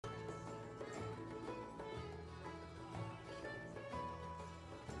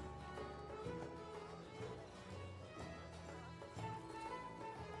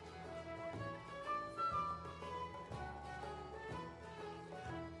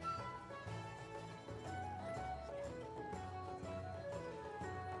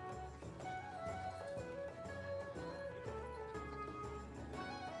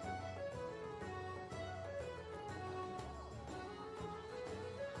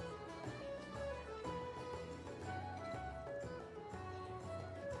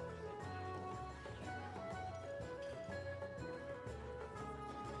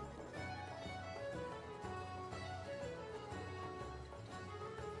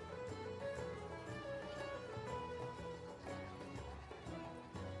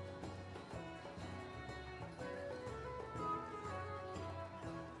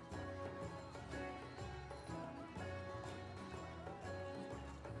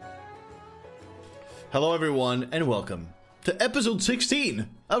Hello everyone and welcome to episode 16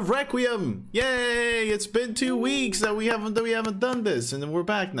 of Requiem. Yay! It's been 2 weeks that we haven't done this, and we're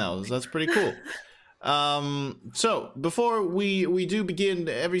back now. So that's pretty cool. So before we do begin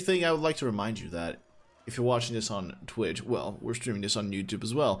everything, I would like to remind you that if you're watching this on Twitch, well, we're streaming this on YouTube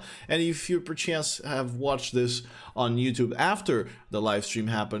as well. And if you perchance have watched this on YouTube after the live stream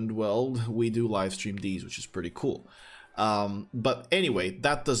happened, well, we do live stream these, which is pretty cool. But anyway,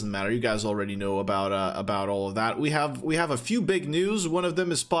 that doesn't matter. You guys already know about all of that. We have a few big news. One of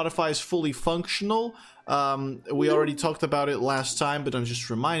them is Spotify's fully functional. We already talked about it last time, but I'm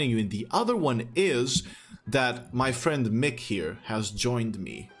just reminding you. And the other one is that my friend Mick here has joined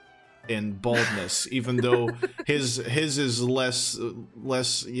me in baldness, even though his is less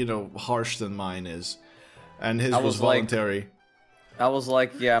harsh than mine is, and his was voluntary. I was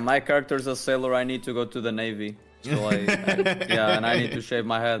like, yeah, my character's a sailor. I need to go to the Navy. So and I need to shave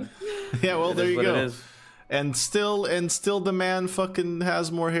my head. Yeah, well, there you go. And still the man fucking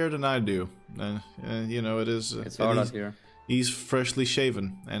has more hair than I do. It's hard out here. He's freshly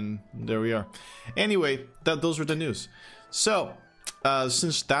shaven, and there we are. Anyway, those were the news. So,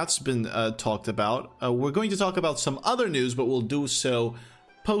 since that's been talked about, we're going to talk about some other news, but we'll do so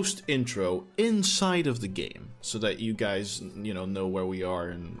post-intro inside of the game, so that you guys, know where we are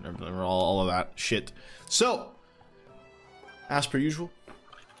and all of that shit. So, as per usual,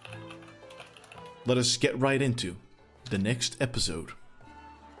 let us get right into the next episode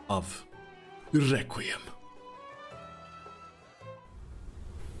of Requiem.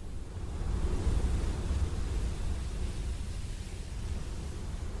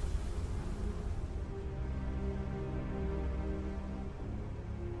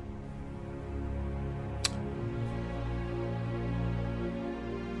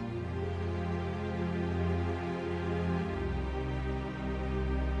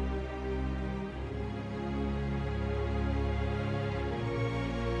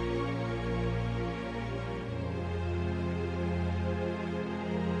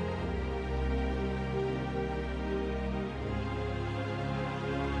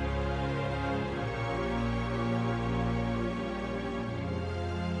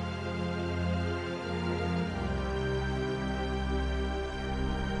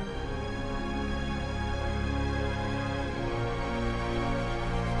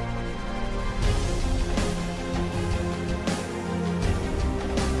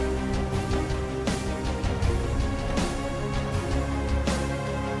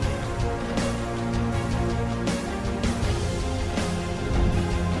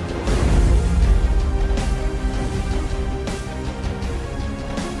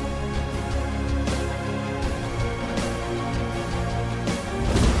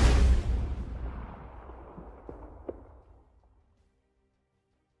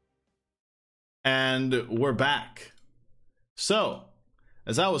 And we're back. So,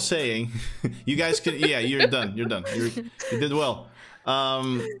 as I was saying, you guys can... Yeah, you're done. You did well.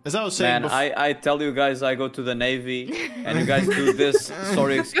 As I was saying... Man, I tell you guys I go to the Navy, and you guys do this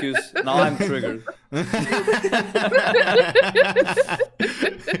sorry excuse. Now I'm triggered.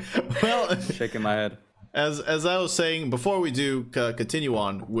 Well... Shaking my head. As I was saying, before we do continue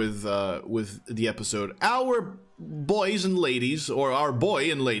on with the episode, our boys and ladies, or our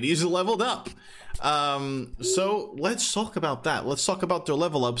boy and ladies, leveled up. So let's talk about that. Let's talk about their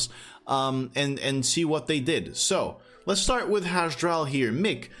level ups, and see what they did. So let's start with Hasdral here.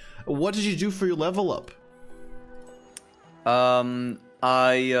 Mick, what did you do for your level up?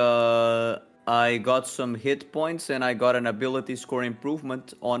 I got some hit points, and I got an ability score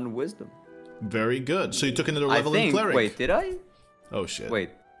improvement on Wisdom. Very good. So you took another level in Cleric. Wait, did I? Oh shit. Wait.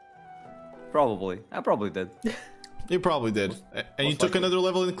 Probably. I probably did. You probably did. And you took another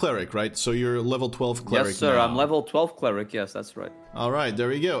level in Cleric, right? So you're level 12 Cleric. Yes, sir. Now. I'm level 12 Cleric. Yes, that's right. All right, there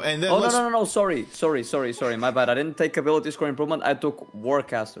we go. And then no. Sorry. My bad. I didn't take ability score improvement. I took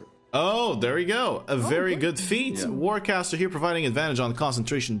Warcaster. Oh, there we go. A very good feat. Yeah. Warcaster here providing advantage on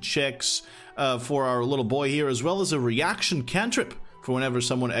concentration checks for our little boy here, as well as a reaction cantrip for whenever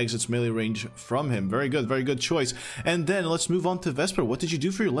someone exits melee range from him. Very good choice. And then let's move on to Vesper. What did you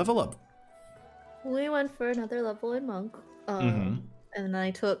do for your level up? We went for another level in Monk, and then I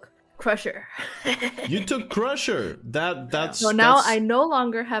took Crusher. You took Crusher. That's so now I no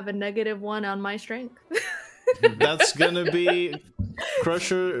longer have a -1 on my strength. That's gonna be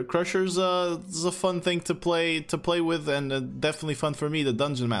Crusher's is a fun thing to play with, and definitely fun for me, the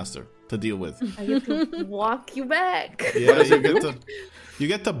Dungeon Master, to deal with. I get to walk you back. Yeah, you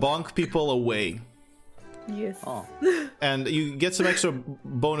get to bonk people away. Yes. Oh. And you get some extra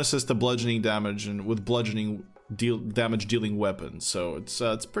bonuses to bludgeoning damage, and with bludgeoning damage dealing weapon. So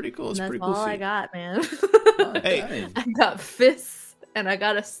it's pretty cool. It's That's pretty cool. all feat. I got, man. Hey, I got fists and I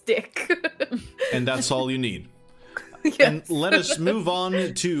got a stick. and that's all you need. Yes. And let us move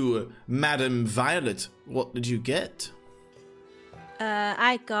on to Madame Violet. What did you get?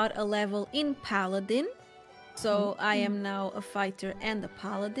 I got a level in Paladin, so I am now a fighter and a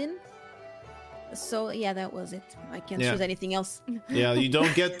Paladin. So yeah, that was it. I can't choose anything else. Yeah, you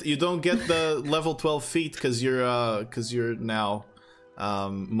don't get the level 12 feat because you're now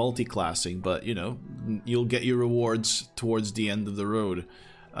multi-classing, but you know you'll get your rewards towards the end of the road.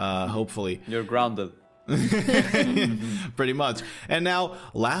 Hopefully, You're grounded. pretty much. And now,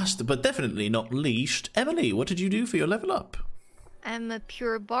 last but definitely not least, Emily, what did you do for your level up? I'm a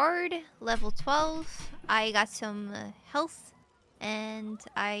pure bard, level 12. I got some health, and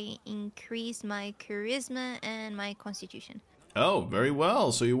I increased my charisma and my constitution. Oh, very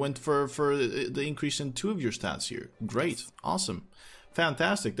well. So you went for the increase in 2 of your stats here. Great. Awesome.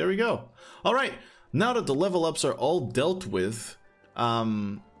 Fantastic. There we go. All right. Now that the level ups are all dealt with,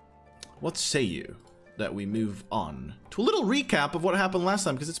 what say you that we move on to a little recap of what happened last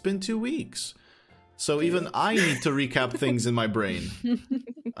time, because it's been 2 weeks. So even I need to recap things in my brain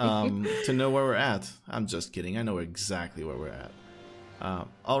to know where we're at. I'm just kidding. I know exactly where we're at.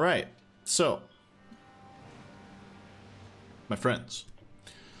 All right. So, my friends,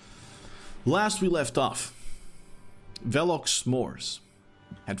 last we left off, Velox Mors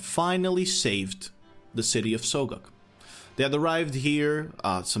had finally saved the city of Soguk. They had arrived here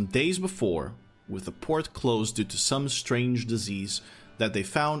some days before, with the port closed due to some strange disease that they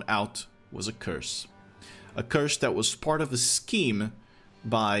found out was a curse. A curse that was part of a scheme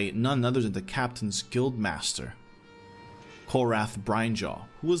by none other than the captain's guild master, Korath Brinejaw,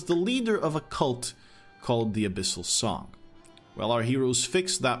 who was the leader of a cult called the Abyssal Song. Well, our heroes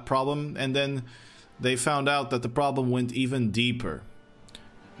fixed that problem, and then they found out that the problem went even deeper.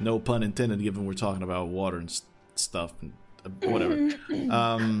 No pun intended, given we're talking about water and stuff, and whatever.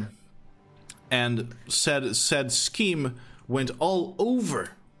 And said scheme went all over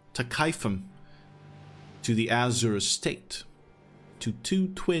to Kaifam, to the Azure estate, to 2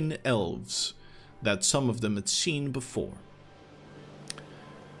 twin elves that some of them had seen before.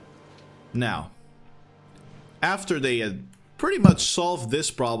 Now, after they had pretty much solved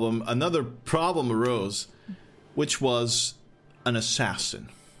this problem, another problem arose, which was an assassin,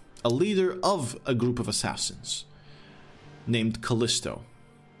 a leader of a group of assassins named Callisto.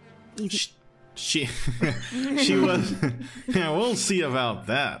 She was yeah, we'll see about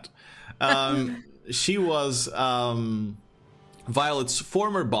that. She was Violet's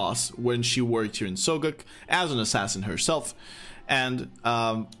former boss when she worked here in Soguk as an assassin herself, and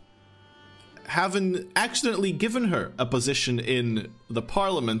having accidentally given her a position in the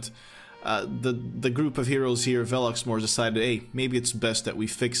parliament, the group of heroes here, Velox Mors, decided, hey, maybe it's best that we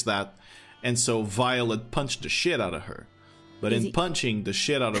fix that, and so Violet punched the shit out of her. But in punching the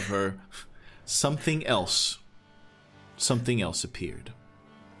shit out of her, something else appeared.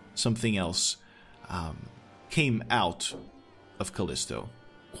 Something else came out of Callisto,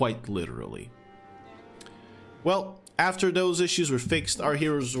 quite literally. Well, after those issues were fixed, our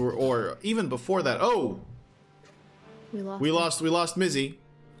heroes were, or even before that, we lost Mizzy.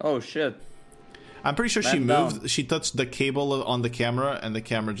 Oh shit. I'm pretty sure she moved. She touched the cable on the camera, and the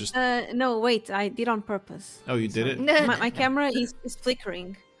camera just... No, wait, I did on purpose. Oh, you did it? My camera is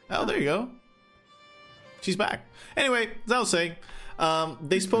flickering. Oh, there you go. She's back. Anyway, as I was saying,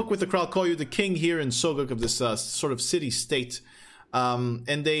 they spoke with the Kralkoyu, the king here in Soguk of this sort of city-state, and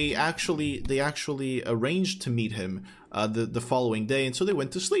they actually arranged to meet him the following day, and so they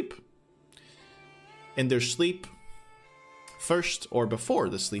went to sleep. In their sleep, first, or before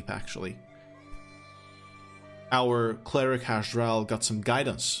the sleep actually, our cleric Hasdral got some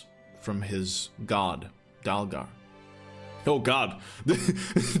guidance from his god, Dalgar. Oh god, the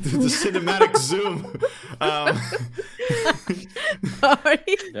cinematic zoom.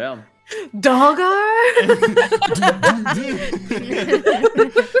 Sorry. Damn. Dalgar?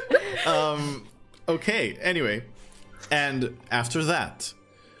 Okay, anyway. And after that,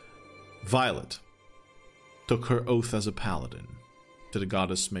 Violet took her oath as a paladin to the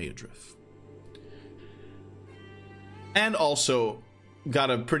goddess Maedrith. And also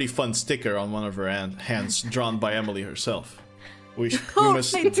got a pretty fun sticker on one of her hands drawn by Emily herself. We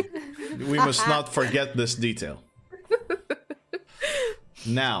must not forget this detail.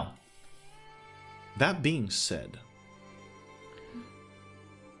 Now, that being said,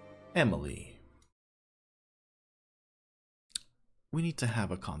 Emily, we need to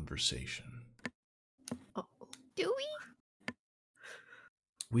have a conversation. Do we?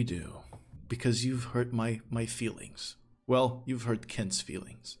 We do. because you've hurt my feelings. Well, you've hurt Kent's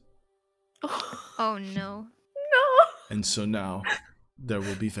feelings. Oh no. No. And so now, there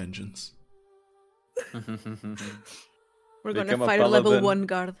will be vengeance. We're gonna Become a fight a level paladin. 1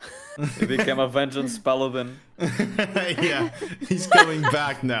 guard. He became a vengeance paladin. Yeah, he's coming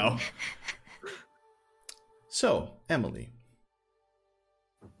back now. So, Emily.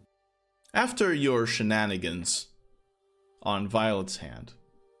 After your shenanigans on Violet's hand,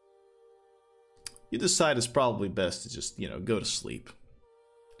 you decide it's probably best to just, go to sleep.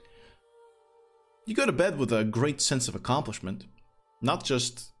 You go to bed with a great sense of accomplishment, not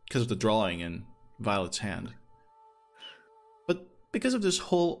just because of the drawing in Violet's hand, but because of this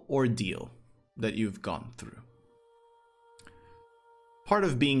whole ordeal that you've gone through. Part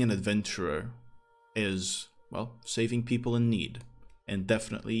of being an adventurer is, well, saving people in need, and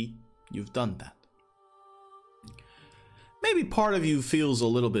definitely you've done that. Maybe part of you feels a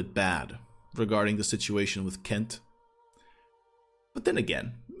little bit bad regarding the situation with Kent. But then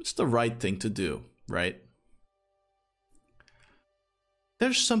again, it's the right thing to do, right?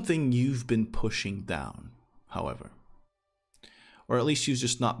 There's something you've been pushing down, however. Or at least you've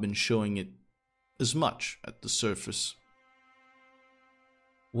just not been showing it as much at the surface.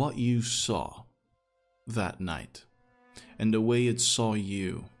 What you saw that night, and the way it saw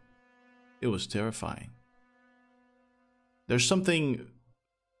you, it was terrifying. There's something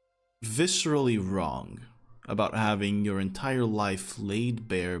viscerally wrong about having your entire life laid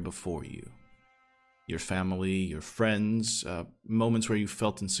bare before you. Your family, your friends, moments where you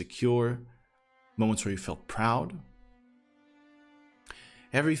felt insecure, moments where you felt proud.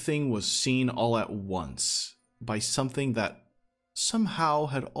 Everything was seen all at once by something that somehow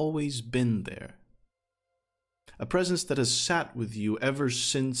had always been there. A presence that has sat with you ever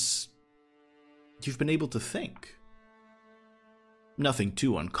since you've been able to think. Nothing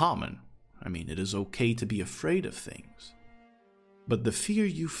too uncommon. I mean, it is okay to be afraid of things. But the fear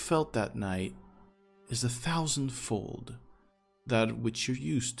you felt that night is 1,000-fold that which you're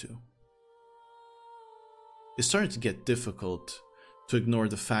used to. It's starting to get difficult to ignore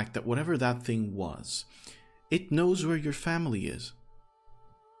the fact that whatever that thing was, it knows where your family is.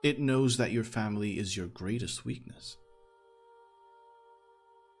 It knows that your family is your greatest weakness.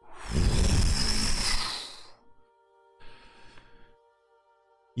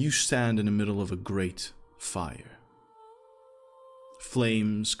 You stand in the middle of a great fire.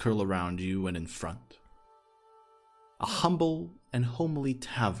 Flames curl around you and in front. A humble and homely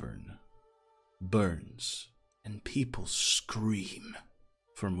tavern burns, and people scream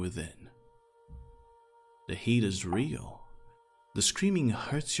from within. The heat is real. The screaming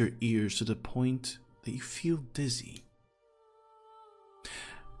hurts your ears to the point that you feel dizzy.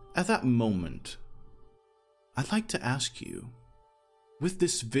 At that moment, I'd like to ask you, with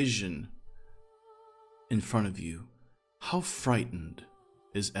this vision in front of you, how frightened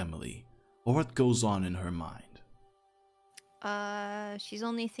is Emily, or what goes on in her mind? She's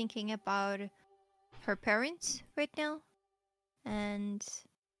only thinking about her parents right now, and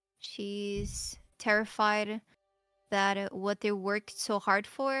she's terrified that what they worked so hard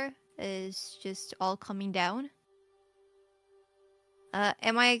for is just all coming down.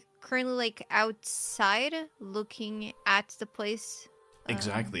 Am I currently outside looking at the place?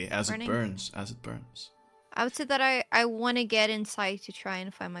 Exactly, as burning? it burns, as it burns. I would say that I want to get inside to try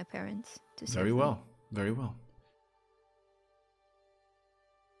and find my parents. To save Very them. well, very well.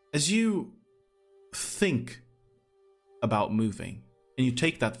 As you think about moving, and you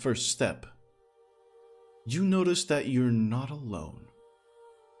take that first step, you notice that you're not alone.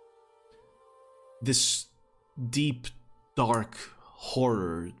 This deep, dark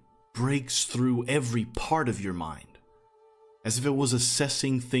horror breaks through every part of your mind, as if it was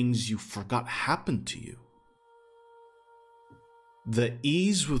assessing things you forgot happened to you. The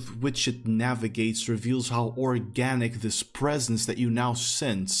ease with which it navigates reveals how organic this presence that you now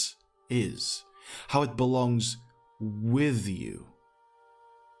sense is, how it belongs with you,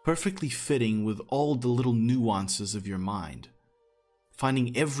 perfectly fitting with all the little nuances of your mind,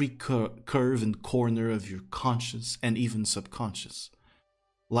 finding every curve and corner of your conscious and even subconscious,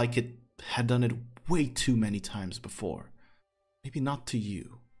 like it had done it way too many times before. Maybe not to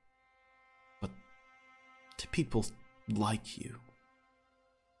you, but to people like you.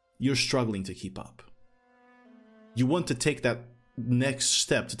 You're struggling to keep up. You want to take that next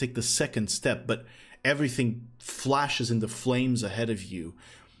step, to take the second step, but everything flashes into flames ahead of you.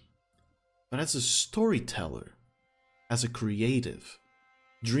 But as a storyteller, as a creative,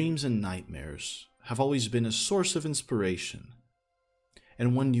 dreams and nightmares have always been a source of inspiration,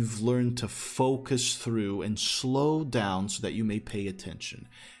 and one you've learned to focus through and slow down so that you may pay attention.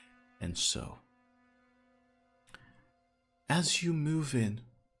 And so, as you move in,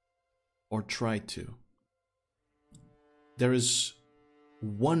 or try to, there is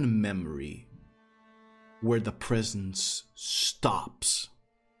one memory where the presence stops.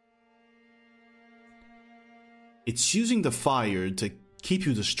 It's using the fire to keep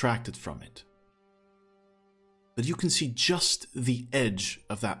you distracted from it. But you can see just the edge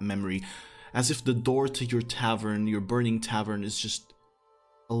of that memory, as if the door to your tavern, your burning tavern, is just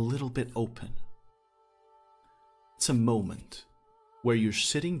a little bit open. It's a moment where you're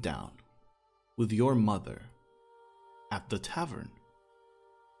sitting down with your mother at the tavern.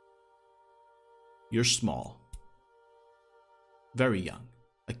 You're small, very young,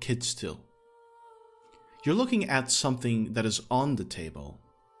 a kid still. You're looking at something that is on the table.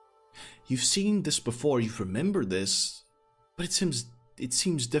 You've seen this before, you remember this, but it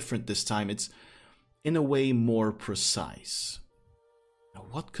seems different this time. It's in a way more precise. Now,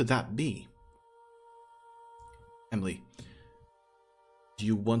 what could that be? Emily, do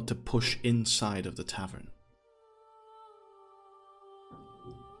you want to push inside of the tavern?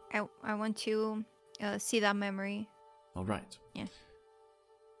 I want to see that memory. All right. Yeah.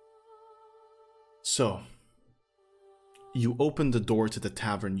 So, you open the door to the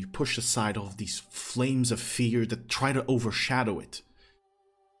tavern, you push aside all of these flames of fear that try to overshadow it.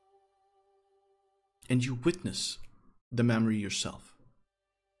 And you witness the memory yourself.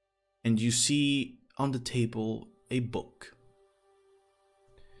 And you see on the table a book.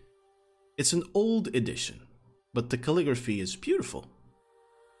 It's an old edition, but the calligraphy is beautiful,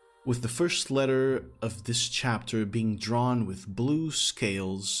 with the first letter of this chapter being drawn with blue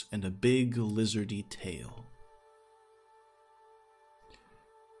scales and a big lizardy tail.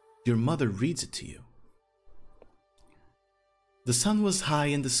 Your mother reads it to you. The sun was high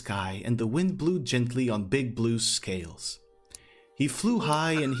in the sky, and the wind blew gently on big blue scales. He flew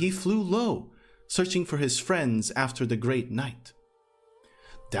high and he flew low, searching for his friends after the great night.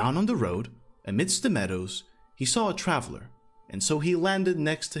 Down on the road, amidst the meadows, he saw a traveler, and so he landed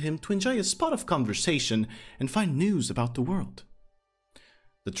next to him to enjoy a spot of conversation and find news about the world.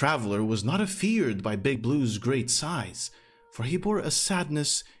 The traveler was not afeared by Big Blue's great size, for he bore a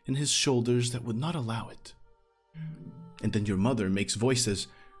sadness in his shoulders that would not allow it. And then your mother makes voices,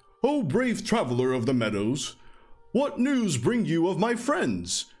 "O brave traveler of the meadows, what news bring you of my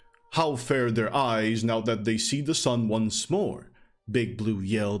friends? How fare their eyes now that they see the sun once more?" Big Blue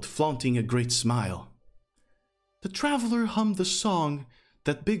yelled, flaunting a great smile. The traveler hummed a song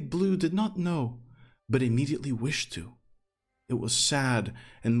that Big Blue did not know, but immediately wished to. It was sad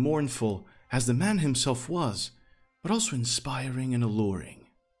and mournful, as the man himself was, but also inspiring and alluring.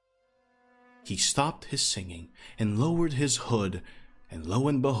 He stopped his singing and lowered his hood, and lo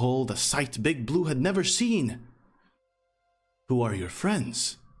and behold, a sight Big Blue had never seen. "Who are your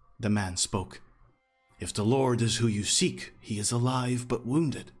friends?" the man spoke. "If the Lord is who you seek, he is alive but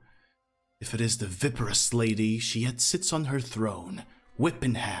wounded. If it is the viperous lady, she yet sits on her throne, whip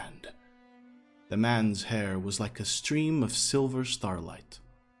in hand." The man's hair was like a stream of silver starlight.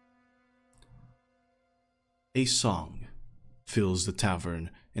 A song fills the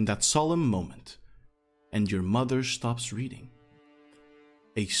tavern in that solemn moment, and your mother stops reading.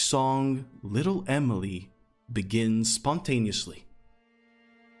 A song little Emily begins spontaneously,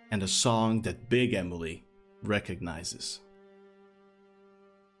 and a song that Big Emily recognizes.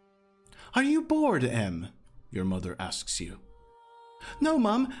 "Are you bored, Em?" your mother asks you. "No,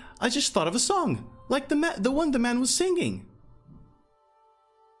 Mom, I just thought of a song, like the one the man was singing."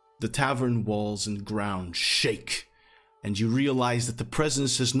 The tavern walls and ground shake, and you realize that the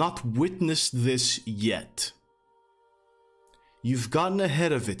presence has not witnessed this yet. You've gotten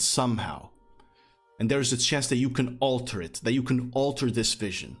ahead of it somehow, and there's a chance that you can alter it, that you can alter this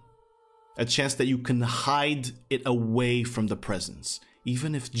vision. A chance that you can hide it away from the presence,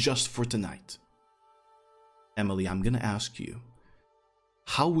 even if just for tonight. Emily, I'm gonna ask you,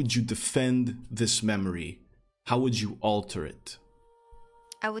 how would you defend this memory? How would you alter it?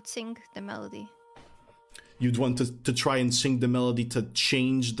 I would sing the melody. You'd want to try and sing the melody to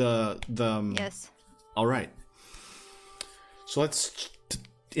change the Yes. All right. So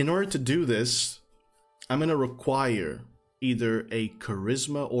in order to do this, I'm going to require either a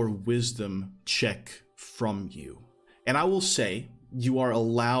charisma or wisdom check from you. And I will say you are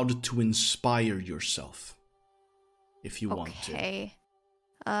allowed to inspire yourself if you want to. Okay.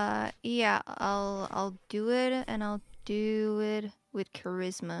 Yeah, I'll do it, and I'll do it with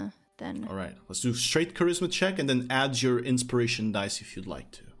charisma then. All right. Let's do straight charisma check and then add your inspiration dice if you'd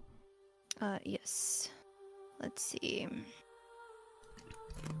like to. Yes. Let's see.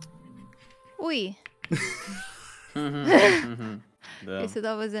 Ui. Okay, so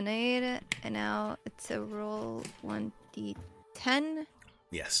that was an 8, and now it's a roll 1d10,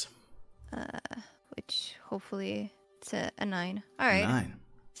 Yes. which hopefully it's a 9. All right, 9.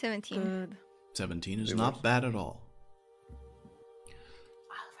 17. Good. 17 is Reverse. not bad at all.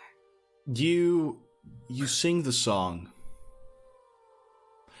 You sing the song.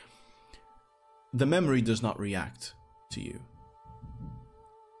 The memory does not react to you.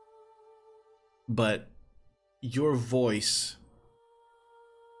 But your voice,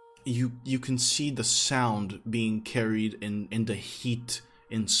 you can see the sound being carried in the heat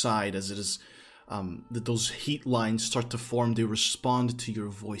inside as it is, that those heat lines start to form, they respond to your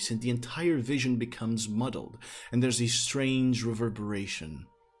voice, and the entire vision becomes muddled, and there's a strange reverberation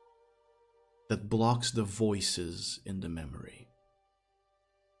that blocks the voices in the memory.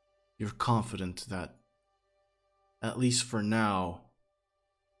 You're confident that, at least for now,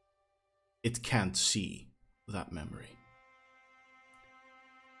 it can't see that memory.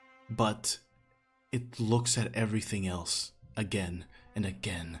 But it looks at everything else again and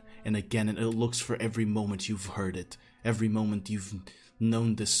again and again, and it looks for every moment you've heard it, every moment you've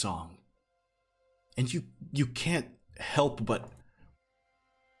known this song. And you can't help but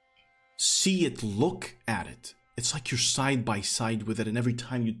see it, look at it. It's like you're side by side with it, and every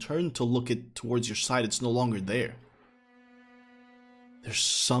time you turn to look it towards your side, it's no longer there. There's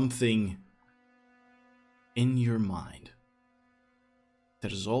something in your mind that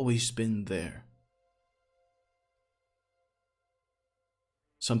has always been there.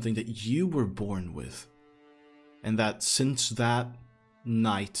 Something that you were born with, and that since that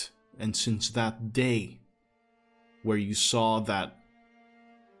night and since that day where you saw that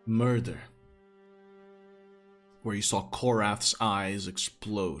murder, where you saw Korath's eyes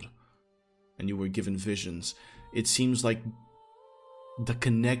explode and you were given visions, it seems like the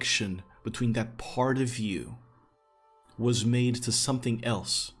connection between that part of you was made to something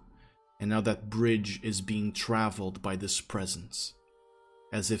else, and now that bridge is being traveled by this presence,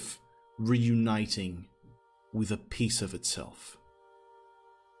 as if reuniting with a piece of itself.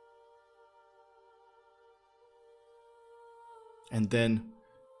 And then,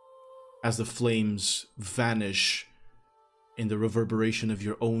 as the flames vanish in the reverberation of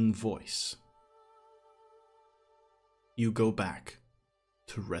your own voice, you go back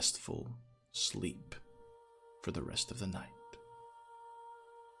to restful sleep for the rest of the night.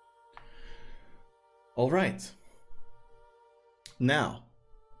 All right. Now,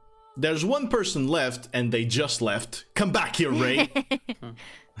 there's one person left, and they just left. Come back here, Ray.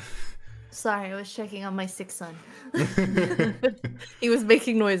 Sorry, I was checking on my sick son. He was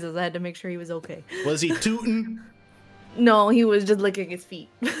making noises. I had to make sure he was okay. Was he tooting? No, he was just licking his feet.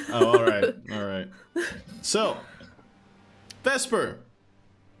 Oh, all right, all right. So, Vesper,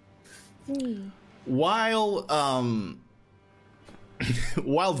 while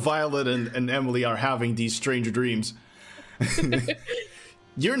while Violet and Emily are having these strange dreams,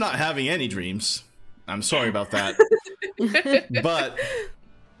 you're not having any dreams. I'm sorry about that. But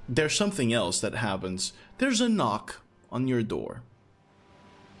there's something else that happens. There's a knock on your door.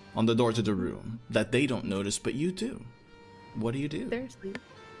 On the door to the room that they don't notice, but you do. What do? They're asleep.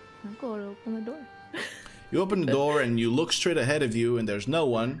 I'm going to open the door. You open the door and you look straight ahead of you and there's no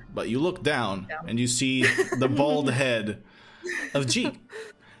one, but you look down and you see the bald head of G.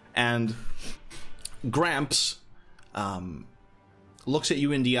 And Gramps looks at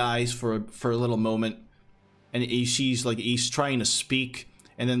you in the eyes for a little moment, and he sees like he's trying to speak,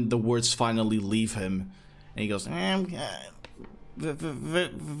 and then the words finally leave him, and he goes,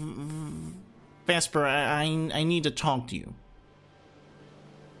 Vesper, I need to talk to you.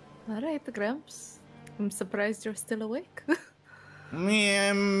 All right, Gramps. I'm surprised you're still awake.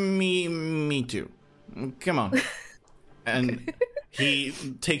 Me too. Come on. And he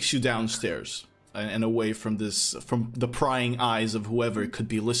takes you downstairs and away from the prying eyes of whoever could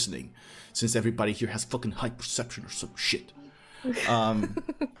be listening, since everybody here has fucking high perception or some shit.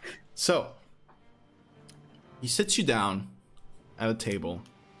 So he sits you down at a table.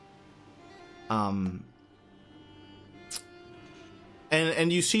 And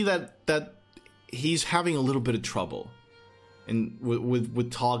you see that he's having a little bit of trouble with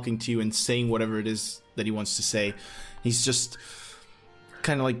talking to you and saying whatever it is that he wants to say. He's just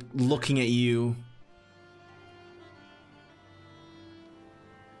kind of like looking at you.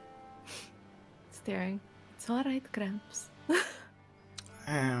 Staring. It's all right, Gramps.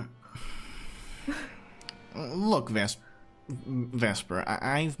 Look, Vesper,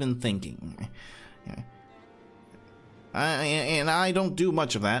 I've been thinking. And I don't do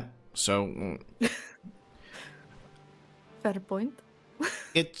much of that, so... Fair point.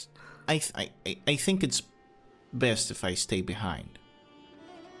 I think it's best if I stay behind.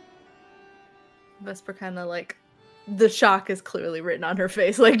 Vesper kind of like, the shock is clearly written on her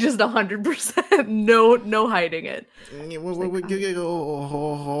face, like just 100%. No hiding it.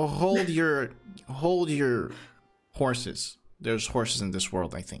 Hold your horses. There's horses in this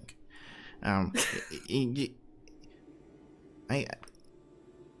world, I think. I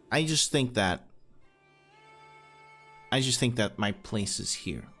just think that my place is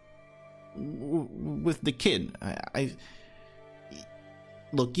here with the kid.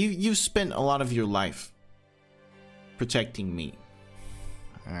 Look, you've spent a lot of your life protecting me,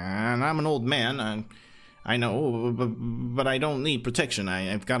 and I'm an old man. I know, but I don't need protection.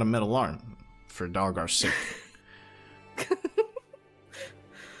 I've got a metal arm, for Dalgar's sake.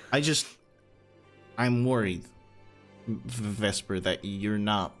 I'm worried, Vesper, that you're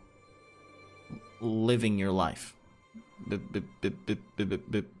not living your life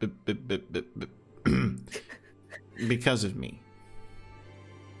because of me.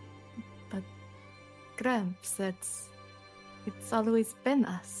 But Gramps, it's always been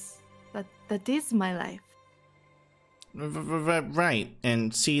us. That is my life. Right,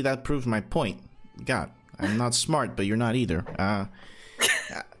 and see, that proves my point. God, I'm not smart, but you're not either.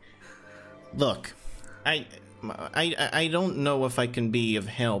 Look, I don't know if I can be of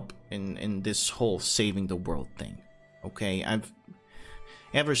help in this whole saving the world thing. Okay,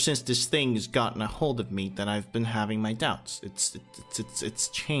 ever since this thing has gotten a hold of me, that I've been having my doubts. It's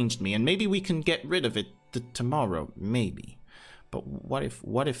changed me, and maybe we can get rid of it tomorrow, maybe. But what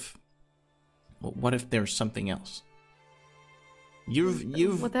if there's something else?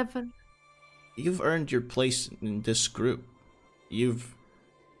 Whatever. You've earned your place in this group. You've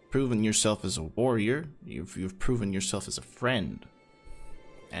proven yourself as a warrior. You've proven yourself as a friend.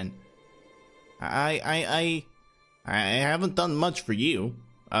 And I haven't done much for you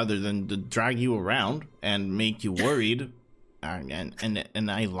other than to drag you around and make you worried. And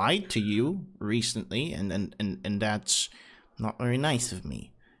I lied to you recently, and that's not very nice of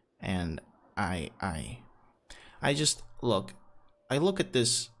me. And I just look. I looked at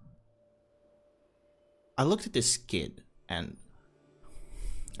this kid, and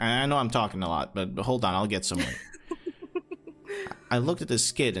I know I'm talking a lot, but hold on, I'll get somewhere. I looked at this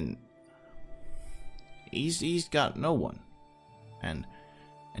kid, and he's got no one, and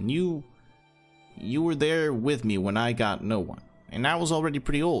you were there with me when I got no one, and I was already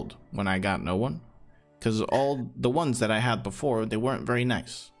pretty old when I got no one, because all the ones that I had before, they weren't very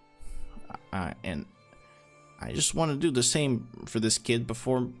nice, and I just want to do the same for this kid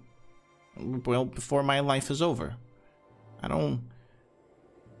before my life is over.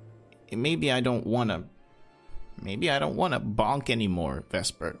 Maybe I don't want to bonk anymore,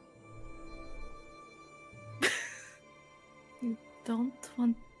 Vesper. You don't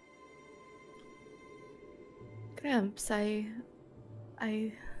want... Gramps, I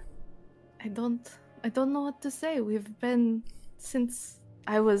don't know what to say. We've been since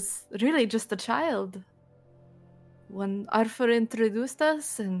I was really just a child. When Arthur introduced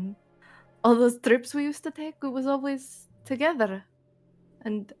us and all those trips we used to take, it was always together.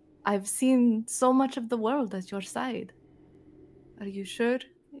 And I've seen so much of the world at your side. Are you sure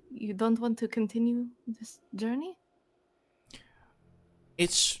you don't want to continue this journey?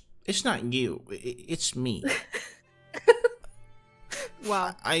 It's not you. It's me.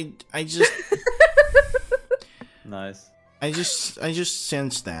 Wow. I just Nice. I just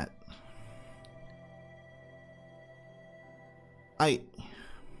sense that. I'm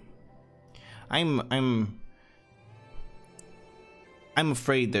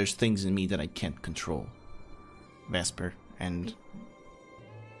afraid there's things in me that I can't control, Vesper, and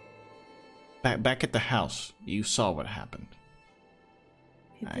back at the house, you saw what happened.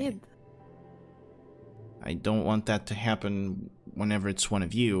 I did. I don't want that to happen whenever it's one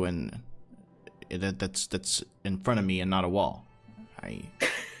of you, and that's in front of me and not a wall.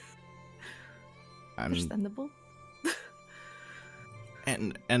 Understandable.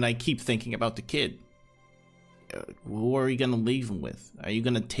 And I keep thinking about the kid. Who are you gonna leave him with? Are you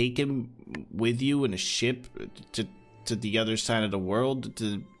gonna take him with you in a ship to the other side of the world,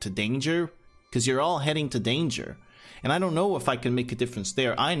 to danger? Because you're all heading to danger. And I don't know if I can make a difference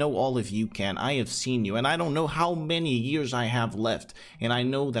there. I know all of you can. I have seen you. And I don't know how many years I have left. And I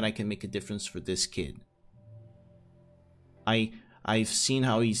know that I can make a difference for this kid. I've seen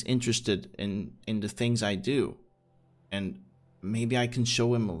how he's interested in the things I do. And maybe I can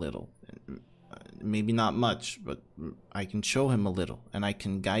show him a little. Maybe not much, but I can show him a little. And I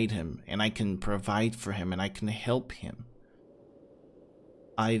can guide him. And I can provide for him. And I can help him.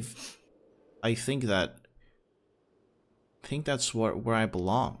 I think that's where I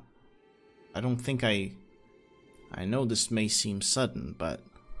belong. I don't think I know this may seem sudden, but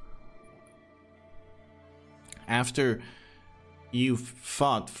after you've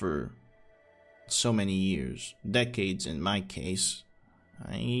fought for so many years, decades in my case,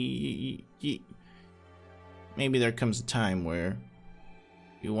 maybe there comes a time where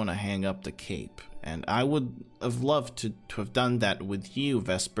you want to hang up the cape. And I would have loved to have done that with you,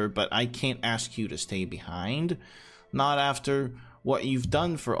 Vesper, but I can't ask you to stay behind. Not after what you've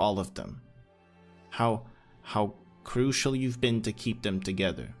done for all of them. How crucial you've been to keep them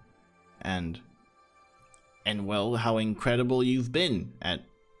together. And well, how incredible you've been at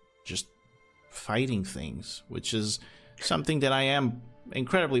just fighting things, which is something that I am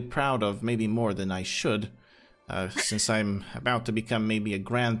incredibly proud of, maybe more than I should. Since I'm about to become maybe a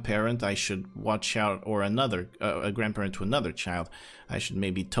grandparent, I should watch out, or a grandparent to another child. I should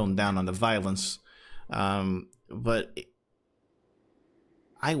maybe tone down on the violence. But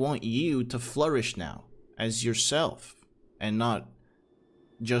I want you to flourish now as yourself, and not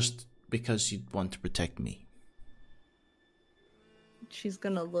just because you want to protect me. She's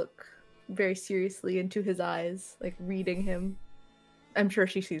gonna look very seriously into his eyes, like reading him. I'm sure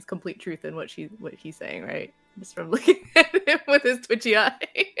she sees complete truth in what he's saying, right? Just from looking at him with his twitchy eye.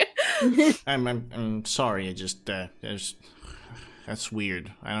 I'm sorry. I just that's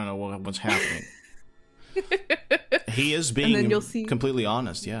weird. I don't know what's happening. He is being completely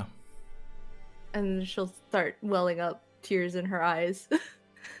honest, yeah. And she'll start welling up tears in her eyes,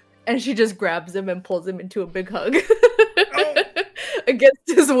 and she just grabs him and pulls him into a big hug, against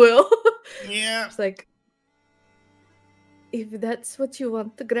his will. Yeah. It's like, if that's what you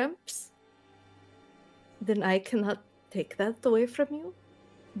want, Gramps, then I cannot take that away from you.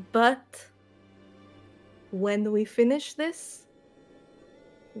 But when we finish this,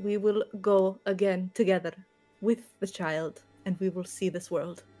 we will go again together with the child, and we will see this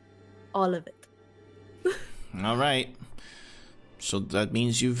world. All of it. All right. So that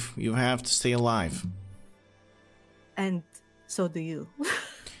means you have to stay alive. And so do you.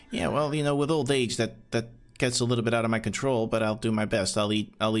 Yeah, well, with old age, that gets a little bit out of my control, but I'll do my best. I'll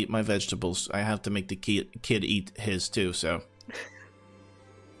eat my vegetables. I have to make the kid eat his too, so.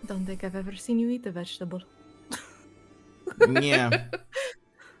 Don't think I've ever seen you eat a vegetable. Yeah.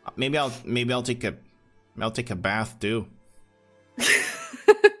 Maybe I'll take a bath too.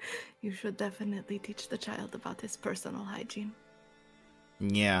 You should definitely teach the child about his personal hygiene.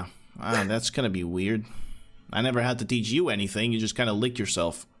 Yeah. That's gonna be weird. I never had to teach you anything. You just kind of lick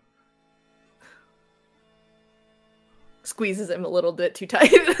yourself. Squeezes him a little bit too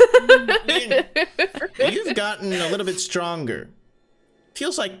tight. You've gotten a little bit stronger.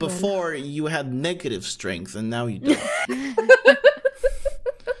 Feels like before you had negative strength and now you don't.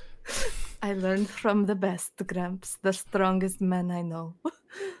 I learned from the best, Gramps, the strongest man I know.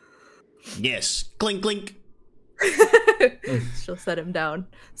 Yes. Clink, clink. She'll set him down.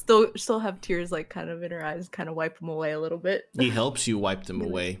 Still have tears like kind of in her eyes, kind of wipe him away a little bit. He helps you wipe them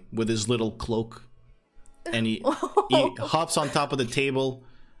away with his little cloak. And he hops on top of the table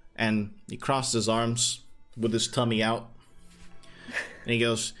and he crosses his arms with his tummy out. And he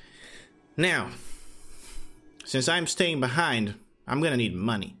goes, "Now, since I'm staying behind, I'm going to need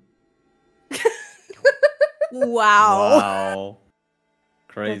money." Wow.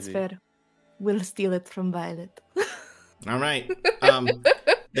 Crazy. That's fair. We'll steal it from Violet. All right.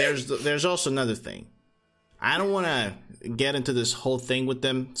 There's also another thing. I don't want to get into this whole thing with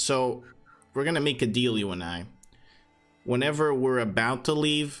them, so we're going to make a deal, you and I. Whenever we're about to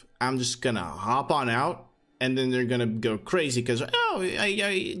leave, I'm just going to hop on out, and then they're going to go crazy because,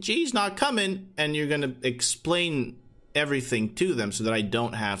 G's not coming, and you're going to explain everything to them so that I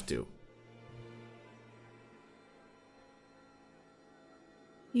don't have to.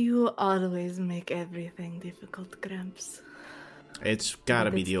 You always make everything difficult, Gramps. It's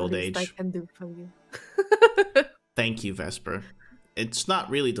gotta be the old least age. I can do for you. Thank you, Vesper. It's not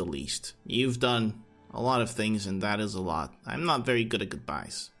really the least. You've done a lot of things, and that is a lot. I'm not very good at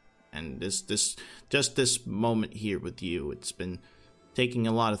goodbyes. And this moment here with you, it's been taking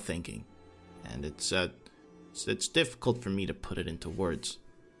a lot of thinking. And it's difficult for me to put it into words,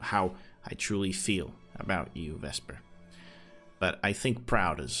 how I truly feel about you, Vesper. But I think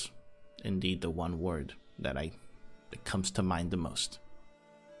proud is indeed the one word that comes to mind the most.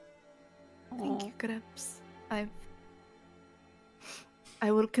 Thank you, Gramps. I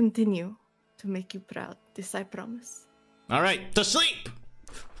will continue to make you proud. This I promise. All right, to sleep!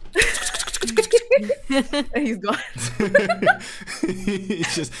 And he's gone.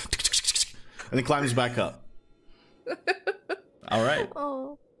 He's just... And then climbs back up. All right.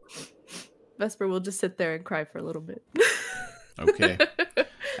 Oh. Vesper will just sit there and cry for a little bit. Okay.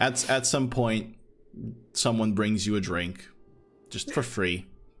 At some point, someone brings you a drink, just for free,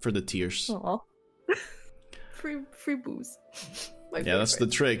 for the tears. Aw. free booze. Yeah, that's the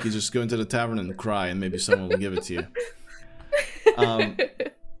trick. You just go into the tavern and cry, and maybe someone will give it to you.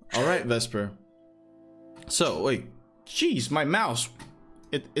 All right, Vesper. So, wait. Jeez, my mouse.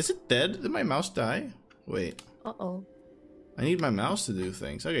 Is it dead? Did my mouse die? Wait. Uh-oh. I need my mouse to do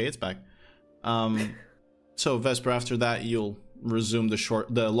things. Okay, it's back. So, Vesper, after that, you'll resume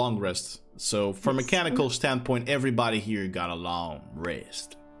the long rest. So, from a mechanical standpoint, everybody here got a long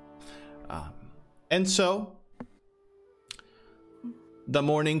rest. And so, the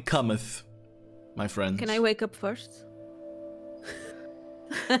morning cometh, my friends. Can I wake up first?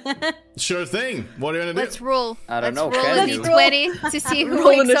 Sure thing. What are you gonna do? Let's roll. I don't Let's know, roll can a you? d20 to see who Roll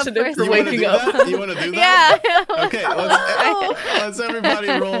wakes up initiative first. for You wanna waking do up. that? You want to do that? Yeah. Okay, let's everybody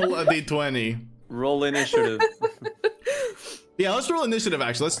roll a d20. Roll initiative. Yeah, let's roll initiative.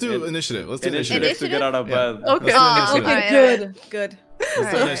 Actually, let's do initiative. Let's do Initiative initiative. to get out of Yeah. bed. Okay. Let's do initiative. Alright, Okay, good.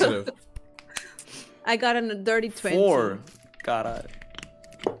 Let's do initiative. I got a dirty 20. 4. God,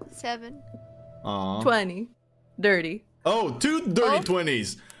 7. Aw. 20. Dirty. Oh, 2 dirty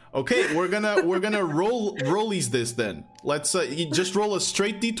 20s. Okay, we're gonna roll rollies this then. Let's you just roll a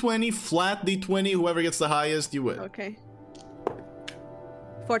straight d20, flat d20. Whoever gets the highest, you win. Okay.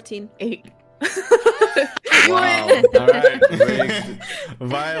 14. 8. wow. All right, Rigged.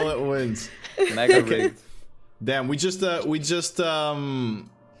 Violet wins. Mega rigged. Damn, we just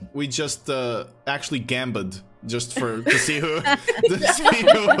actually gambled just to see who would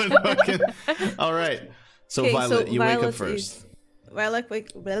fucking. All right, so Okay, Violet, so you wake up Violet first. is- Violet,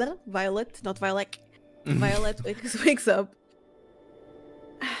 not Violet. Violet wakes up.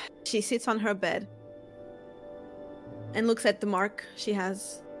 She sits on her bed and looks at the mark she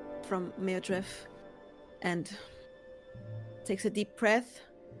has from Meodref and takes a deep breath.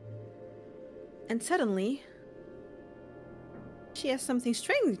 And suddenly, she has something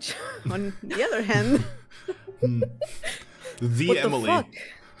strange on the other hand. The What Emily. the fuck?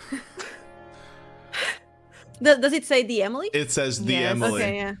 Does it say the Emily? It says the Yes. Emily.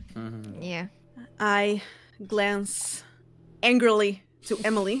 Okay, yeah. Yeah. I glance angrily to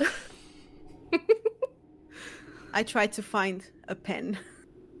Emily. I try to find a pen.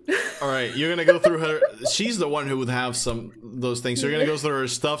 All right, you're gonna go through her. She's the one who would have those things. So you're gonna go through her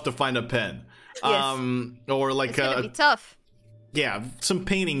stuff to find a pen. Yes. Or like It's gonna be tough. yeah, some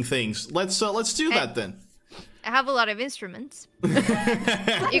painting things. Let's do that then. I have a lot of instruments.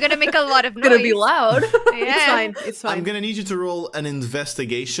 You're gonna make a lot of noise. Gonna be loud. Yeah. It's fine. It's fine. I'm gonna need you to roll an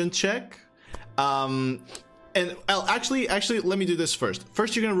investigation check. And actually, let me do this first.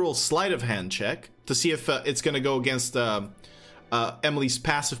 First, you're gonna roll sleight of hand check to see if it's gonna go against Emily's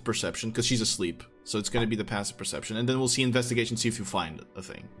passive perception because she's asleep. So it's gonna be the passive perception, and then we'll see investigation, see if you find a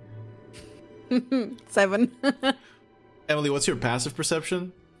thing. 7. Emily, what's your passive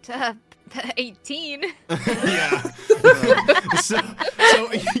perception? 18. Yeah. So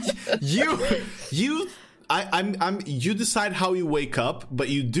you decide how you wake up, but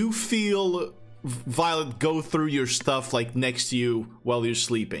you do feel Violet go through your stuff like next to you while you're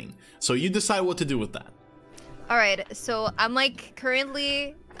sleeping. So you decide what to do with that. All right, so I'm like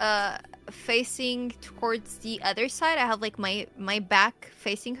currently facing towards the other side. I have like my back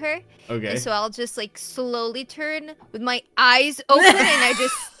facing her. Okay. And so I'll just like slowly turn with my eyes open and I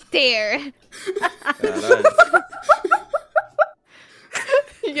just stare. God,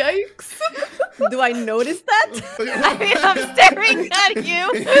 Yikes. Do I notice that? I mean, I'm staring at you.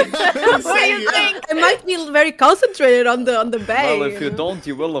 What do you think? I might be very concentrated on the bag. well, if you don't,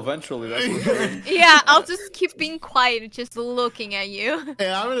 you will eventually. That's for sure. Yeah, I'll just keep being quiet, just looking at you.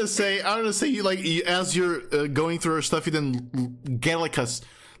 And I'm gonna say you as you're going through her stuff, you then get like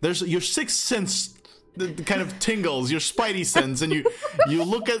there's your sixth sense kind of tingles, your spidey sense, and you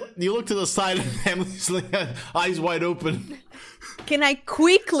look to the side and Emily's like eyes wide open. Can I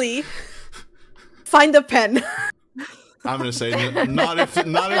quickly find a pen? I'm gonna say not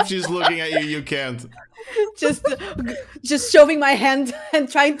if she's looking at you. You can't. just shoving my hand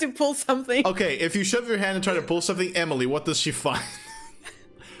and trying to pull something. Okay, if you shove your hand and try to pull something, Emily, what does she find?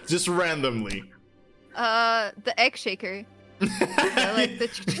 Just randomly. The egg shaker. I like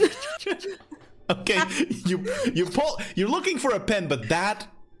the. Okay, you pull. You're looking for a pen, but that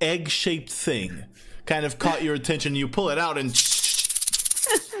egg-shaped thing kind of caught your attention. You pull it out and.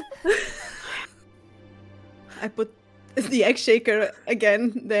 I put the egg shaker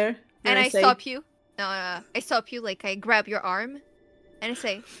again there. And I say, stop you. No, I stop you. Like I grab your arm, and I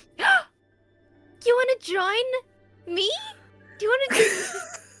say, "You want to join me? Do you want to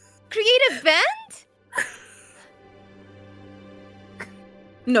create a band?"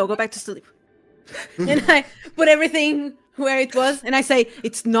 No, go back to sleep. And I put everything where it was, and I say,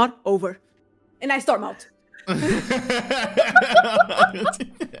 "It's not over," and I storm out.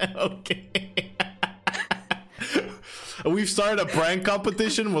 Okay. We've started a prank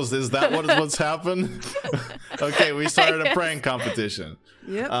competition. Is that what's happened? Okay, we started a prank competition.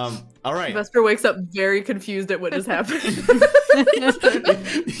 Yep. All right. Vesper wakes up very confused at what just happened.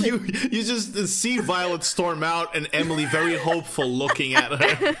 you just see Violet storm out and Emily very hopeful looking at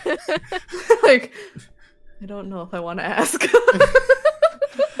her. Like, I don't know if I want to ask.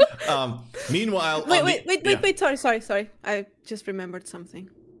 Meanwhile, wait. Sorry. I just remembered something.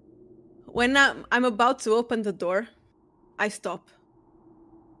 When I'm about to open the door, I stop.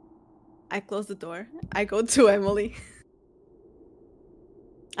 I close the door. I go to Emily.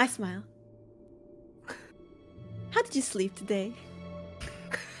 I smile. How did you sleep today?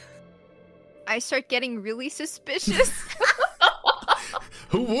 I start getting really suspicious.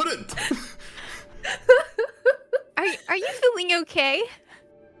 Who wouldn't? Are you feeling okay?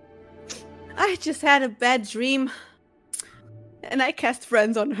 I just had a bad dream. And I cast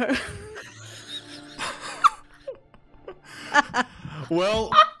friends on her.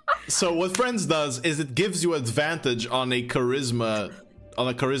 Well, so what Friends does is it gives you advantage on charisma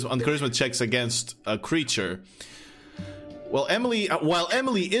checks against a creature. Well, while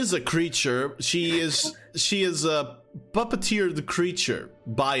Emily is a creature, she is a puppeteered creature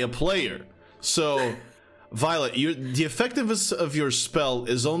by a player. So, Violet, the effectiveness of your spell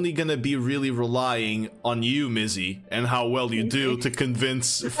is only gonna be really relying on you, Mizzy, and how well you do to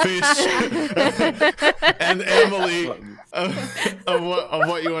convince Fish and Emily of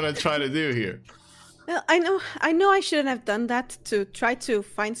what you want to try to do here. Well, I know I shouldn't have done that to try to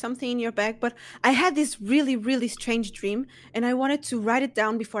find something in your bag, but I had this really, really strange dream, and I wanted to write it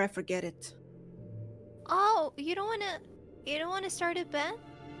down before I forget it. Oh, you don't wanna start a band?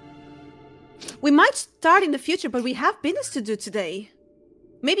 We might start in the future, but we have business to do today.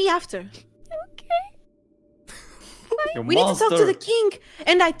 Maybe after. Okay. We need to talk to the king.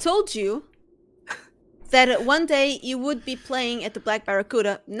 And I told you that one day you would be playing at the Black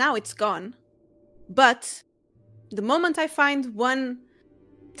Barracuda. Now it's gone. But the moment I find one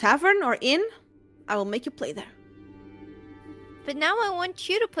tavern or inn, I will make you play there. But now I want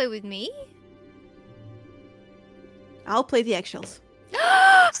you to play with me. I'll play the eggshells.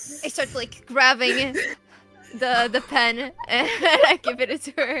 I start like grabbing the pen and I give it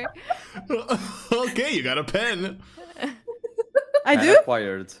to her. Okay, you got a pen. I do?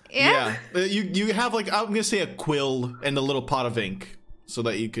 Acquired. Yeah. You have like, I'm gonna say a quill and a little pot of ink so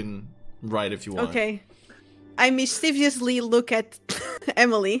that you can write if you want. Okay. I mischievously look at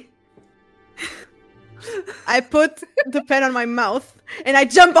Emily. I put the pen on my mouth and I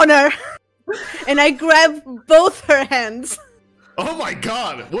jump on her and I grab both her hands. Oh my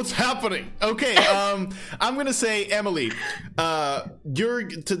god, what's happening? Okay, I'm gonna say, Emily, you're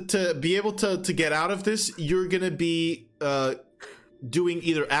to be able to get out of this, you're gonna be doing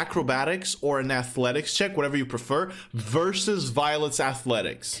either acrobatics or an athletics check, whatever you prefer, versus Violet's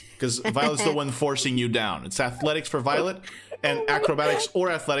athletics. Because Violet's the one forcing you down. It's athletics for Violet, and acrobatics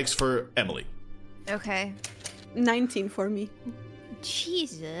or athletics for Emily. Okay. 19 for me.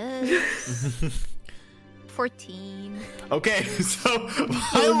 Jesus. 14. Okay, so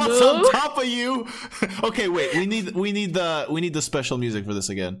Violet's on top of you. Okay, wait, we need the special music for this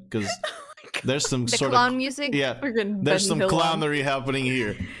again, because there's some The sort clown of music? yeah. Friggin' There's some Benny Hill on. clownery happening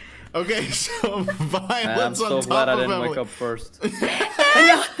here. Okay, so I'm Violet's so on top glad I of didn't Emily. wake up first.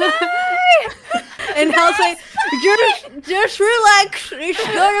 And I'll say, just relax, it's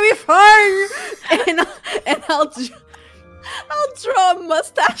gonna be fine. And I'll draw a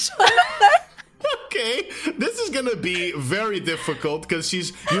mustache on her. Okay, this is gonna be very difficult because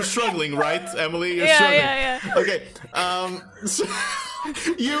you're struggling, right, Emily? You're struggling. Yeah. Okay, so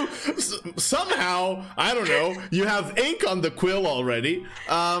you somehow, I don't know, you have ink on the quill already.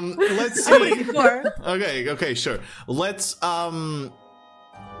 Let's see. Okay, sure. Let's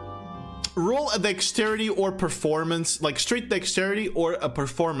roll a dexterity or performance, like straight dexterity or a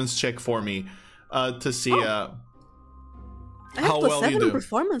performance check for me, to see I have how well you +7 do.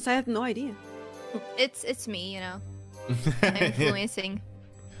 performance. I have no idea. It's me, you know. I'm influencing.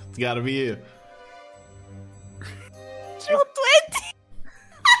 It's gotta be you. Natural 20!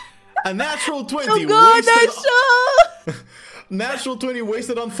 A natural 20. Oh god, wasted I saw! Natural 20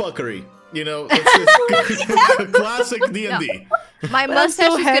 wasted on fuckery. You know, it's just classic D&D. My I'm mustache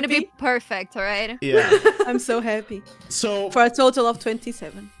so is gonna be happy. perfect, alright? Yeah. I'm so happy. So, For a total of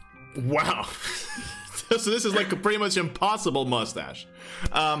 27. wow. So this is like a pretty much impossible mustache.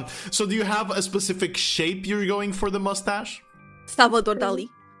 So do you have a specific shape you're going for the mustache? Salvador Dali.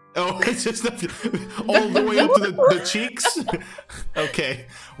 Oh, it's just all the way up to the cheeks? Okay.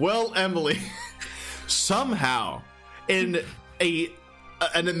 Well, Emily, somehow, in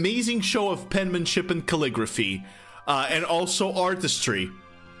an amazing show of penmanship and calligraphy, and also artistry,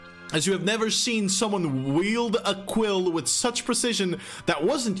 as you have never seen someone wield a quill with such precision that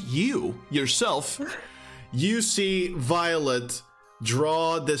wasn't you yourself, you see Violet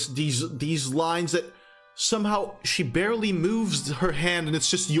draw these lines that somehow she barely moves her hand, and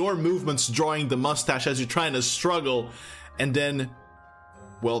it's just your movements drawing the mustache as you're trying to struggle. And then,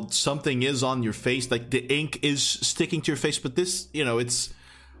 well, something is on your face, like the ink is sticking to your face, but this, it's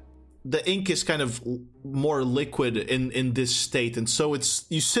the ink is kind of more liquid in this state, and so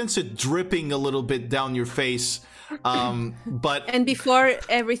you sense it dripping a little bit down your face. But and before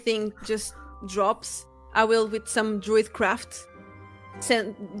everything just drops, I will, with some druid craft,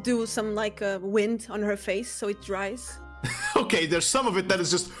 do some wind on her face so it dries. Okay, there's some of it that is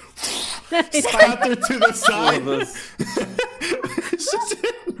just splattered to the side. It's just,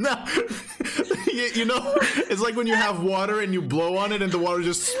 no. It's like when you have water and you blow on it and the water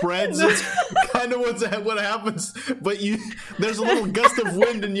just spreads. It's kind of what happens. But there's a little gust of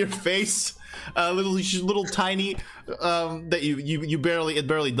wind in your face, little tiny, that it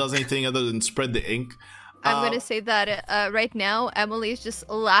barely does anything other than spread the ink. I'm gonna say that right now, Emily is just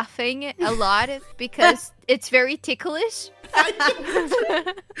laughing a lot because it's very ticklish.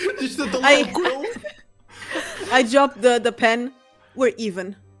 Just the little quill. I dropped the pen. We're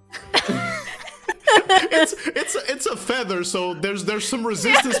even. It's a feather, so there's some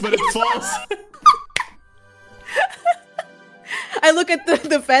resistance, but it falls. I look at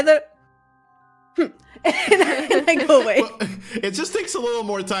the feather. And I go away. Well, it just takes a little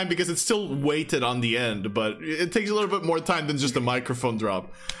more time because it's still weighted on the end, but it takes a little bit more time than just a microphone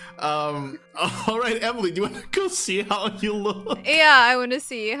drop. All right, Emily, do you want to go see how you look? Yeah, I want to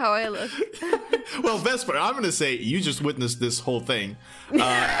see how I look. Well, Vesper, I'm going to say you just witnessed this whole thing.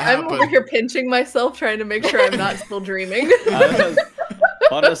 I'm over here pinching myself, trying to make sure I'm not still dreaming.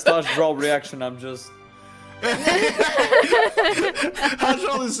 On a stash draw reaction, I'm just...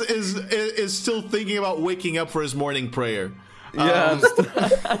 Hajral is still thinking about waking up for his morning prayer. Yeah.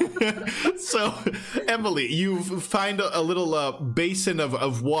 So, Emily, you find a little basin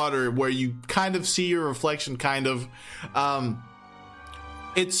of water where you kind of see your reflection, kind of.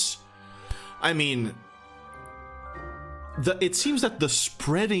 It seems that the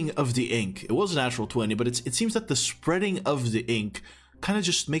spreading of the ink, it was a natural 20, but it seems that the spreading of the ink kind of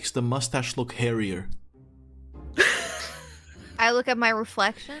just makes the mustache look hairier. I look at my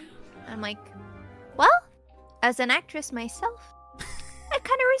reflection. I'm like, well, as an actress myself, I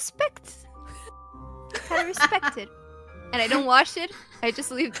kind of respect it. And I don't wash it. I just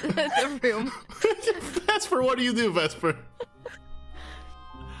leave the room. Vesper, what do you do, Vesper?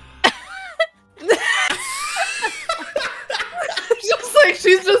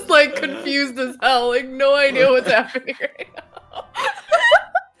 She's just confused as hell, no idea what's happening right now.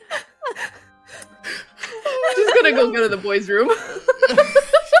 Just gonna go to the boys' room.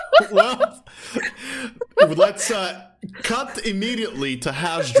 Well, let's cut immediately to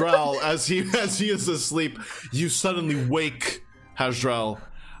Hasdral as he is asleep. You suddenly wake Hasdral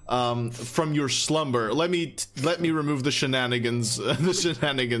from your slumber. Let me remove the shenanigans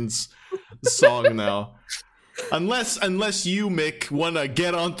song now. Unless you, Mick, wanna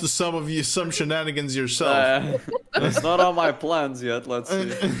get onto some shenanigans yourself. It's not on my plans yet. Let's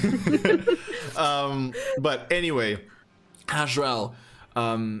see. But anyway, Hasdral,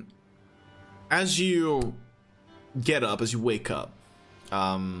 as you get up, as you wake up,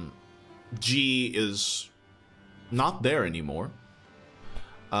 G is not there anymore.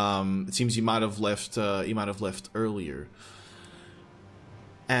 It seems he might have left. He might have left earlier.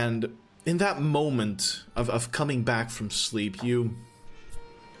 And in that moment of coming back from sleep, you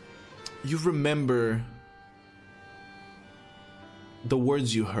remember the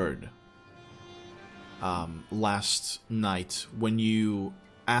words you heard last night when you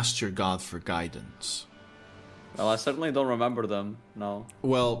asked your god for guidance. Well, I certainly don't remember them, no.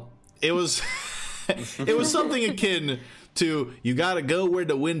 Well, it was it was something akin to, you gotta go where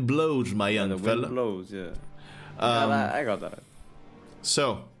the wind blows, my young fella. The wind blows, yeah. I got that.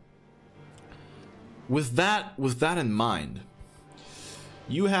 So, with that in mind,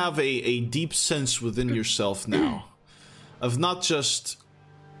 you have a deep sense within yourself now of not just,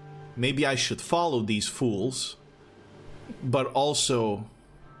 maybe I should follow these fools, but also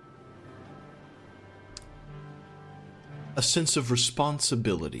a sense of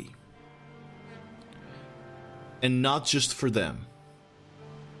responsibility. And not just for them.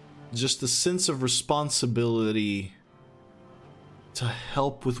 Just a sense of responsibility to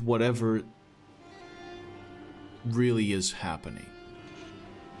help with whatever really is happening.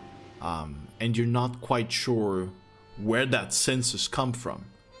 And you're not quite sure where that sense has come from.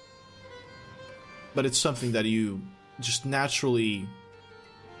 But it's something that you just naturally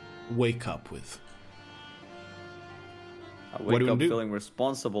wake up with. I What do wake you up do? feeling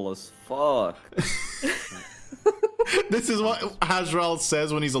responsible as fuck. This is what Hazral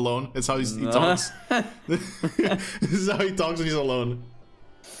says when he's alone. It's how he talks. This is how he talks when he's alone.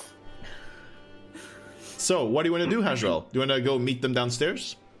 So, what do you want to do, Hazral? Do you want to go meet them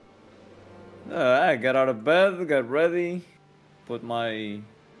downstairs? I get out of bed, get ready, put my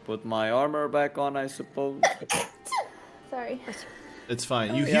armor back on, I suppose. Sorry. It's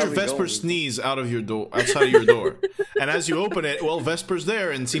fine. You yeah, hear we Vesper go. sneeze out of your door, outside of your door, and as you open it, well, Vesper's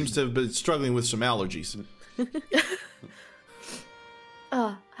there and seems to be struggling with some allergies.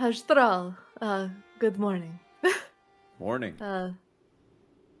 Hastral. Good morning. Morning.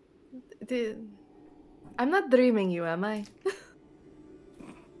 I'm not dreaming you, am I?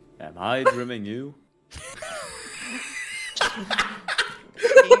 Am I dreaming you?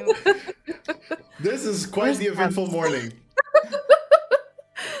 This is quite the eventful morning.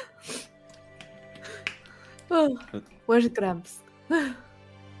 Oh, where's Gramps? Good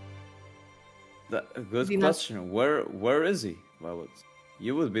He not- question. Where is he? Well,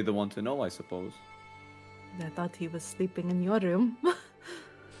 you would be the one to know, I suppose. I thought he was sleeping in your room.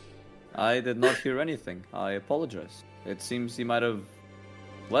 I did not hear anything. I apologize. It seems he might have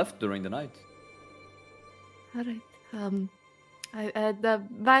left during the night. All right.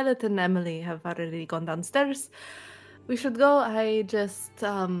 Violet and Emily have already gone downstairs. We should go. I just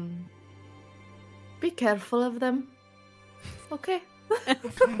be careful of them. Okay.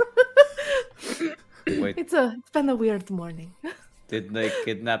 Wait, It's been a weird morning. did they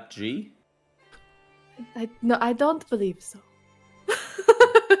kidnap G? No, I don't believe so.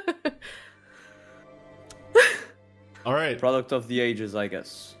 All right. Product of the ages, I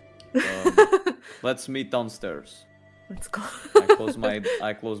guess. Let's meet downstairs. Let's go. I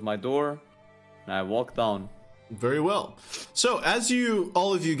close my door, and I walk down. Very well. So, as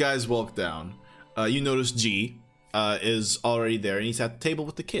all of you guys walk down, you notice G is already there, and he's at the table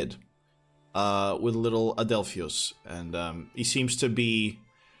with the kid, with little Adelphios, and he seems to be,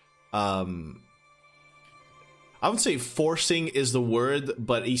 I would say forcing is the word,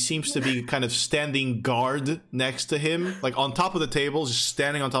 but he seems to be kind of standing guard next to him, like on top of the table, just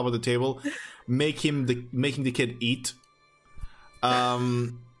standing on top of the table, making the kid eat.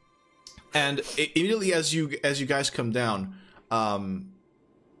 And immediately as you guys come down,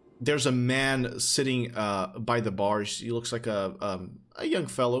 there's a man sitting by the bar. He looks like a young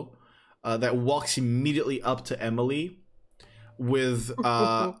fellow that walks immediately up to Emily with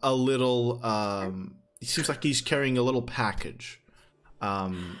a little. He seems like he's carrying a little package,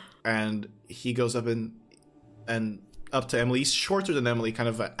 and he goes up and up to Emily. He's shorter than Emily, kind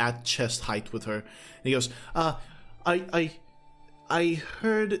of at chest height with her. And he goes, I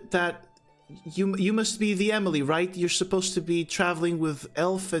heard that you must be the Emily, right? You're supposed to be traveling with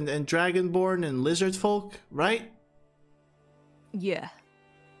elf and dragonborn and lizard folk, right? Yeah.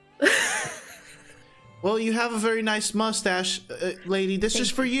 Well, you have a very nice mustache, lady. This is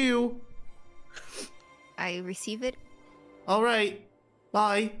for you. I receive it. All right,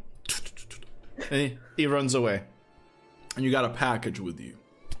 bye. And he runs away. And you got a package with you.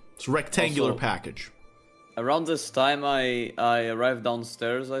 It's a rectangular Also- package. Around this time, I arrive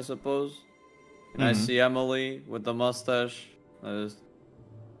downstairs, I suppose, and I see Emily with the mustache.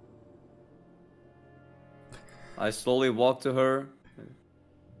 I slowly walk to her.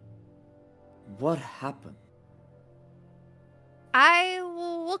 What happened? I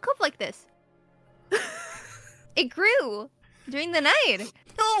woke up like this. It grew during the night.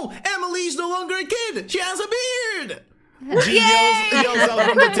 No, Emily's no longer a kid. She has a beard. G Yay! yells out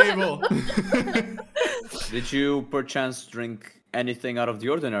from the table. Did you perchance drink anything out of the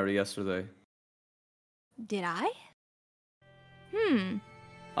ordinary yesterday? Did I? I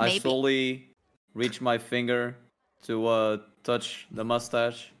Maybe. slowly reach my finger to touch the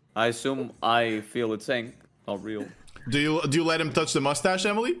mustache. I assume I feel its ink, not real. Do you let him touch the mustache,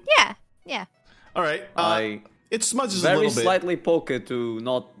 Emily? Yeah. All right. I It smudges a very little bit. slightly poke it to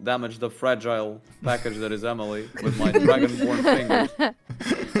not damage the fragile package that is Emily with my dragonborn fingers.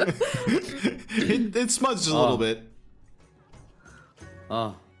 It smudges a little bit.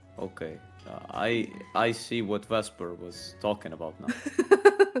 Ah, okay. I see what Vesper was talking about now.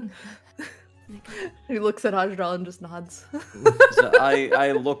 He looks at Hajral and just nods. So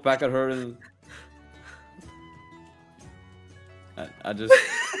I look back at her and I just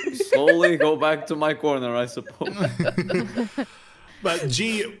slowly go back to my corner, I suppose. But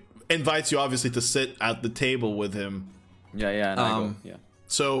G invites you obviously to sit at the table with him. Yeah, and I go. Yeah.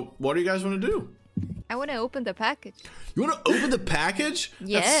 So what do you guys want to do? I want to open the package. You want to open the package?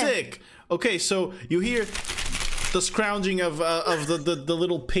 Yeah. That's sick. Okay, so you hear the scrounging of the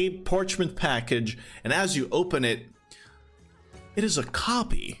little parchment package, and as you open it, it is a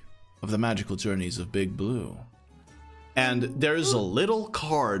copy of the Magical Journeys of Big Blue. And there is a little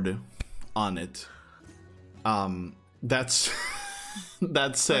card on it. That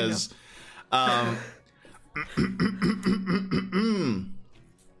says,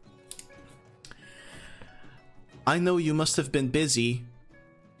 I know you must have been busy,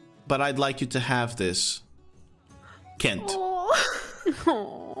 but I'd like you to have this. Kent. Oh.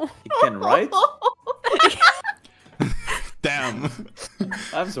 You can write? Damn.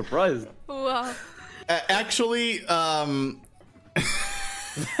 I'm surprised. Wow. Actually,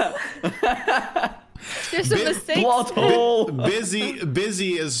 There's a mistake. Plot hole.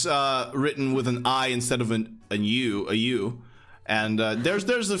 busy is written with an I instead of a U, and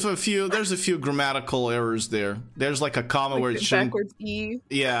there's a few grammatical errors there. There's like a comma where it shouldn't. Backwards E.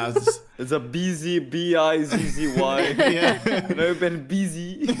 Yeah, It's a busy, B-I-Z-Z-Y. yeah. I've been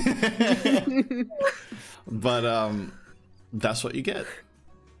busy. But that's what you get.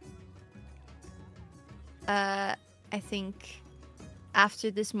 I think after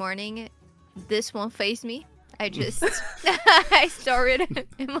this morning, this won't faze me. I just I store it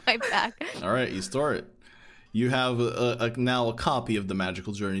in my bag. All right, you store it. You have now a copy of the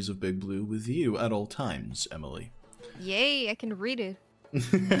Magical Journeys of Big Blue with you at all times, Emily. Yay! I can read it.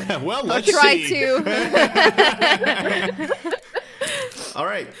 Well, I'll let's try see. to. All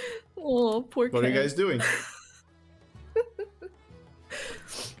right, Oh, poor what are you guys doing?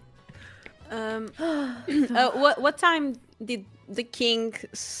 What time did the king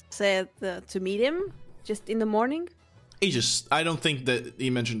said to meet him? Just in the morning? I don't think that he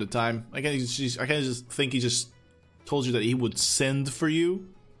mentioned the time. I kind of just think he just told you that he would send for you,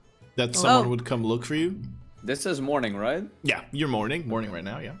 that someone would come look for you. This is morning, right? Yeah, you're morning right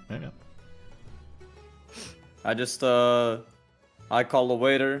now. Yeah. I just, I call the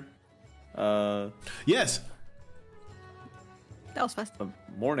waiter. Yes, That was fast.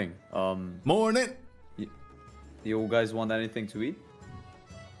 Morning. morning. You guys want anything to eat?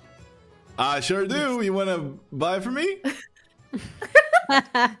 I sure do. You want to buy for me?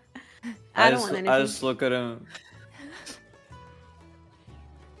 I don't want anything. I just look at him.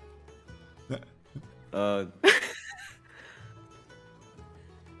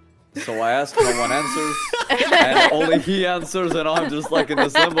 So I ask, no one answers, and only he answers, and I'm just like in the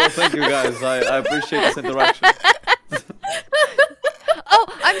symbol. Thank you guys. I appreciate this interaction. Oh,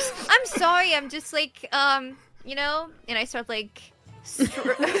 I'm sorry. I'm just like you know, and I start like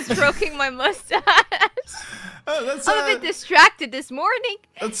stroking my mustache. Oh, that's I'm a bit distracted this morning.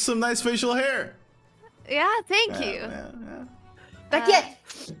 that's some nice facial hair. Yeah, thank you. Yeah.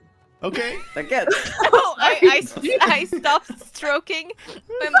 Baguette! Okay. Again. Oh, I stopped stroking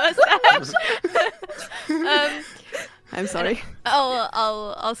my mustache. I'm sorry.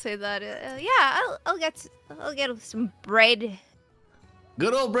 I'll say that. Yeah, I'll get some bread.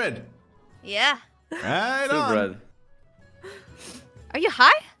 Good old bread. Yeah. Right Two on. bread. Are you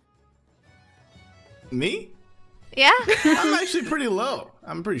high? Me? Yeah. I'm actually pretty low.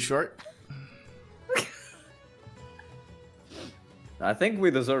 I'm pretty short. I think we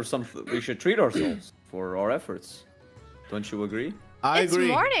deserve some. We should treat ourselves for our efforts. Don't you agree? I It's agree.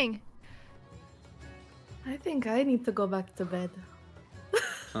 morning. I think I need to go back to bed.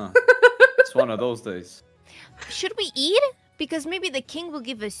 Huh. It's one of those days. Should we eat? Because maybe the king will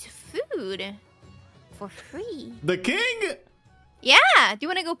give us food for free. The king? Yeah. Do you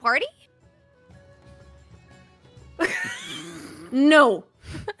want to go party? No!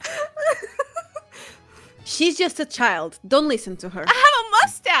 She's just a child. Don't listen to her. I have a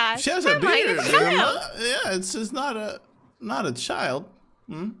mustache. She has a Never mind, beard. it's child. Yeah, it's not a child.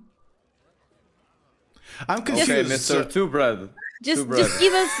 Hmm? I'm confused. Okay, Mr. Two Bread. Just Two bread.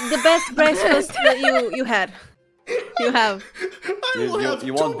 give us the best breakfast that you had. You have.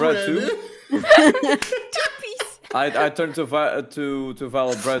 You want bread too? Two-piece. I turn to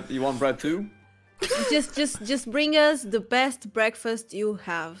Val bread. You want bread too? Just bring us the best breakfast you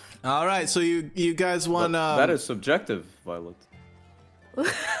have. All right, so you guys want That is subjective, Violet.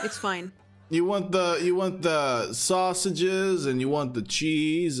 It's fine. you want the sausages and you want the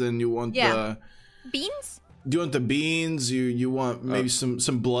cheese and you want Yeah. Beans? do you want the beans? You want maybe some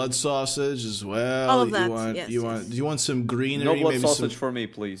blood sausage as well. All of that, You want yes, you yes. want do you want some greenery? No blood maybe sausage some, for me,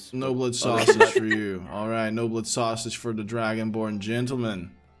 please. no blood sausage for you. All right, no blood sausage for the dragonborn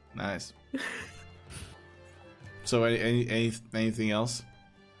gentleman. Nice. So anything else?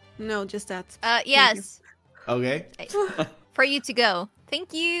 No, just that. Yes. Okay. For you to go.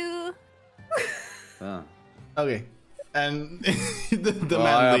 Thank you. Ah. Okay. And the Well,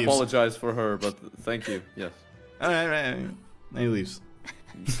 man I leaves. apologize for her, but thank you. Yes. All right. And he leaves.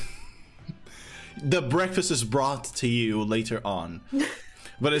 The breakfast is brought to you later on.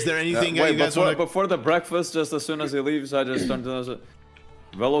 But is there anything you guys want to... Before the breakfast, just as soon as he leaves, I just turned to him and said,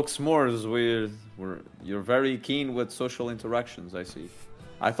 Velox Mors, you're very keen with social interactions, I see.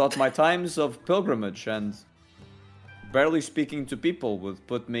 I thought my times of pilgrimage and barely speaking to people would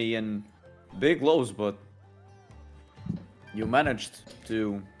put me in big lows, but you managed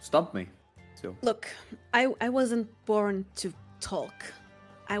to stump me. So. Look, I wasn't born to talk.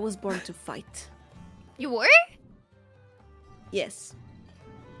 I was born to fight. You were? Yes.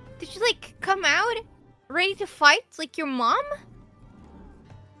 Did you like come out ready to fight like your mom?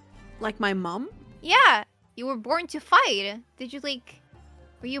 Like my mom? Yeah, you were born to fight. Did you like...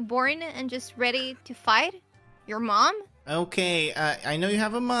 Were you born and just ready to fight? Your mom? Okay, I know you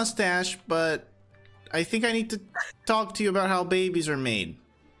have a mustache, but I think I need to talk to you about how babies are made.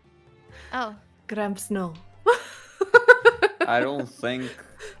 Oh. Gramps, no. I don't think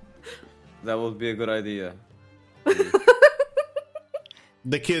that would be a good idea.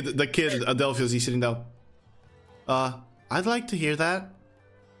 The kid, Adelphios, he's sitting down. I'd like to hear that.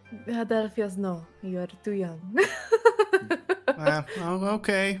 Adelphios, no. You are too young.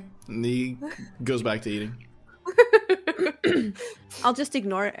 Okay. And he goes back to eating. I'll just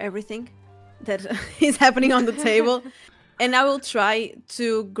ignore everything that is happening on the table, and I will try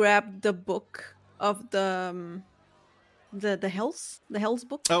to grab the book of the Hell's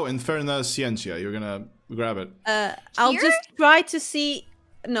book. Oh, Inferna Scientia. You're gonna grab it. I'll Here? just try to see.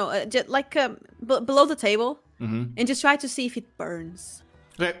 No, just like below the table, Mm-hmm. and just try to see if it burns.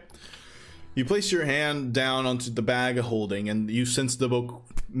 Okay. You place your hand down onto the bag of holding, and you sense the book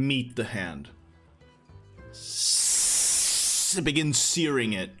meet the hand. It begins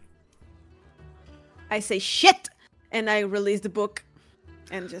searing it. I say shit, and I release the book,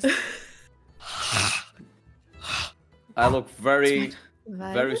 and just. I look very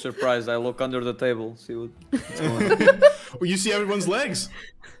Right? surprised. I look under the table, see what's going on. Well, you see everyone's legs.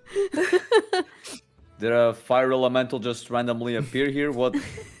 Did a fire elemental just randomly appear here? What?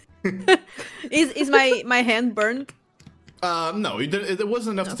 Is my hand burned? No, it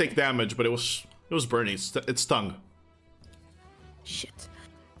wasn't enough to take damage, but it was burning. It stung. Shit.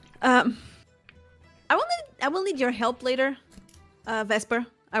 I will need your help later, Vesper.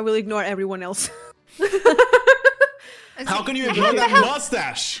 I will ignore everyone else. How can you ignore that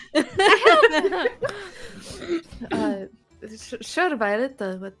mustache? Sure, Violet.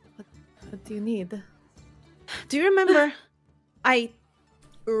 What do you need? Do you remember I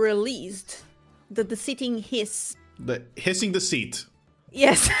released the sitting hiss? The hissing the seat.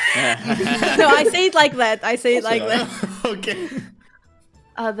 Yes. No, I say it like that. I say it like that. Okay.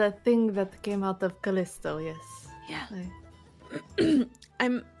 The thing that came out of Callisto, yes. Yeah.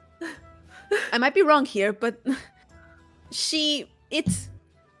 I- I might be wrong here, but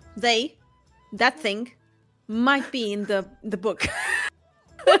that thing might be in the book.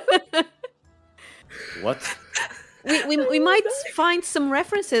 What? We might find some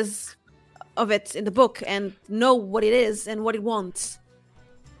references of it in the book and know what it is and what it wants.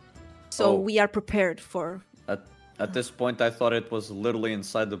 So Oh. we are prepared for. At this point, I thought it was literally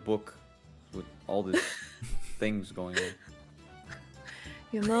inside the book with all these things going on.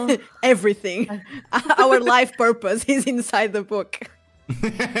 You know, Everything. Our life purpose is inside the book.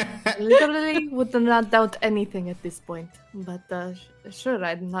 literally would not doubt anything at this point. But sure,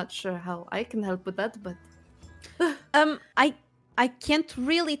 I'm not sure how I can help with that, but I can't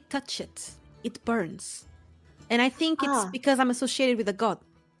really touch it. It burns. And I think it's Ah. because I'm associated with a god.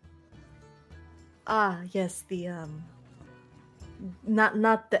 yes, the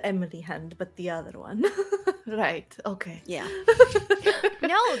not the Emily hand, but the other one. Right, okay. Yeah.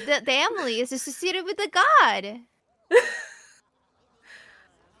 No, the Emily is associated with the god.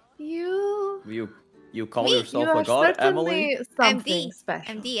 You call Me? yourself You a are god, Emily? certainly something MD.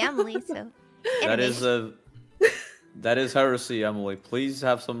 special. MD Emily, so. That is heresy, Emily. Please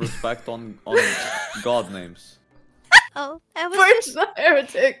have some respect on god names. Oh, I was Burn just, the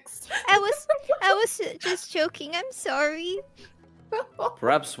heretics. I was just joking. I'm sorry.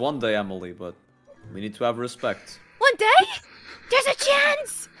 Perhaps one day, Emily, but we need to have respect. One day, there's a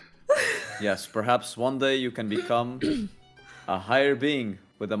chance. Yes, perhaps one day you can become a higher being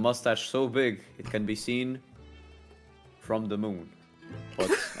with a mustache so big it can be seen from the moon.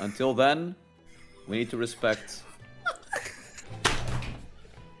 But until then, we need to respect.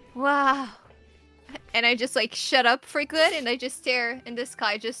 Wow. and I just like shut up for good, and I just stare in the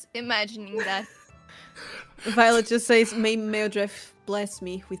sky, just imagining that. Violet just says, "May Meodref bless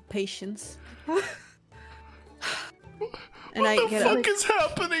me with patience." And What the fuck is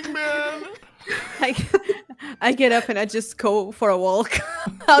happening, man? I get up and I just go for a walk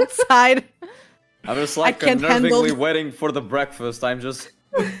outside. I'm just like can't unnervingly handle- waiting for the breakfast. I'm just.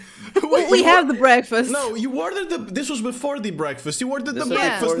 Wait, We you have the breakfast. No, you ordered the. This was before the breakfast. You ordered This the was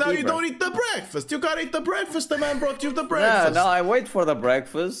breakfast. before Now the you don't eat the breakfast. You gotta eat the breakfast. The man brought you the Yeah, breakfast. no, I wait for the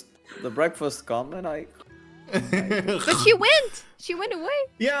breakfast. The breakfast come and I. But she went. She went away.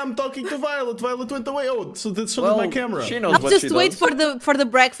 Yeah, I'm talking to Violet. Violet went away. Oh, so did Well, my camera. she knows I'll what just she wait does. for the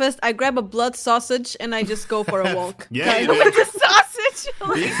breakfast. I grab a blood sausage and I just go for a walk. Yeah, you do. The sausage.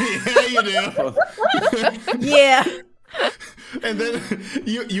 Yeah, you do. Yeah. And then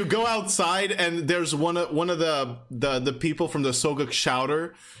you go outside, and there's one of the people from the Soguk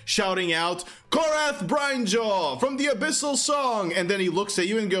shouting out, "Korath Brinejaw from the Abyssal Song!" And then he looks at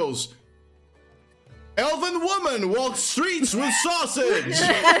you and goes, "Elven woman walks streets with sausage."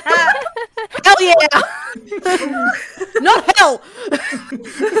 Hell yeah! Not hell!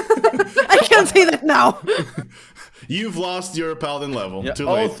 I can't say that now. You've lost your paladin level. Yeah, Too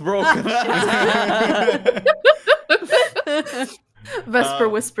late. oath broken. Vesper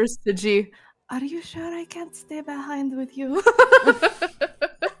whispers to G, "Are you sure I can't stay behind with you?"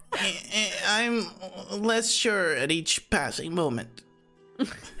 I'm less sure at each passing moment.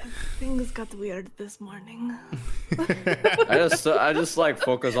 Things got weird this morning. I just like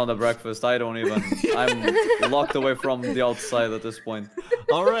focus on the breakfast. I don't even. I'm locked away from the outside at this point.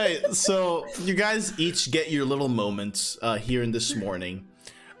 All right, so you guys each get your little moments here in this morning.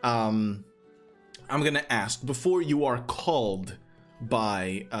 I'm gonna ask, before you are called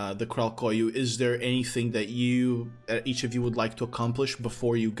by the Kralkoyu, is there anything that each of you would like to accomplish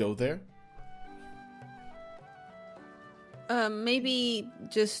before you go there? Maybe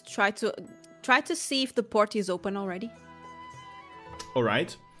just try to see if the port is open already. All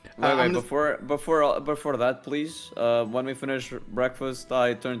right. Wait, before that, please. When we finish breakfast,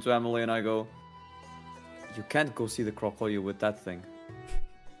 I turn to Emily and I go, "You can't go see the crocodile with that thing."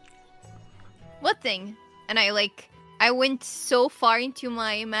 What thing? And I went so far into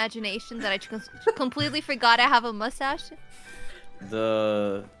my imagination that I completely forgot I have a mustache.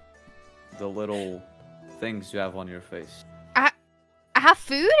 The little things you have on your face. I have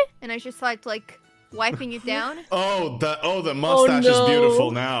food, and I just like wiping it down. Oh, the mustache is no. beautiful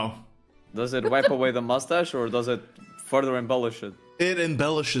now. Does it wipe away the mustache, or does it further embellish it? It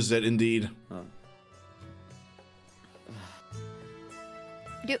embellishes it, indeed. Oh.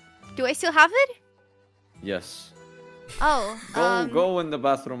 Do I still have it? Yes. Oh, Go in the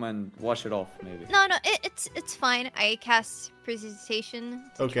bathroom and wash it off, maybe. No, it's fine. I cast precipitation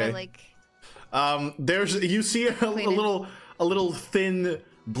to Okay. try, You see a Clean it. little thin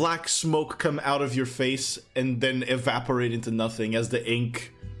black smoke come out of your face and then evaporate into nothing as the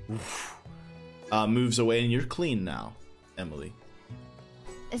ink moves away, and you're clean now, Emily.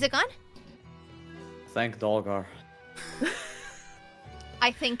 Is it gone? Thank Dalgar.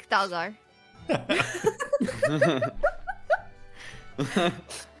 I think Dalgar.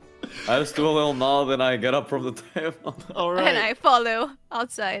 I just do a little nod and I get up from the table. All And right. I follow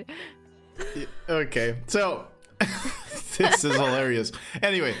outside. Okay. So this is hilarious.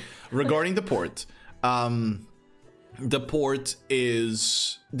 Anyway, regarding the port, the port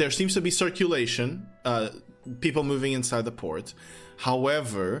is there seems to be circulation, people moving inside the port.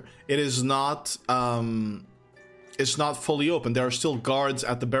 However, it is not. It's not fully open. There are still guards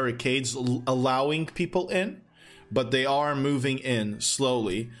at the barricades allowing people in, but they are moving in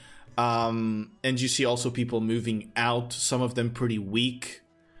slowly. And you see also people moving out. Some of them pretty weak.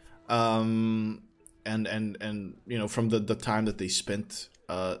 And you know, from the time that they spent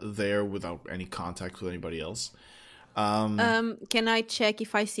there without any contact with anybody else. Can I check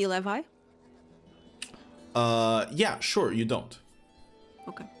if I see Levi? Yeah, sure. You don't.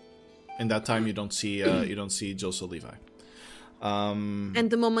 Okay. In that time, you don't see Joseph Levi. And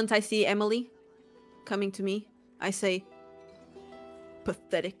the moment I see Emily coming to me, I say,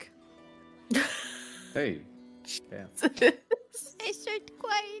 "Pathetic." Hey. Damn. I start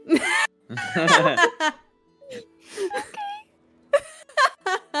crying.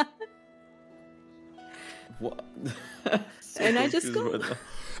 What? And I just go. Confused right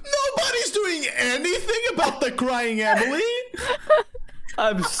Nobody's doing anything about the crying Emily. now.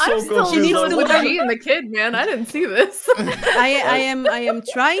 I'm so I'm still confused. needs in to love with learn. G and the kid, man. I didn't see this. I am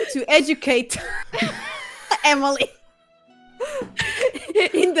trying to educate Emily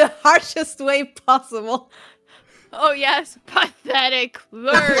in the harshest way possible. Oh yes, pathetic.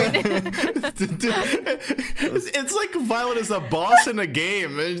 Learn. It's like Violet is a boss in a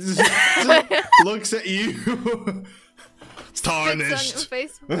game. It just looks at you. Tarnished.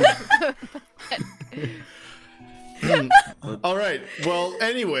 Spits on your face. All right. Well,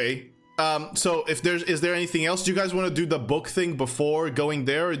 anyway, so if is there anything else? Do you guys want to do the book thing before going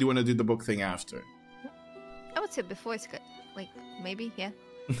there, or do you want to do the book thing after? I would say before it's good. Like maybe, yeah.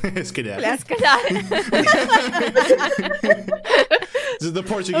 It's good. Let's go. This is the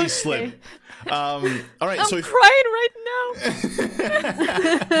Portuguese slip. All right. I'm so crying right now.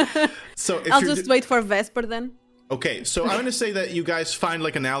 so if I'll you're just wait for Vesper then. Okay, so I'm gonna say that you guys find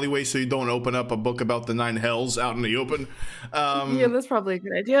like an alleyway so you don't open up a book about the 9 hells out in the open. Yeah, that's probably a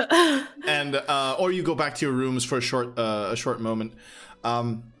good idea. And or you go back to your rooms for a short moment.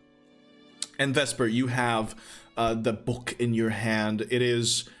 And Vesper, you have the book in your hand. It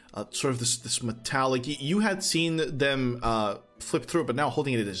is sort of this metallic. You had seen them flip through it, but now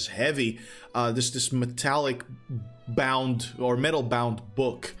holding it is heavy. This metallic bound or metal bound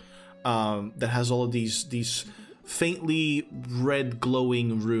book that has all of these faintly red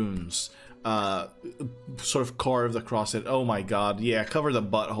glowing runes sort of carved across it. Oh my god, yeah, cover the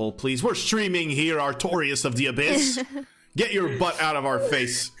butthole, please. We're streaming here, Artorias of the Abyss. Get your butt out of our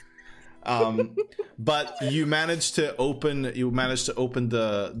face. But you managed to open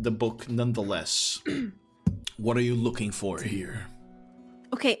the book nonetheless. What are you looking for here?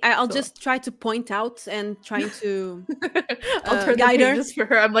 Okay, I'll just try to point out and trying to I'll turn the guide her. pages for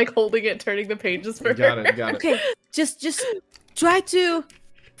her. I'm like holding it, turning the pages for Got her. it. Okay, just try to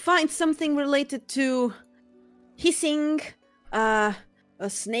find something related to hissing,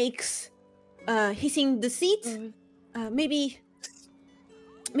 snakes, hissing deceit, maybe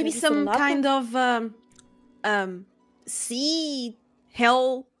some lava? kind of sea,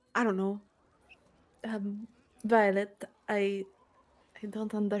 hell. I don't know. Violet, I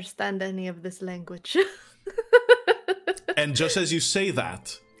don't understand any of this language. And just as you say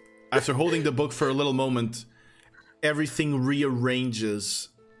that, after holding the book for a little moment, everything rearranges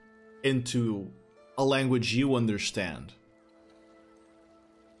into a language you understand.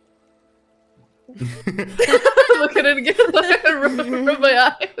 Look at it again. Rub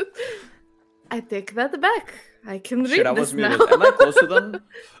my eyes. I take that back. I can read Shit, I this was muted. now. Am I close to them?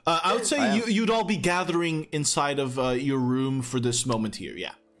 I would say I am. you'd all be gathering inside of your room for this moment here,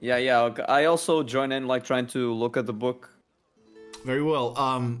 yeah. Yeah. Okay. I also join in, like trying to look at the book. Very well.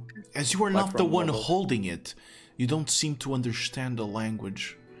 As you are Like not the from one Marvel. holding it, you don't seem to understand the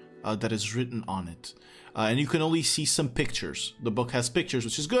language that is written on it. And you can only see some pictures. The book has pictures,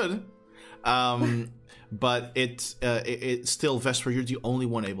 which is good. But it's still, Vesper, you're the only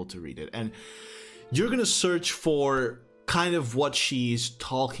one able to read it. And you're going to search for kind of what she's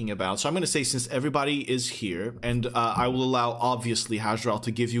talking about. So I'm going to say, since everybody is here, and I will allow, obviously, Hajral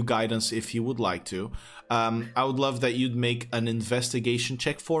to give you guidance if you would like to. I would love that you'd make an investigation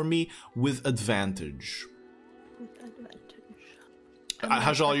check for me with advantage.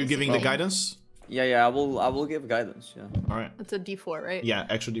 Hajral, are you giving the guidance? Yeah. I will give guidance. Yeah. All right. It's a D4, right? Yeah,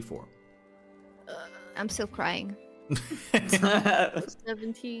 extra d4. I'm still crying.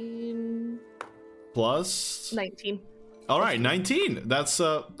 17, Plus... 19. All right, 19. That's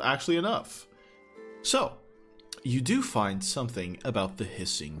actually enough. So, you do find something about the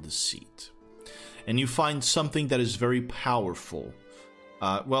hissing deceit. And you find something that is very powerful.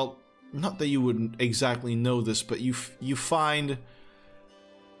 Well, not that you wouldn't exactly know this, but you find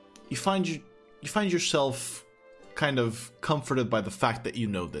yourself kind of comforted by the fact that you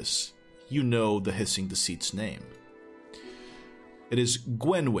know this. You know the hissing deceit's name. It is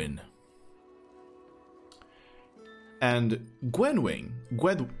Gwenwyn. And Gwenwyn,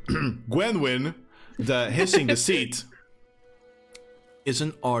 the hissing deceit, is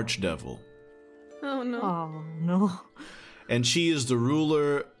an archdevil. Oh no. Oh no. And she is the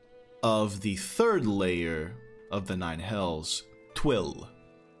ruler of the third layer of the 9 hells, Twill.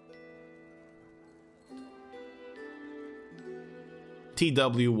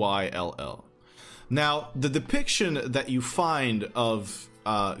 Twyll. Now, the depiction that you find of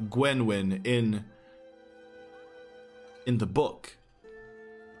Gwenwyn in the book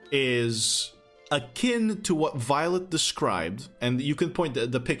is akin to what Violet described, and you can point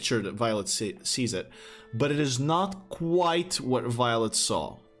the picture that Violet sees it, but it is not quite what Violet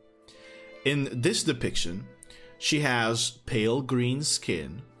saw. In this depiction, she has pale green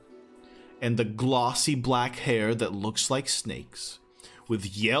skin and the glossy black hair that looks like snakes,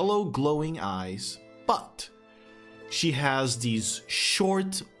 with yellow glowing eyes, but she has these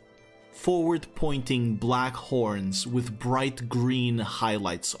short, forward-pointing black horns with bright green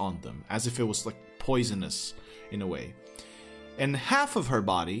highlights on them, as if it was like poisonous in a way. And half of her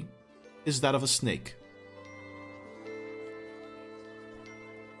body is that of a snake.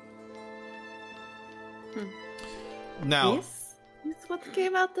 Now, This is what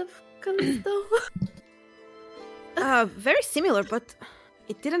came out of Callisto. Very similar, but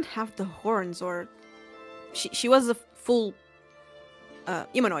it didn't have the horns, or she was a full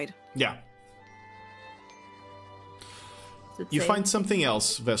humanoid. yeah. Does it You say find something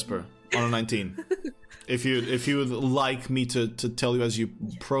else, Vesper, on a 19. If you would like me to tell you as you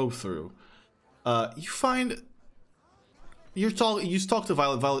probe through, you find you talked to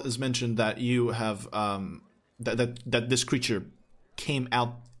Violet. Violet has mentioned that you have that this creature came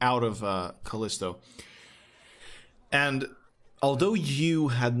out of Callisto, and although you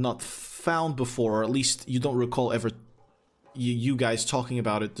had not found before, or at least you don't recall ever you guys talking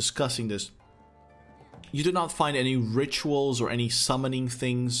about it, discussing this, you did not find any rituals or any summoning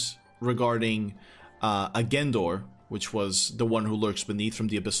things regarding a Gendor, which was the one who lurks beneath from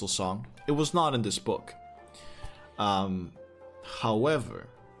the Abyssal Song. It was not in this book. However,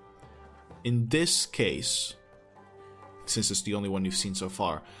 in this case, since it's the only one you've seen so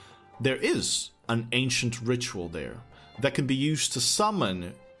far, there is an ancient ritual there that can be used to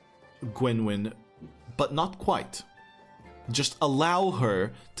summon Gwenwyn, but not quite. Just allow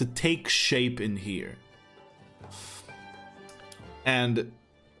her to take shape in here. And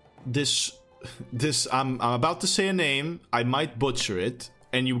this I'm about to say a name. I might butcher it,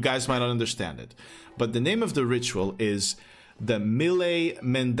 and you guys might not understand it. But the name of the ritual is the Mille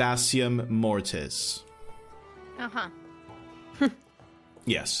Mendacium Mortis. Uh-huh.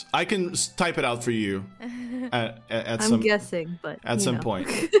 Yes, I can type it out for you at I'm guessing, but at some point.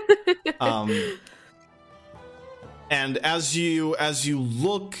 And as you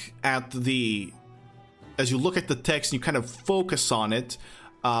look at the text and you kind of focus on it,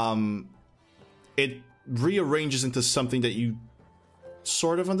 it rearranges into something that you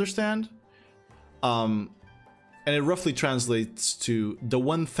sort of understand. And it roughly translates to the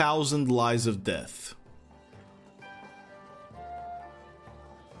 1,000 lies of death.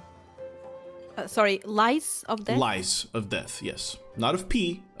 Sorry, lies of death? Lies of death, yes. Not of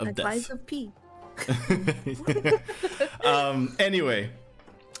pee, of like death. lies of pee. Anyway,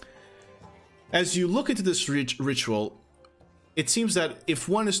 as you look into this ritual, it seems that if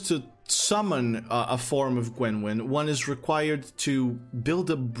one is to summon a form of Gwenwyn, one is required to build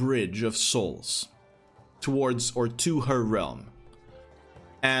a bridge of souls towards or to her realm.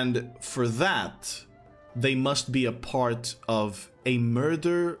 And for that, they must be a part of a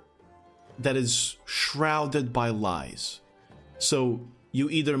murder that is shrouded by lies. So you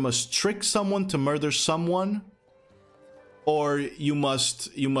either must trick someone to murder someone, or you must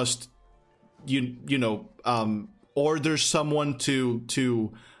order someone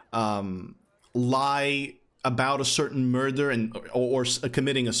to lie about a certain murder or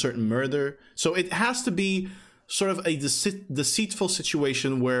committing a certain murder. So it has to be sort of a deceitful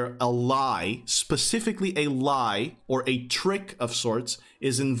situation where a lie, specifically a lie or a trick of sorts,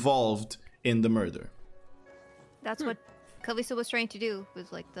 is involved in the murder. That's what Callisto was trying to do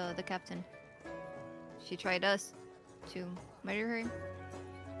with like the captain. She tried us to murder her,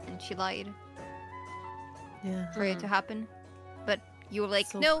 and she lied Yeah. for it to happen. But you were like,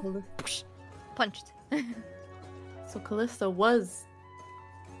 So no, punched. So Callisto was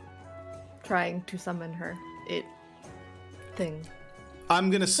trying to summon her. Thing. I'm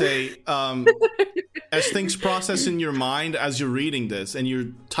gonna say, as things process in your mind as you're reading this and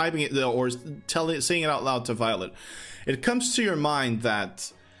you're typing it or saying it out loud to Violet, it comes to your mind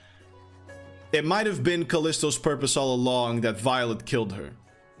that it might have been Callisto's purpose all along that Violet killed her,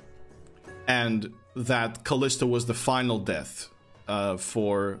 and that Callisto was the final death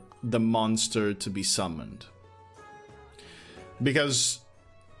for the monster to be summoned. Because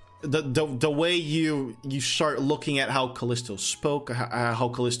the way you start looking at how Callisto spoke, how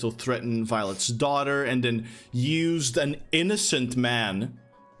Callisto threatened Violet's daughter, and then used an innocent man,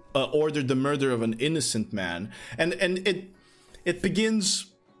 ordered the murder of an innocent man, and it begins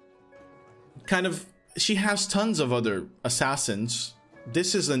kind of. She has tons of other assassins.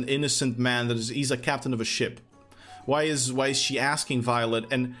 This is an innocent man he's a captain of a ship. Why is she asking Violet?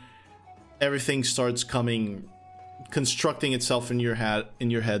 And everything starts constructing itself in your head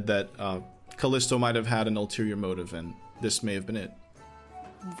that Callisto might have had an ulterior motive, and this may have been it.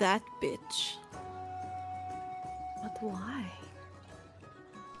 That bitch. But why?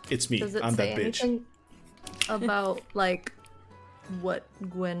 It's me. Does it I'm say that bitch. anything about like what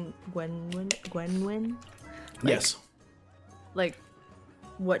Gwenwyn? Yes. Like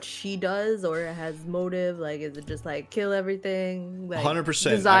what she does, or it has motive? Like, is it just like kill everything? Like 100%.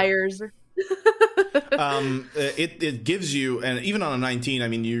 desires. it gives you, and even on a 19, I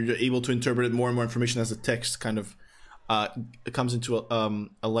mean, you're able to interpret it more and more information as the text kind of comes into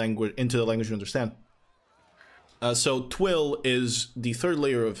a language, into the language you understand. So Twill is the third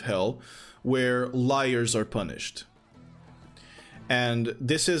layer of hell, where liars are punished, and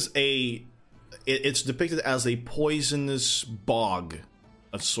this is it's depicted as a poisonous bog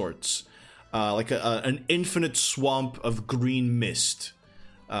of sorts, like an infinite swamp of green mist.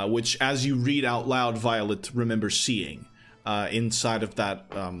 Which, as you read out loud, Violet remembers seeing inside of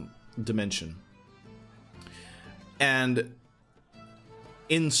that dimension. And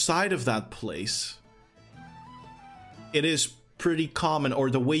inside of that place, it is pretty common, or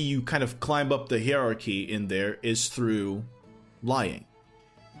the way you kind of climb up the hierarchy in there is through lying.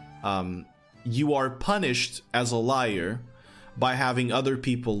 You are punished as a liar by having other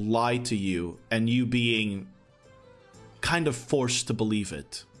people lie to you, and you being kind of forced to believe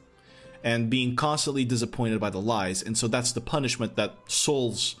it, and being constantly disappointed by the lies. And so that's the punishment that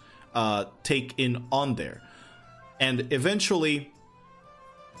souls take in on there. And eventually,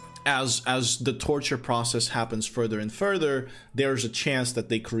 as the torture process happens further and further, there's a chance that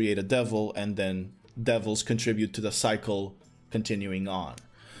they create a devil, and then devils contribute to the cycle continuing on.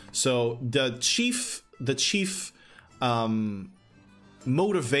 So the chief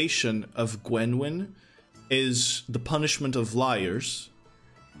motivation of Gwenwyn is the punishment of liars,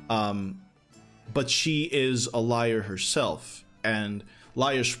 but she is a liar herself, and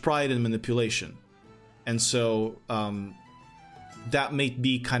liar's pride and manipulation. And so that may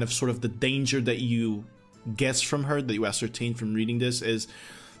be kind of sort of the danger that you guess from her, that you ascertain from reading this is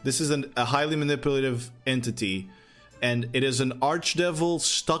a highly manipulative entity, and it is an archdevil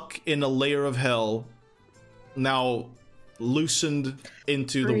stuck in a layer of hell, now loosened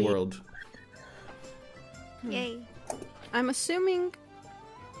into the world. Yay. I'm assuming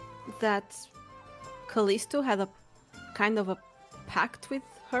that Callisto had a kind of a pact with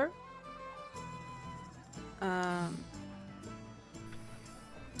her.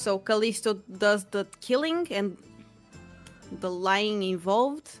 So Callisto does the killing and the lying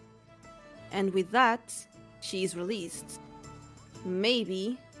involved, and with that, she is released.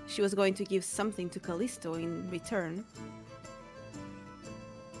 Maybe she was going to give something to Callisto in return.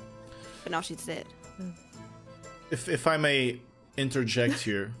 But now she's dead. If I may interject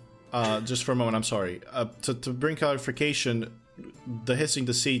here, just for a moment, I'm sorry. To bring clarification, the hissing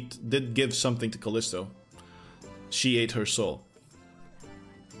deceit did give something to Callisto. She ate her soul.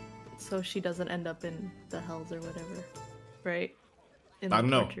 So she doesn't end up in the hells or whatever, right? I don't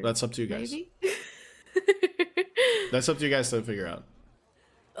know. That's up to you guys. Maybe? That's up to you guys to figure out.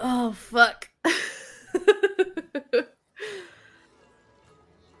 Oh, fuck.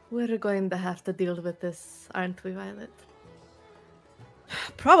 We're going to have to deal with this, aren't we, Violet?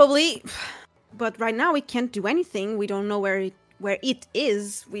 Probably, but right now we can't do anything. We don't know where it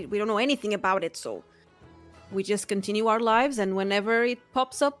is. We don't know anything about it, so we just continue our lives, and whenever it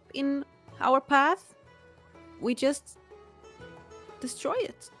pops up in our path, we just destroy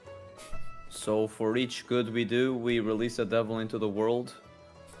it. So for each good we do, we release a devil into the world.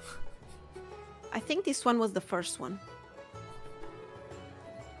 I think this one was the first one.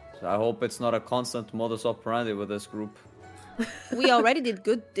 So I hope it's not a constant modus operandi with this group. We already did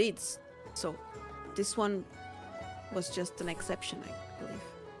good deeds, so this one was just an exception, I believe.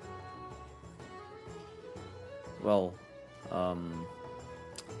 Well,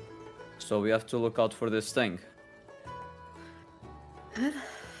 so we have to look out for this thing.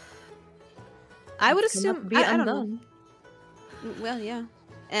 I would It cannot assume be I don't know. undone. Well, yeah,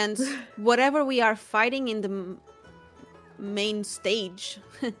 and whatever we are fighting in the main stage,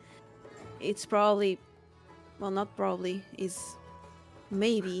 it's probably, well, not probably, is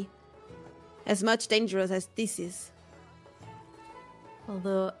maybe as much dangerous as this is.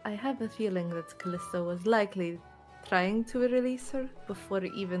 Although I have a feeling that Callisto was likely trying to release her before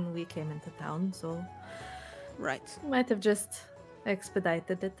even we came into town, so Right. might have just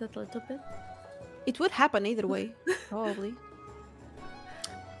expedited it a little bit. It would happen either way, probably.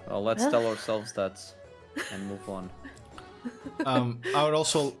 Well, let's tell ourselves that and move on. I would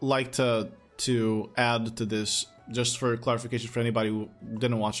also like to add to this, just for clarification for anybody who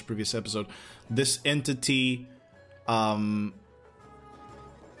didn't watch the previous episode. This entity, in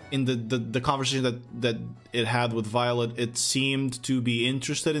the conversation that it had with Violet, it seemed to be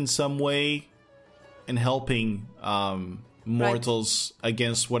interested in some way in helping mortals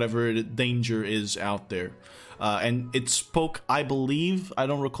against whatever danger is out there. And it spoke, I believe, I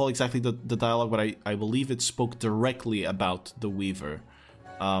don't recall exactly the dialogue, but I believe it spoke directly about the Weaver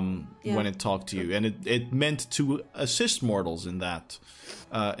when it talked to you. And it meant to assist mortals in that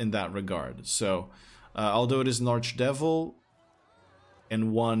regard. So Although it is an archdevil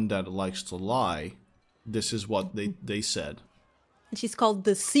and one that likes to lie, this is what they said. She's called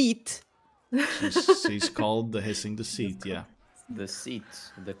Deceit. She's called the Hissing Deceit, yeah. The seat,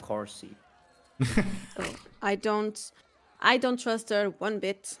 the car seat. So I don't trust her one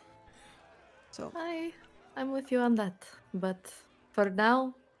bit. So I'm with you on that. But for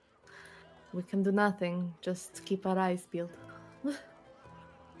now, we can do nothing. Just keep our eyes peeled.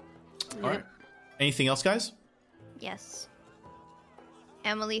 All right. Anything else, guys? Yes.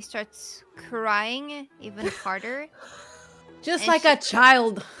 Emily starts crying even harder. just And like she- a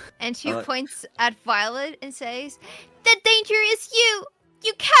child. And she Uh, points at Violet and says, "The danger is you!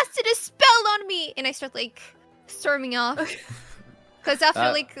 You casted a spell on me!" And I start like storming off. Because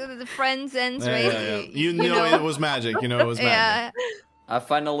after like the friends ends, right? Yeah. You know it was magic. You know it was magic. Yeah. I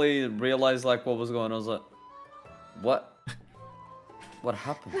finally realized like what was going on. I was like, what? What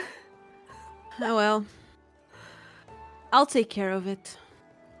happened? Oh well. I'll take care of it.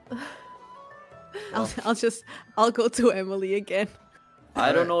 I'll go to Emily again.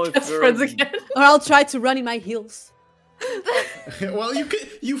 I don't know if Best you're friends again. Or I'll try to run in my heels. Well,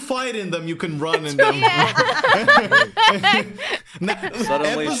 you fight in them. You can run in them.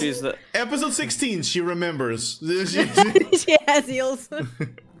 Suddenly she's the Episode 16. She remembers. She has heels.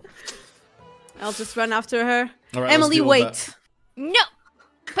 I'll just run after her. All right, let's Emily, deal with that. wait. No!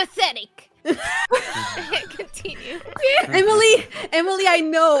 Pathetic! Continue. Emily, I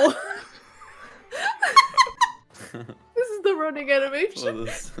know. This is the running animation. what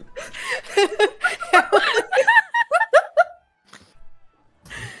is-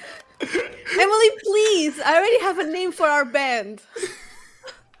 Emily, please. I already have a name for our band.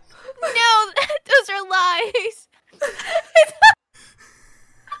 No! Those are lies!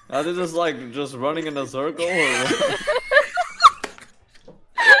 Are they just like just running in a circle? Or what?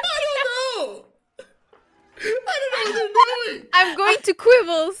 I'm going to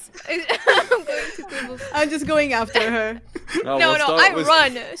Quibbles! I'm going to Quibbles. I'm just going after her. No, No, we'll no, start I with-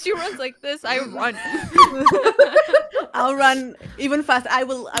 run. She runs like this, I run. I'll run even fast. I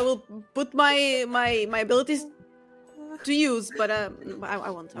will put my abilities to use, but I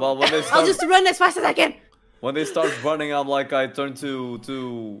won't. Well, when they I'll start, just run as fast as I can. when they start running, I'm like, I turn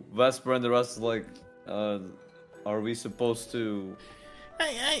to Vesper and the rest is like, are we supposed to?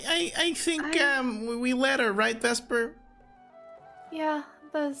 I think we let her, right, Vesper? Yeah,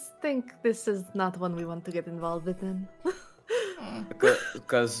 I think this is not one we want to get involved in.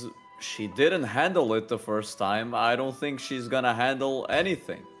 Because she didn't handle it the first time. I don't think she's gonna handle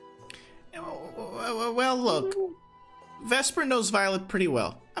anything. Well, look. Vesper knows Violet pretty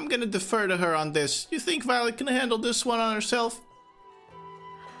well. I'm gonna defer to her on this. You think Violet can handle this one on herself?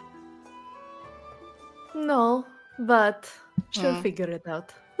 No, but she'll figure it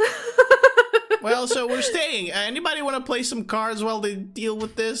out. Well, so we're staying. Anybody want to play some cards while they deal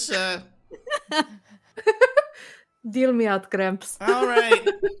with this? Deal me out, Gramps. All right.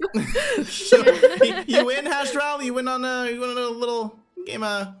 So, you win, Hastral? You win on a little game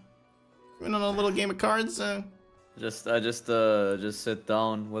of cards? I just sit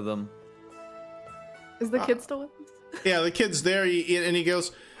down with them. Is the kid still with us? Yeah, the kid's there, and he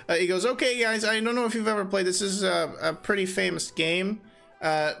goes, okay, guys, I don't know if you've ever played. This is a pretty famous game.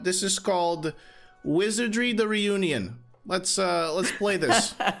 This is called Wizardry: The Reunion. Let's play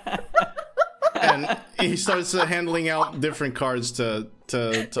this. And he starts handling out different cards to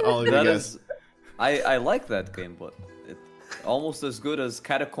all of you That guys. is, I like that game, but it's almost as good as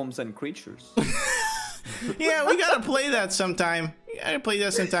Catacombs and Creatures. Yeah, we gotta play that sometime.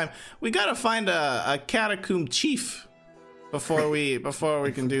 We gotta find a catacomb chief before we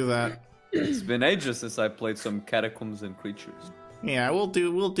can do that. It's been ages since I played some Catacombs and Creatures. Yeah, we'll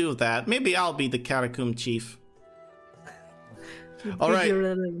do that. Maybe I'll be the catacomb chief. All right. You're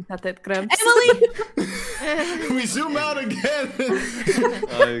really at it, Gramps. Emily, We zoom out again.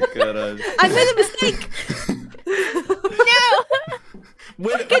 Oh god. I made a mistake.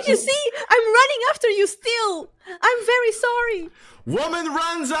 Can't you see? I'm running after you still. I'm very sorry. Woman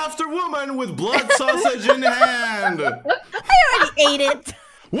runs after woman with blood sausage in hand. I already ate it.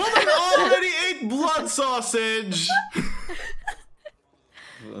 Woman already ate blood sausage.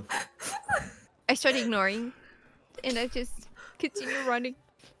 I start ignoring, and I just continue running.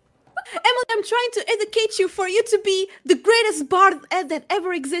 Emily, I'm trying to educate you for you to be the greatest bard that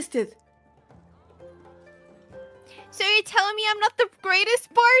ever existed. So you're telling me I'm not the greatest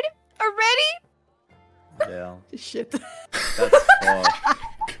bard already? Yeah, Shit. that's far.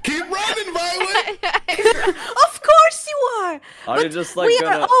 Keep running, Violet. Of course you are. Are you just like We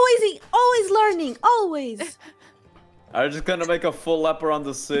gonna? are always learning. Always. I'm just gonna make a full lap around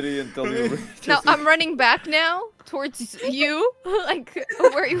the city until we reach. No, I'm running back now towards you, like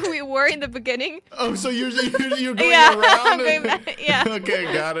where we were in the beginning. Oh, so you're going Yeah, around? I'm going back, yeah.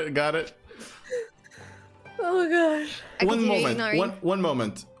 Okay, got it. Oh gosh. I One continue moment. ignoring. One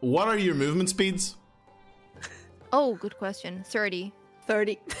moment. What are your movement speeds? Oh, good question. 30.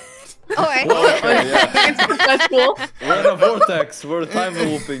 30. Oh, I Okay, yeah. That's cool. We're in a vortex. We're time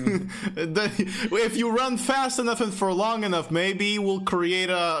looping. If you run fast enough and for long enough, maybe we'll create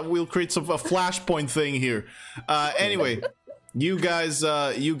a flashpoint thing here. Anyway, you guys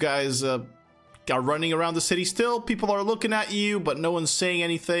are running around the city still. People are looking at you, but no one's saying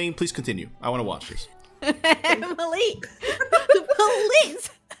anything. Please continue. I want to watch this. Emily! The police!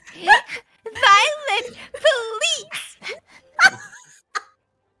 Violet police.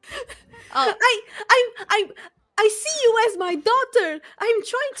 Oh, I see you as my daughter! I'm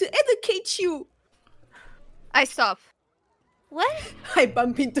trying to educate you! I stop. What? I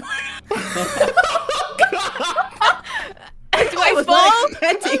bump into her. Do I was fall? not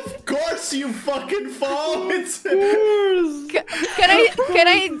expecting. Of course you fucking fall. It's Can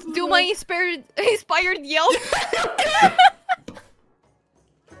I do my inspired yelp?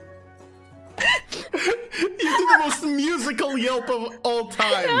 You do the most musical yelp of all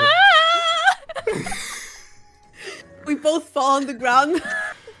time. We both fall on the ground.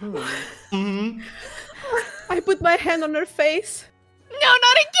 Mm-hmm. I put my hand on her face. No,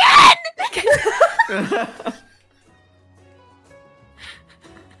 not again!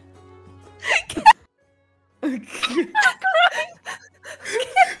 Can't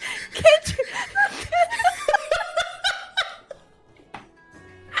you?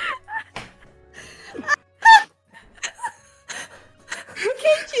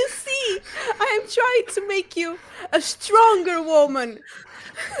 Can't you see? I am trying to make you a stronger woman.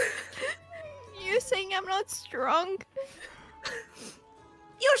 You're saying I'm not strong?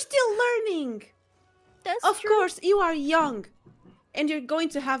 You're still learning. That's Of true. course, you are young. And you're going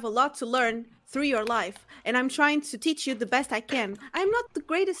to have a lot to learn through your life. And I'm trying to teach you the best I can. I'm not the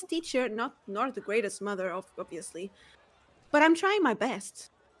greatest teacher, nor the greatest mother, obviously. But I'm trying my best.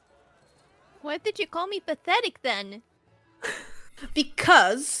 Why did you call me pathetic then?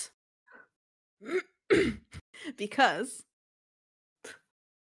 Because... because...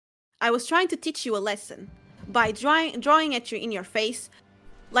 I was trying to teach you a lesson. By drawing at you in your face,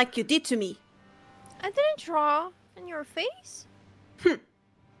 like you did to me. I didn't draw in your face.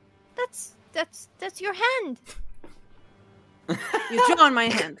 That's your hand. You drew on my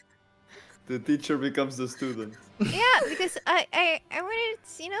hand. The teacher becomes the student. Yeah, because I wanted,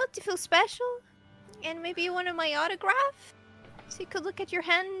 to feel special. And maybe you wanted my autograph? So you could look at your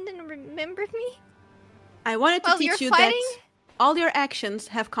hand and remember me? I wanted to While teach you're you fighting? that all your actions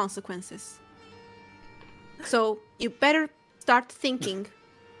have consequences. So you better start thinking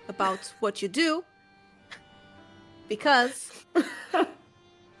about what you do, because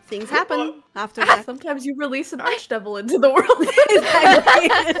things happen after that. Sometimes you release an archdevil into the world.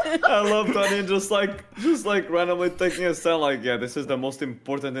 I love Tanya just like randomly taking a stand like, yeah, this is the most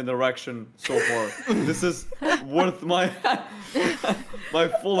important interaction so far. This is worth my my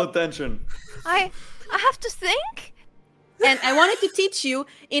full attention. I have to think? And I wanted to teach you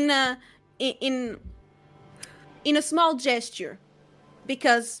in a small gesture,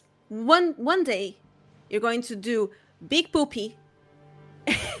 because one day you're going to do big poopy,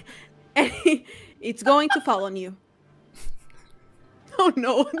 and it's going to fall on you. Oh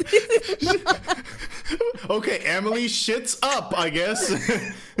no! This is not... Okay, Emily shits up, I guess.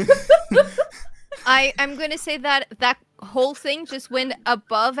 I'm gonna say that whole thing just went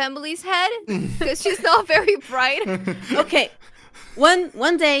above Emily's head because she's not very bright. Okay,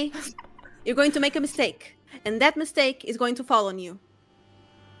 one day you're going to make a mistake, and that mistake is going to fall on you.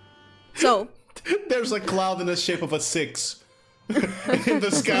 So There's a cloud in the shape of a 6 in the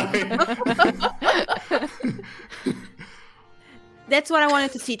sky. that's what I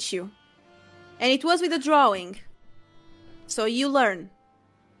wanted to teach you, and it was with a drawing. So you learn.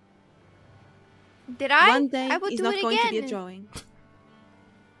 Did I? One day I would is do not it going again. to be a drawing.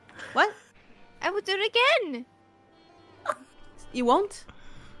 What? I would do it again. You won't?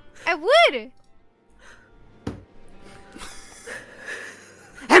 I would.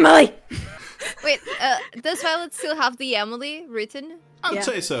 Emily! Wait, does Violet still have the Emily written? I'd Yeah.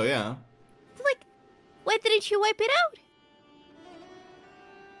 say so, yeah. Like, why didn't you wipe it out?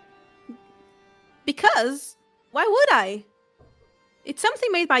 Because why would I? It's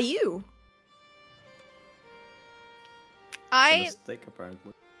something made by you. It's a I mistake,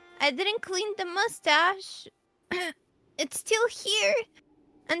 apparently. didn't clean the mustache. It's still here,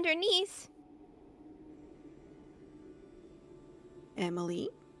 underneath. Emily,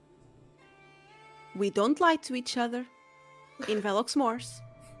 we don't lie to each other in Velox Mors.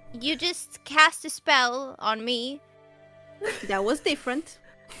 You just cast a spell on me, That was different.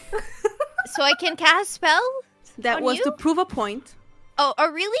 so I can cast a spell? That On was you? to prove a point. Oh,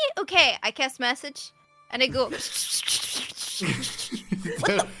 really? Okay, I cast message, and I go. What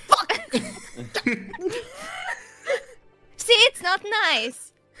the fuck? See, it's not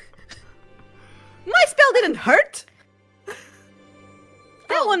nice. My spell didn't hurt. That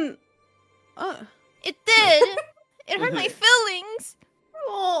Oh. one. It did. It hurt my feelings.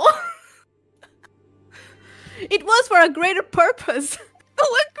 Oh. It was for a greater purpose.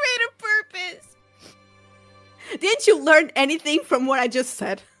 What greater purpose? Didn't you learn anything from what I just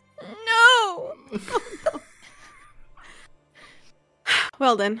said? No.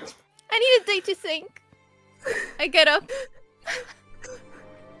 Well then. I need a day to think. I get up.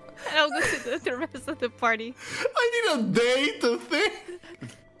 And I'll go to the rest of the party. I need a day to think.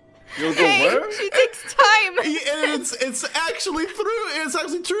 You'll go Hey, where? she takes time. And it's actually true. It's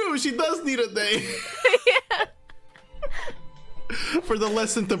actually true. She does need a day Yeah. for the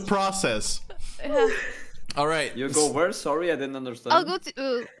lesson to process. All right. You go where? Sorry, I didn't understand. I'll go to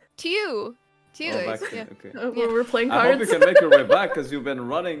you. To you. Oh, back yeah. to, okay. We're playing I hope you cards. can make your way back because you've been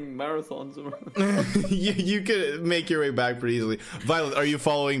running marathons. you could make your way back pretty easily. Violet, are you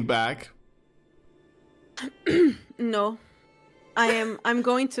following back? No. I'm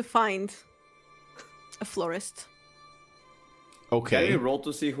going to find a florist. Can Okay. you roll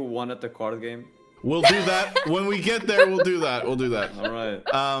to see who won at the card game? We'll do that when we get there. We'll do that. We'll do that. All right.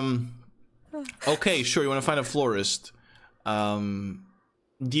 Okay, sure. You want to find a florist?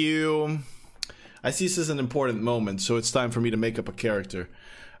 I see this is an important moment, so it's time for me to make up a character.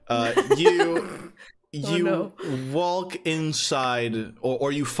 You no. walk inside,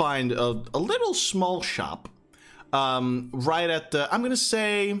 or you find a little small shop. Right at the, I'm gonna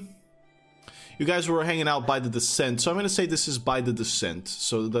say, you guys were hanging out by the descent, so I'm gonna say this is by the descent.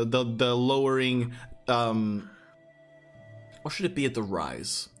 So the lowering, or should it be at the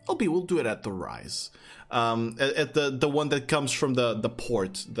rise? We'll do it at the rise. At the one that comes from the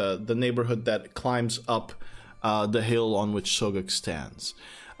port, the neighborhood that climbs up the hill on which Soguk stands.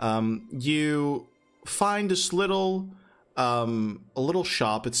 You find this little a little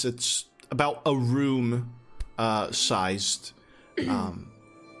shop. It's about a room sized,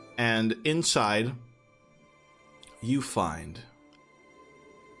 and inside you find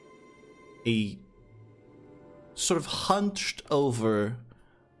a sort of hunched over,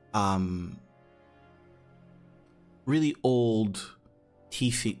 really old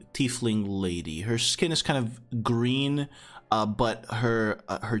tiefling lady. Her skin is kind of green, but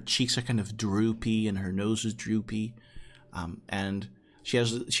her cheeks are kind of droopy and her nose is droopy, and she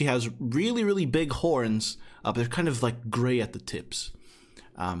has really, really big horns, but they're kind of like gray at the tips.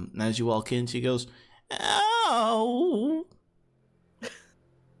 And as you walk in, she goes, "Oh,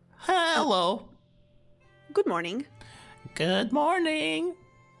 hello, Good morning. good morning."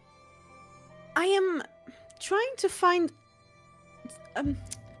 I am trying to find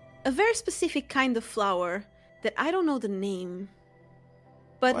a very specific kind of flower that I don't know the name.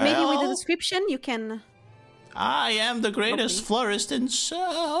 But maybe with the Well- description you can... I am the greatest Okay. florist in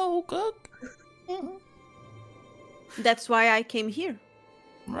Soguk. That's why I came here.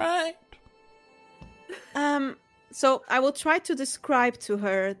 Right. So I will try to describe to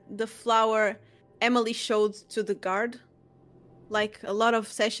her the flower Emily showed to the guard, like a lot of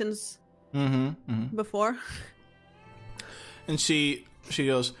sessions before. And she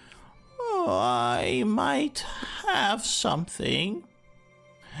goes, "Oh, I might have something.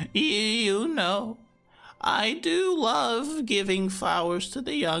 You know, I do love giving flowers to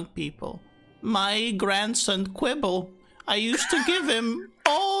the young people. My grandson Quibble, I used to give him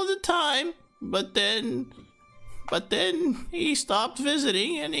all the time, but then he stopped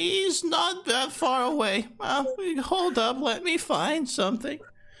visiting, and he's not that far away. Hold up, let me find something."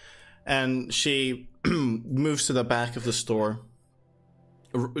 And she moves to the back of the store,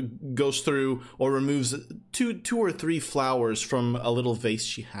 goes through or removes two or three flowers from a little vase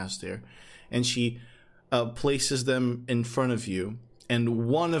she has there, and she places them in front of you, and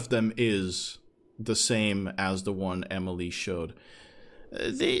one of them is the same as the one Emily showed.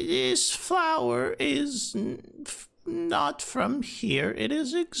 "This flower is not from here. It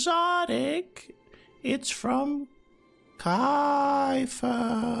is exotic. It's from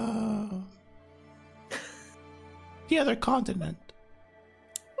Kaifa, the other continent."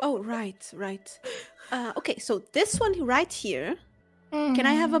 Oh, right. Okay, so this one right here, can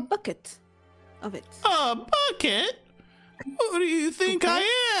I have a bucket of it? A bucket? Who do you think I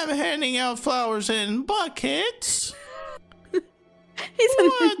am, handing out flowers in buckets?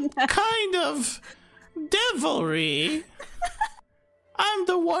 What kind of devilry? I'm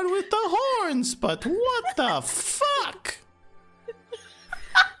the one with the horns, but what the fuck?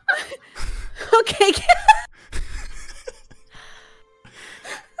 Okay.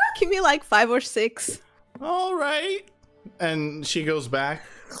 Give me like 5 or 6. All right. And she goes back,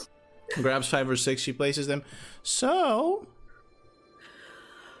 grabs 5 or 6, she places them. So,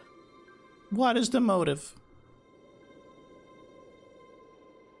 what is the motive?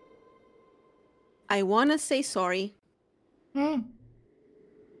 I want to say sorry to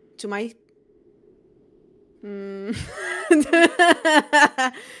my... to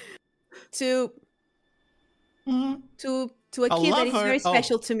a kid that is very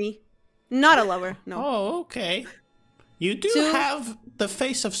special to me. Not a lover, no. Oh, okay. You do have the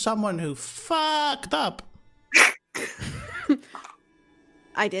face of someone who fucked up.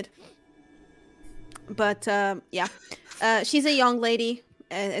 I did. But, yeah. She's a young lady.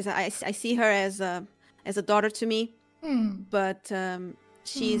 As I see her as a daughter to me. But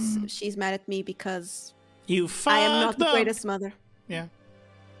she's mad at me because you fucked I am not the up. greatest mother. Yeah.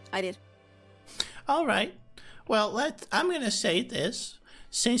 I did. All right. Well, I'm going to say this.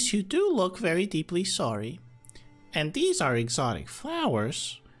 Since you do look very deeply sorry, and these are exotic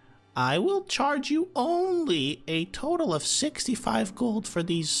flowers, I will charge you only a total of 65 gold for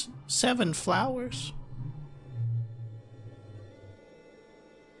these 7 flowers.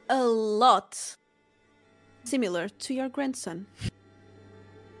 A lot. Similar to your grandson.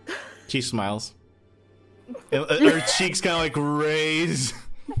 She smiles. Her cheeks kind of like raise.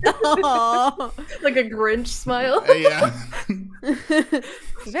 Oh. Like a Grinch smile. Yeah.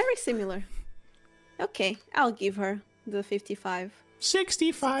 Very similar. Okay, I'll give her the 55.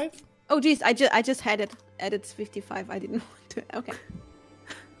 65. Oh geez, I just had it added 55. I didn't want to. Okay.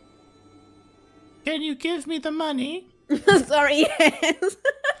 Can you give me the money? Sorry, yes.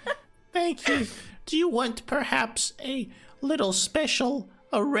 Thank you. Do you want perhaps a little special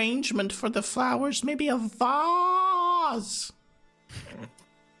arrangement for the flowers? Maybe a vase?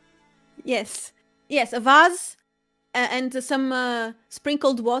 Yes, a vase and some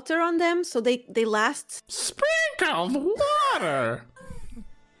sprinkled water on them so they last. Sprinkled water?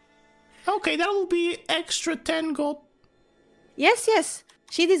 Okay, that'll be extra 10 gold. Yes,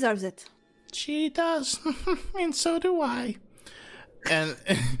 she deserves it. She does, and so do I. And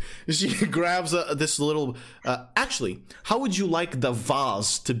she grabs this little... actually, how would you like the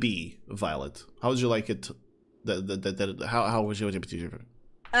vase to be, Violet? How would you like it? How would you like it to be?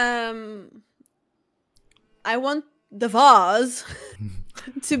 I want the vase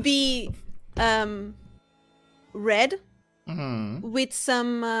to be red with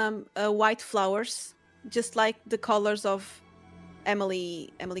some white flowers, just like the colors of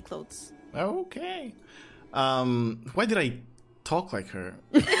Emily clothes. Okay. Why did I talk like her?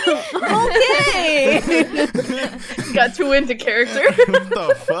 Okay. Got too into character. What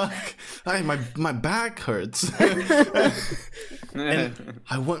the fuck? My back hurts. And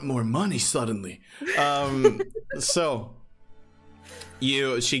I want more money suddenly. So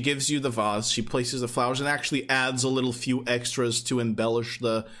she gives you the vase, she places the flowers and actually adds a little few extras to embellish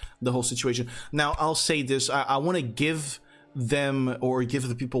the whole situation. Now I'll say this, I want to give them, or give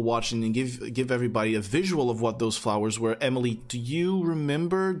the people watching, and give everybody a visual of what those flowers were. Emily, do you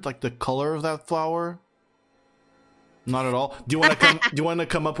remember like the color of that flower? Not at all. Do you want to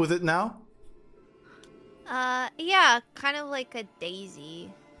come up with it now? Yeah, kind of like a daisy,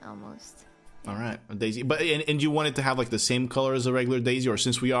 almost. All right, a daisy. But and you want it to have like the same color as a regular daisy, or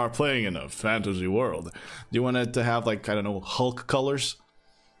since we are playing in a fantasy world, do you want it to have like, I don't know, Hulk colors?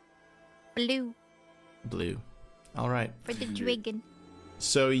 Blue. Blue. All right. For the dragon.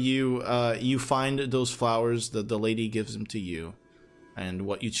 So you find those flowers, that the lady gives them to you, and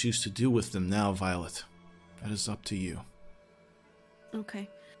what you choose to do with them now, Violet, that is up to you. Okay.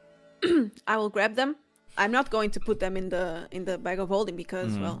 I will grab them. I'm not going to put them in the bag of holding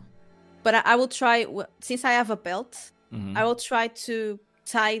because, well, but I will try, since I have a belt, I will try to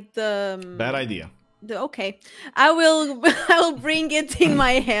tie the... Bad idea. Okay. I will bring it in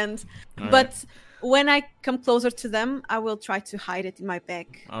my hand. All but right. when I come closer to them, I will try to hide it in my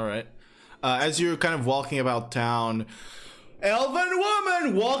bag. All right. As you're kind of walking about town, Elven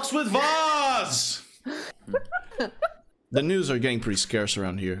woman walks with vase! The news are getting pretty scarce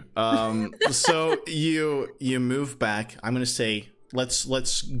around here. So you move back. I'm gonna say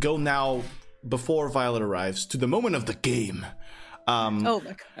let's go now, before Violet arrives, to the moment of the game. Oh my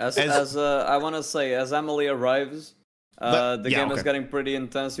god! As I want to say, as Emily arrives, the game is okay. getting pretty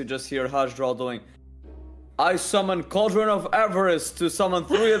intense. You just hear Hajdraw doing, "I summon Cauldron of Avarice to summon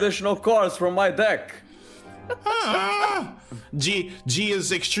 3 additional cards from my deck." G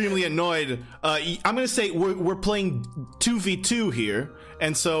is extremely annoyed. I'm gonna say we're playing 2v2 here,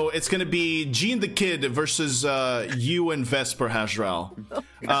 and so it's gonna be G and the kid versus you and Vesper Hasral.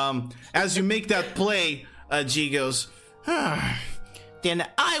 As you make that play, G goes, then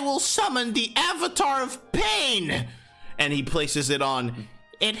I will summon the Avatar of Pain, and he places it on.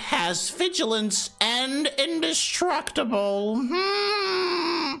 It has vigilance and indestructible.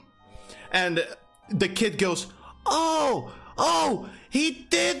 And the kid goes, oh, he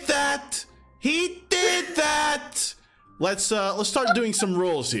did that. He did that. Let's start doing some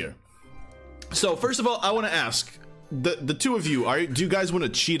rolls here. So first of all, I want to ask the two of you, do you guys want to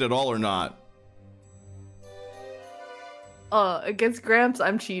cheat at all or not? Against Gramps,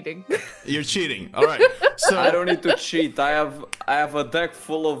 I'm cheating. You're cheating. All right. So I don't need to cheat. I have a deck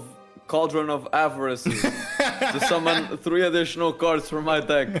full of Cauldron of Avarice to summon 3 additional cards from my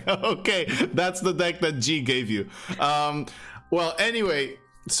deck. Okay, that's the deck that G gave you. Well, anyway,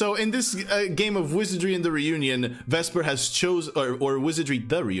 so in this game of Wizardry in the Reunion, Vesper has chosen, or Wizardry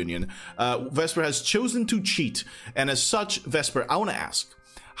the Reunion, Vesper has chosen to cheat. And as such, Vesper, I want to ask,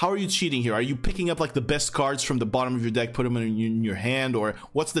 how are you cheating here? Are you picking up like the best cards from the bottom of your deck, put them in your hand, or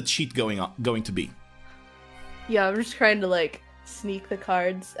what's the cheat going to be? Yeah, I'm just trying to like sneak the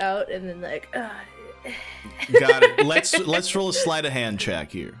cards out and then like. Got it. Let's roll a sleight of hand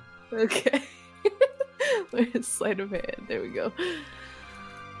check here. Okay. Sleight of hand. There we go.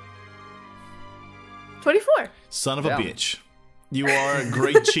 24. Son of a bitch. You are a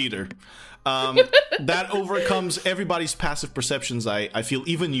great cheater. That overcomes everybody's passive perceptions, I feel,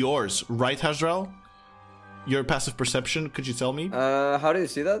 even yours, right, Hasral? Your passive perception, could you tell me? How do you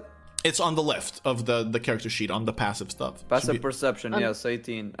see that? It's on the left of the character sheet, on the passive stuff. Passive perception, yes,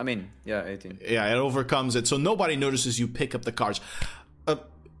 18. I mean, yeah, 18. Yeah, it overcomes it, so nobody notices you pick up the cards.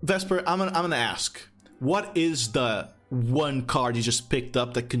 Vesper, I'm gonna ask, what is the one card you just picked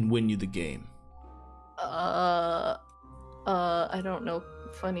up that can win you the game? I don't know.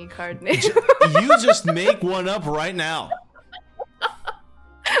 Funny card name. You just make one up right now.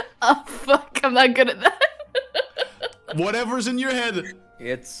 Oh fuck, I'm not good at that. Whatever's in your head.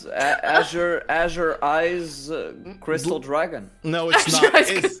 It's Azure Eyes Crystal Dragon. No, it's not.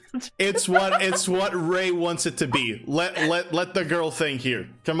 It's what Ray wants it to be. Let the girl think here.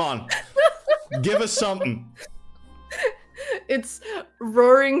 Come on. Give us something. It's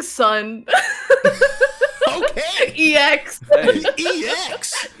Roaring Sun. Okay. EX. Hey.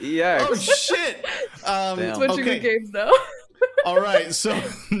 EX. EX. Oh shit. Switching the games now. All right. So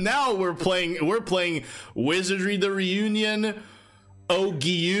now we're playing Wizardry the Reunion,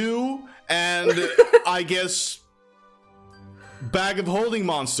 OGU, and I guess Bag of Holding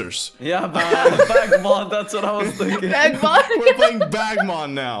Monsters. Yeah, Bagmon, that's what I was thinking. Bagmon. We're playing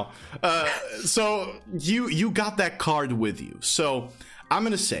Bagmon now. So you got that card with you. So I'm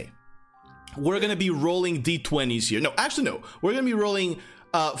gonna say we're gonna be rolling d20s here. No, actually no. We're gonna be rolling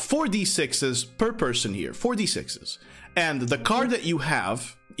 4d6s per person here. 4d6s. And the card that you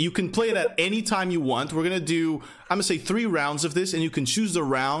have, you can play it at any time you want. We're gonna do, I'm gonna say 3 rounds of this, and you can choose the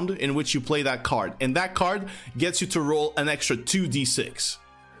round in which you play that card. And that card gets you to roll an extra 2d6.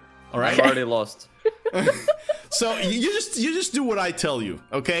 All right. I've already lost. So you just do what I tell you,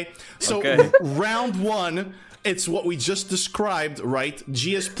 okay? So Okay. Round 1, it's what we just described, right?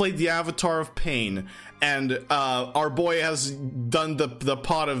 G has played the Avatar of Pain, and our boy has done the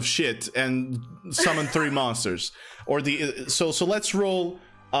pot of shit and summoned 3 monsters. Or so let's roll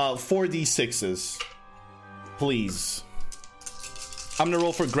 4d6s, please. I'm gonna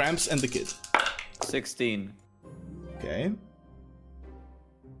roll for Gramps and the kid. 16. Okay.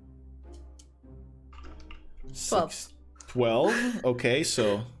 12. Okay,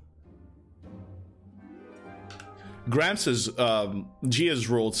 so Gramps has G has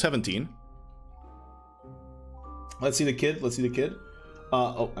rolled 17. Let's see the kid.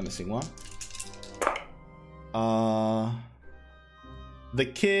 Oh, I'm missing one. The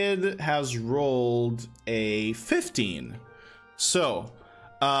kid has rolled a 15. So,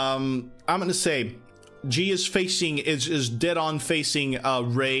 I'm gonna say G is dead on facing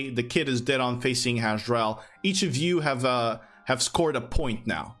Ray. The kid is dead on facing Hasral. Each of you have scored a point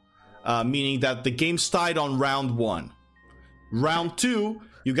now, meaning that the game's tied on round 1. Round 2,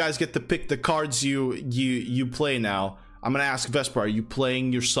 you guys get to pick the cards you play now. I'm gonna ask Vesper, are you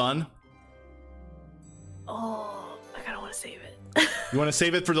playing your son? Oh, I kind of want to save it. You want to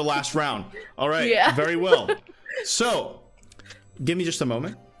save it for the last round? All right. Yeah. Very well. So, give me just a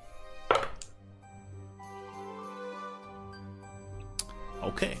moment.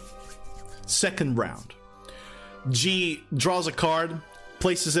 Okay. Second round. G draws a card,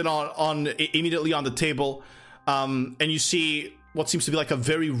 places it on immediately on the table. And you see what seems to be like a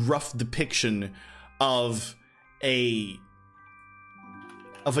very rough depiction of a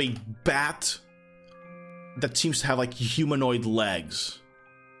bat that seems to have like humanoid legs.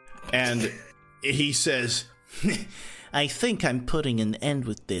 And he says, I think I'm putting an end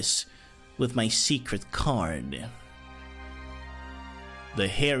with this with my secret card. The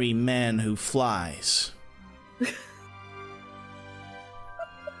hairy man who flies.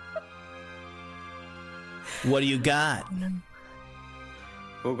 What do you got?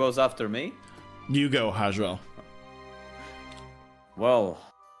 Who goes after me? You go, Hajrel. Well,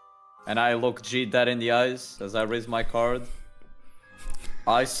 and I look G dead in the eyes as I raise my card.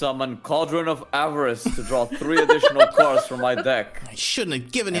 I summon Cauldron of Avarice to draw 3 additional cards from my deck. I shouldn't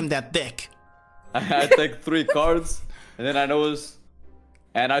have given him that deck. I take 3 cards, and then I notice,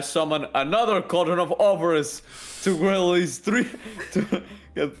 and I summon another Cauldron of Avarice to release 3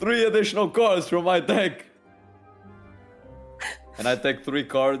 additional cards from my deck. And I take 3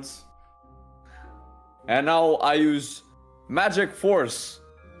 cards. And now I use Magic Force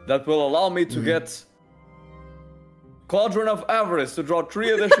that will allow me to get Cauldron of Avarice to draw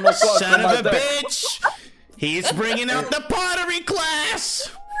 3 additional cards Son from my of a deck. bitch! He's bringing out the pottery class!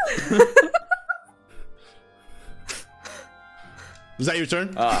 Was that your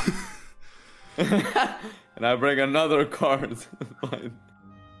turn? And I bring another card.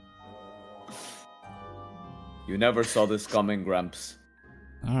 You never saw this coming, Gramps.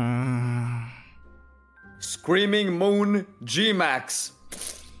 Screaming Moon G-Max.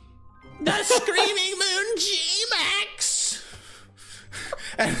 The Screaming Moon G-Max!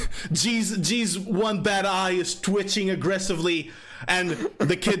 And G's one bad eye is twitching aggressively, and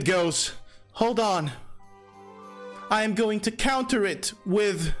the kid goes, hold on. I am going to counter it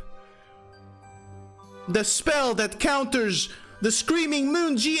with the spell that counters the Screaming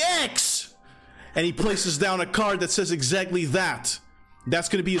Moon GX! And he places down a card that says exactly that. That's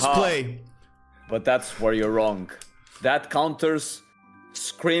going to be his play. But that's where you're wrong. That counters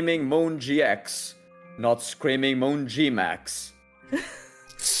Screaming Moon GX, not Screaming Moon G-Max.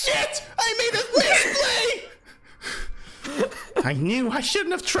 Shit! I made a misplay! I knew I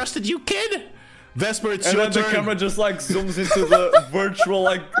shouldn't have trusted you, kid! Vesper, it's your turn. And then the camera just like zooms into the virtual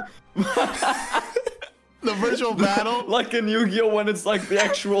like... The virtual battle? Like in Yu-Gi-Oh! When it's like the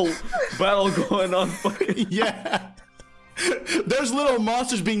actual battle going on. Yeah. There's little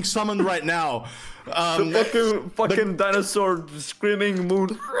monsters being summoned right now. The fucking dinosaur screaming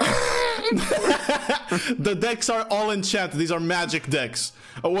moon. The decks are all enchanted. These are magic decks.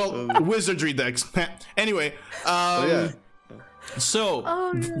 Wizardry decks. Anyway,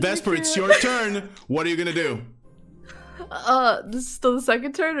 so, Vesper, it's your turn. What are you gonna do? This is still the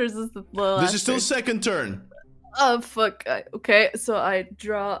second turn, or is this the last? This is still second turn. Oh fuck! Okay, so I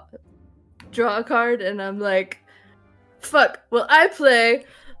draw a card, and I'm like, fuck. Well, I play.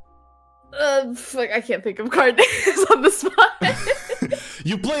 Fuck! I can't think of card names on the spot.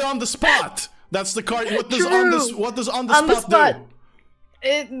 You play on the spot. That's the card. What does on the spot do?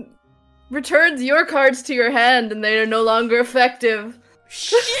 It returns your cards to your hand, and they are no longer effective.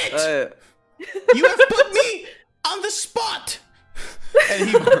 Shit! You have put me on the spot. And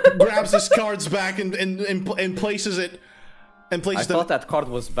he grabs his cards back and places it. And places them. I thought that card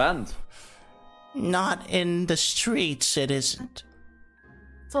was banned. Not in the streets, it isn't.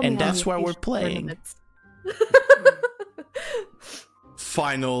 And that's where we're playing.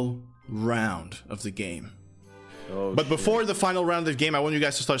 Final round of the game. Oh, but before the final round of the game, I want you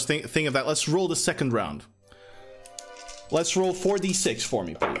guys to start thinking of that. Let's roll the second round. Let's roll 4d6 for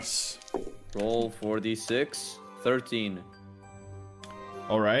me, please. Roll 4d6. 13.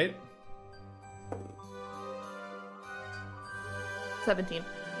 All right. 17.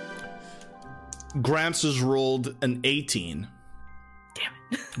 Gramps has rolled an 18. Damn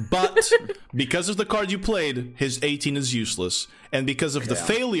it. But because of the card you played, his 18 is useless. And because of the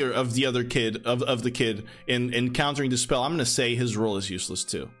failure of the other kid, of the kid in countering the spell, I'm going to say his roll is useless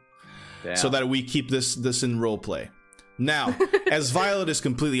too. Damn. So that we keep this in roleplay. Now, as Violet is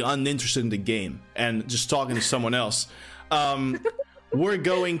completely uninterested in the game and just talking to someone else, we're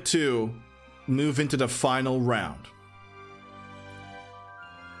going to move into the final round.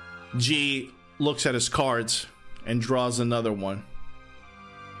 G looks at his cards and draws another one.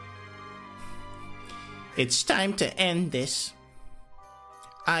 It's time to end this.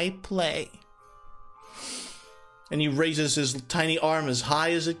 I play. And he raises his tiny arm as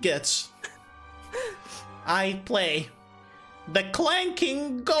high as it gets. I play the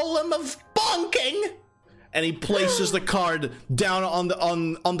clanking golem of bonking. And he places the card down on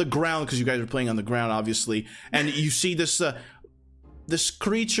the ground, because you guys are playing on the ground, obviously. And you see this this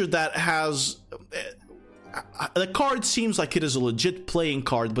creature that has the card seems like it is a legit playing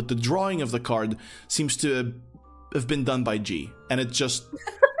card, but the drawing of the card seems to have been done by G, and it just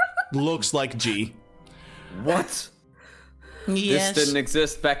looks like G. What? Yes. This didn't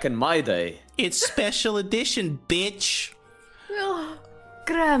exist back in my day. It's special edition, bitch. Oh,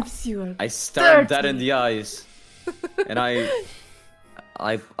 Gramps, you are I stared that dirty. in the eyes, and I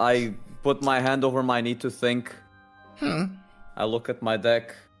put my hand over my knee to think. I look at my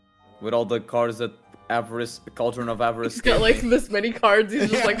deck with all the cards that Cauldron of Avarice. He's got gave like me. this many cards.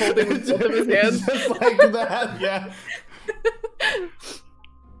 He's just like holding with both of his hands. Just like that, yeah.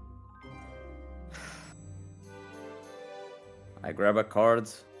 I grab a card.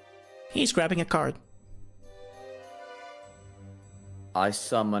 He's grabbing a card. I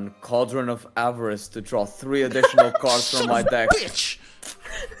summon Cauldron of Avarice to draw 3 additional cards from my deck. Bitch!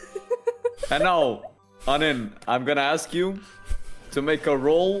 And now, Anin, I'm gonna ask you to make a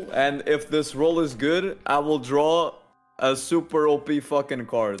roll, and if this roll is good, I will draw a super OP fucking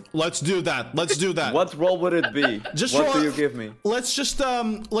card. Let's do that. Let's do that. What roll would it be? Just what roll do you give me? Let's just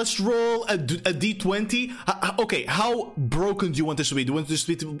let's roll a d20. Okay, how broken do you want this to be? Do you want this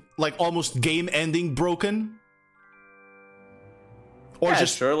to be like almost game-ending broken? Or Yeah,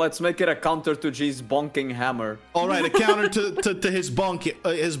 just sure. Let's make it a counter to G's bonking hammer. all right, a counter to his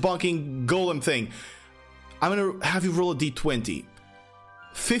bonking golem thing. I'm gonna have you roll a d20.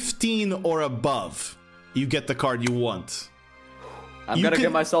 15 or above, you get the card you want. I'm You gonna can-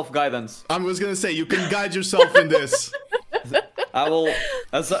 give myself guidance. I was gonna say you can guide yourself in this. I will,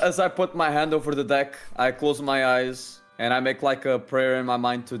 as I put my hand over the deck, I close my eyes and I make like a prayer in my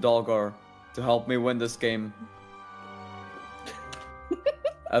mind to Dalgar to help me win this game.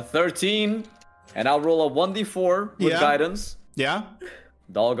 A 13, and I'll roll a 1d4 with Yeah. guidance. Yeah.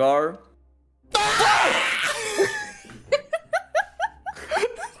 Dalgar.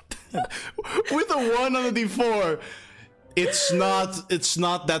 With a 1 on the d4, it's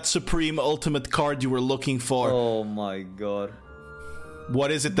not that supreme ultimate card you were looking for. Oh my god.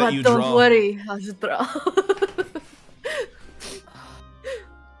 What is it that But you don't draw? worry, Hasbro.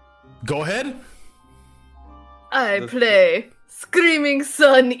 Go ahead. I play Screaming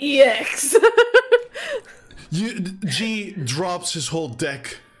Sun EX. G drops his whole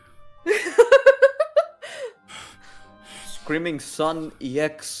deck. Screaming Sun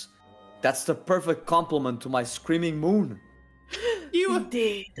EX. That's the perfect complement to my Screaming Moon.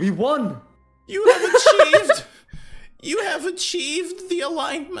 Indeed. We won! You have achieved the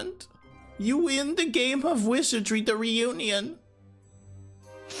alignment. You win the game of wizardry, the reunion.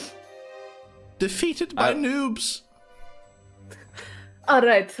 Defeated by noobs. All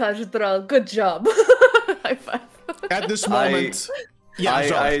right, Hasbro, good job. High five. At this moment,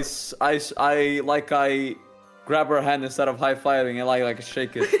 I grab her hand instead of high-fiving and like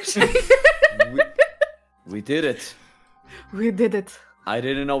shake it. we did it. We did it. I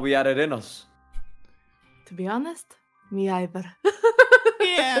didn't know we had it in us. To be honest, me either.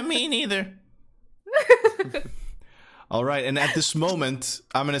 Yeah, me neither. All right, and at this moment,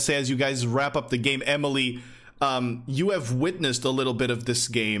 I'm going to say as you guys wrap up the game, Emily, you have witnessed a little bit of this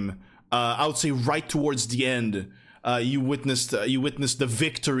game. I would say right towards the end, you witnessed the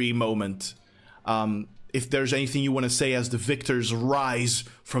victory moment. If there's anything you want to say as the victors rise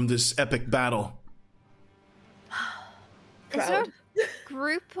from this epic battle. Is our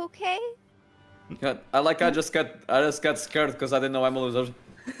group okay? Yeah, I just got scared because I didn't know Emily was.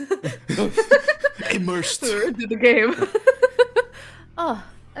 Immersed. Into the game. Oh,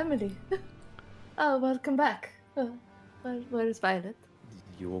 Emily. Oh, welcome back. Where is Violet?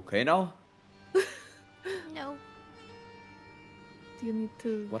 You okay now? No, Do you need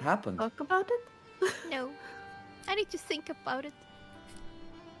to What happened? talk about it? no. I need to think about it.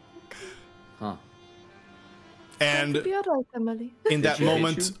 Huh. And Be alright, Emily. in that she hate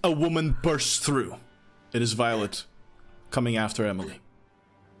moment, you? a woman bursts through. It is Violet coming after Emily.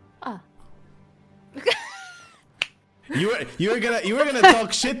 Ah. Oh. You were gonna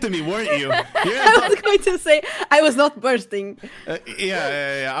talk shit to me, weren't you? You're gonna I talk- was going to say I was not bursting.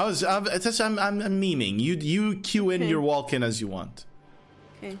 yeah. I'm memeing. You cue in Okay. your walk-in as you want.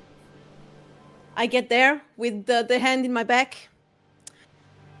 Okay. I get there with the hand in my back.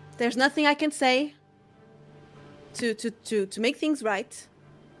 There's nothing I can say to make things right.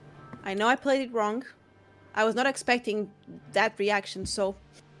 I know I played it wrong. I was not expecting that reaction, so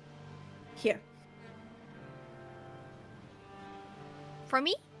here. For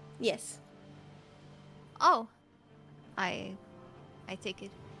me? Yes. Oh, I take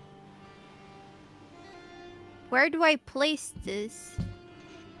it. Where do I place this?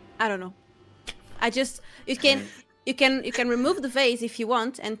 I don't know. I just you can remove the vase if you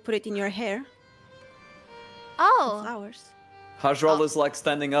want and put it in your hair. Oh, flowers. Hajral is like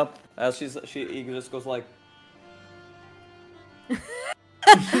standing up as he just goes like,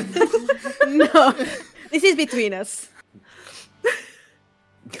 No, this is between us.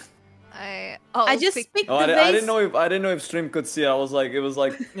 I just pick- picked oh, the I vase. didn't know if stream could see. I was like, it was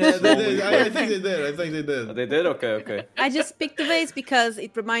like, Yeah, they did. I think they did. I think they did. They did. Okay. I just picked the vase because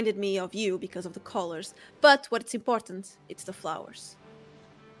it reminded me of you because of the colors. But what's important, it's the flowers.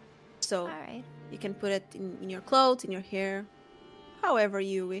 So all right. you can put it in your clothes, in your hair, however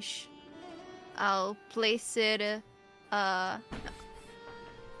you wish. I'll place it around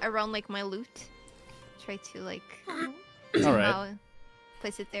like my loot. Try to like All right. somehow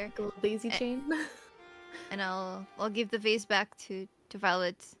place it there. A little daisy chain. And I'll give the vase back to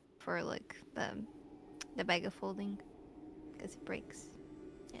Violet for like the bag of holding because it breaks.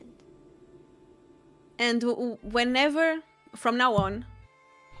 And whenever, from now on,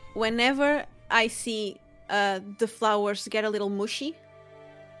 whenever I see the flowers get a little mushy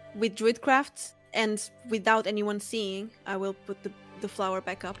with Druidcraft and without anyone seeing, I will put the flower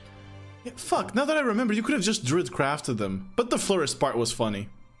back up. Yeah, fuck, now that I remember, you could have just druid crafted them. But the florist part was funny.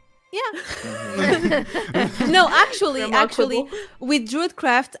 Yeah. No, actually, with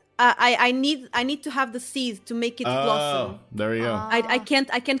Druidcraft, I need to have the seed to make it blossom. There you go. I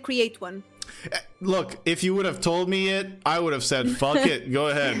can't create one. Look, if you would have told me it, I would have said, fuck it, go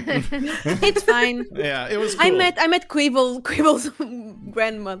ahead. It's fine. Yeah, it was cool. I met Quibble's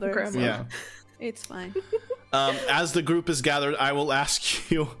grandmother. So Yeah. it's fine. As the group is gathered, I will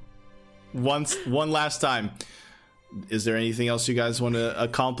ask you one last time. Is there anything else you guys want to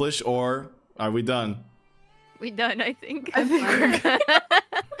accomplish, or are we done? We done, I think. I think we're good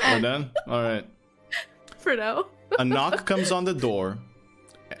We're done? All right. for now. A knock comes on the door,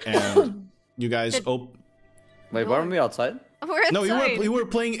 and you guys open. Wait, weren't we outside? We're outside. No, you were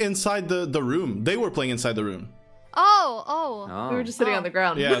playing inside the room. They were playing inside the room. Oh. We were just sitting on the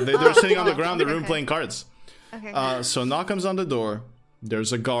ground. Yeah, they were sitting on the ground in the room Okay. playing cards. Okay. So knock comes on the door.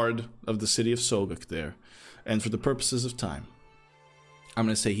 There's a guard of the city of Soguk there. And for the purposes of time, I'm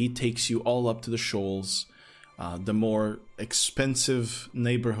going to say he takes you all up to the shoals, the more expensive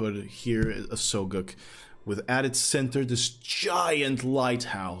neighborhood here of Soguk, with at its center this giant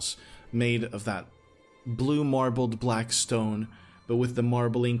lighthouse made of that blue marbled black stone, but with the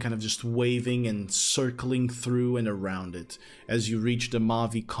marbling kind of just waving and circling through and around it as you reach the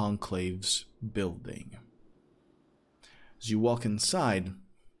Mavi Conclave's building. As you walk inside,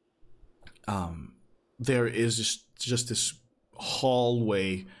 there is just this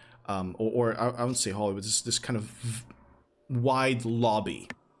hallway, or I wouldn't say hallway, but this kind of wide lobby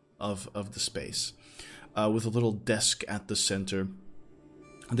of the space, with a little desk at the center.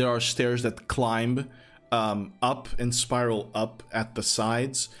 There are stairs that climb up and spiral up at the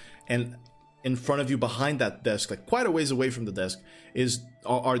sides, and in front of you, behind that desk, like quite a ways away from the desk,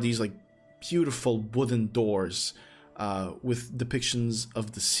 are these like beautiful wooden doors with depictions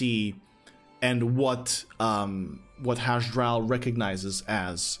of the sea and what Hasdral recognizes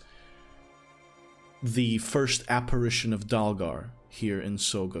as the first apparition of Dalgar here in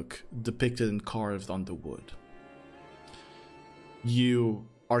Soguk, depicted and carved on the wood. You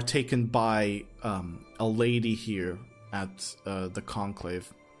are taken by a lady here at the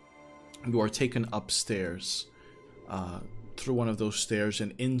conclave. You are taken upstairs through one of those stairs,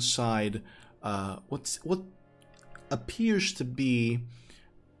 and inside what appears to be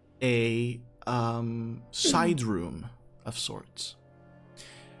a side room of sorts.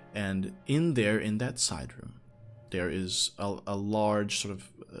 And in that side room, there is a large, sort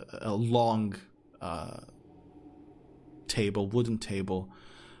of a long table, wooden table,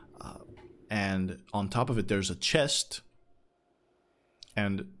 and on top of it there's a chest,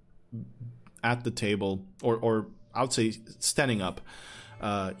 and at the table, or I would say standing up,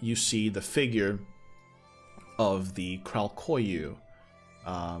 you see the figure of the Kralkoyu,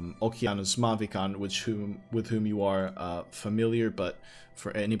 Okeanos Mavikan, with whom you are familiar, but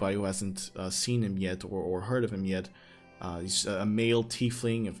for anybody who hasn't seen him yet or heard of him yet, he's a male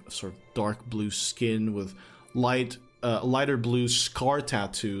tiefling of sort of dark blue skin with lighter blue scar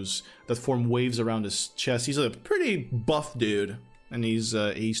tattoos that form waves around his chest. He's a pretty buff dude, and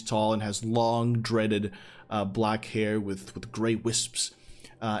he's tall and has long dreaded black hair with gray wisps,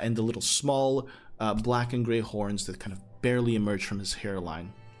 and the little small black and gray horns that kind of barely emerge from his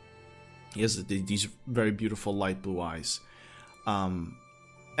hairline. He has these very beautiful light blue eyes.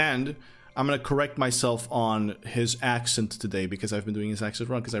 And I'm going to correct myself on his accent today, because I've been doing his accent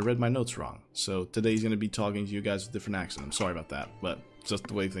wrong, because I read my notes wrong. So today he's going to be talking to you guys with a different accent. I'm sorry about that, but it's just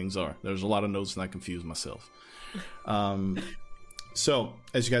the way things are. There's a lot of notes and I confuse myself. So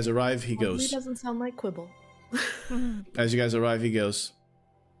as you guys arrive, he goes... He doesn't sound like Quibble. As you guys arrive, he goes,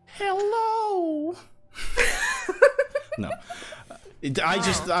 "Hello." No,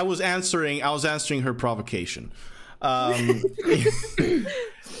 I was answering her provocation.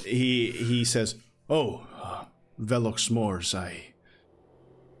 He says, "Oh, Velox Mors,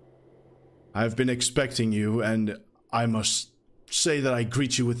 I've been expecting you, and I must say that I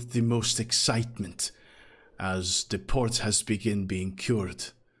greet you with the most excitement, as the port has begun being cured,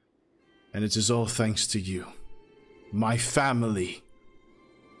 and it is all thanks to you. My family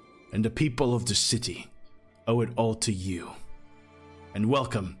and the people of the city owe it all to you. And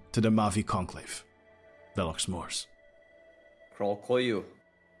welcome to the Mavi Conclave, Velox Mors." Kralkoyu,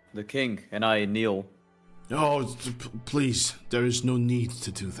 the king, and I kneel. Oh, please, there is no need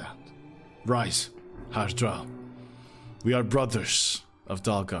to do that. Rise, Hardral. We are brothers of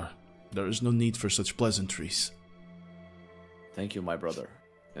Dalgar. There is no need for such pleasantries. Thank you, my brother.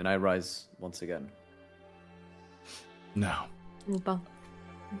 And I rise once again. Now, Bow.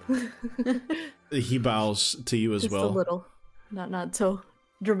 he bows to you as Just well. a little. Not so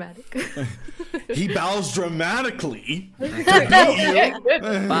dramatic. He bows dramatically. Yeah,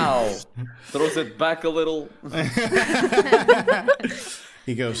 good. Bow. Throws it back a little.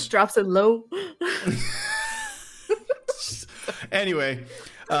 He goes, Drops it low. anyway,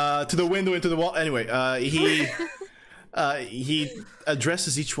 to the window, into the wall. Anyway, he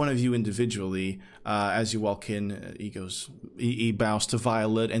addresses each one of you individually as you walk in. He bows to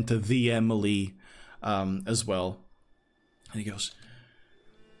Violet and to the Emily as well. And he goes,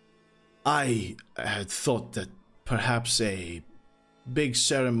 "I had thought that perhaps a big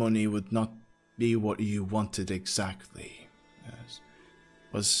ceremony would not be what you wanted exactly.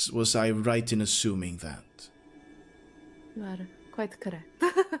 Was I right in assuming that?" You are quite correct.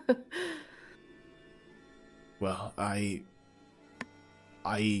 Well, I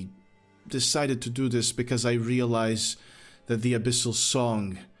decided to do this because I realize that the Abyssal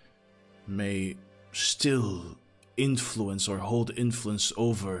Song may still influence or hold influence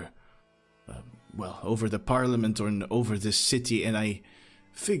over, over the Parliament or over this city, and I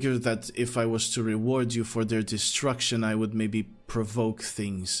figured that if I was to reward you for their destruction, I would maybe provoke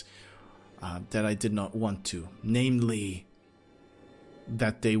things that I did not want to. Namely,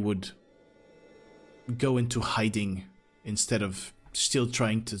 that they would go into hiding instead of still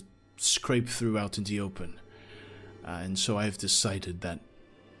trying to scrape through out in the open. And so I've decided that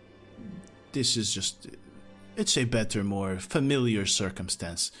this is just... it's a better, more familiar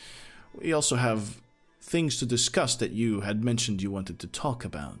circumstance. We also have things to discuss that you had mentioned you wanted to talk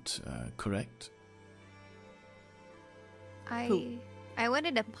about, correct? I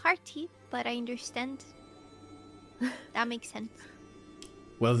wanted a party, but I understand. That makes sense.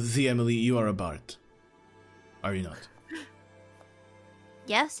 Well, the Emily, you are a bard. Are you not?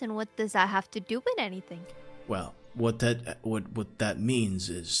 Yes, and what does that have to do with anything? Well, what that means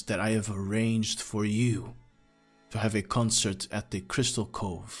is that I have arranged for you to have a concert at the Crystal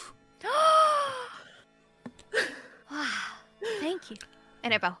Cove. Wow, thank you.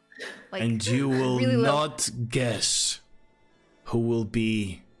 And I bow. Like, And you will really not guess who will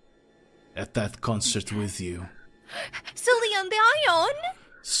be at that concert with you. Cillian Dion!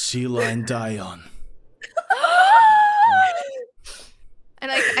 Sela and Dion.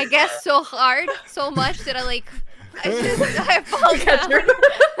 And like, I guess so hard, so much that I fall down.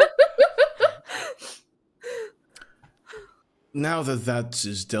 Now that that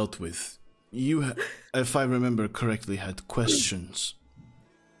is dealt with, you, if I remember correctly, had questions.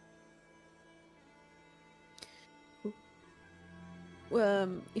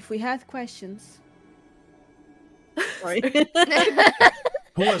 If we had questions. Sorry.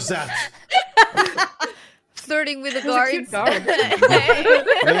 Who was that? Flirting with the He's a cute guards.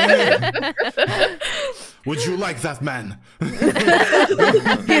 Would you like that man?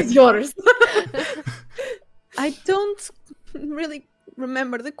 He's yours. I don't really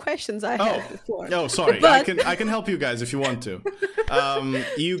remember the questions I had before. Oh, sorry. But- I can help you guys if you want to.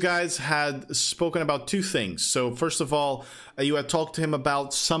 You guys had spoken about two things. So first of all, you had talked to him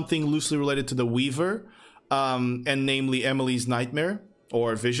about something loosely related to the Weaver, and namely Emily's nightmare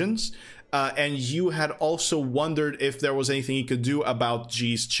or visions. And you had also wondered if there was anything he could do about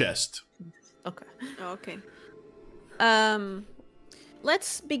G's chest. Okay. Okay.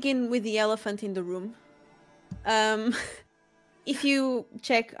 Let's begin with the elephant in the room. If you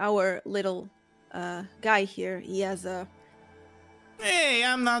check our little guy here, he has a Hey,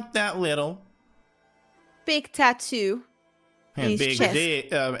 I'm not that little. big tattoo in And his big chest.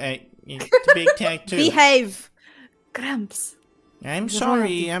 big tattoo. Behave. Cramps. I'm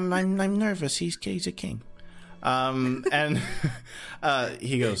sorry. I'm nervous. He's a king. And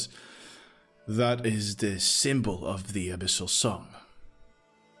he goes, That is the symbol of the Abyssal Song.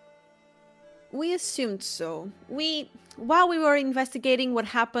 We assumed so. While we were investigating what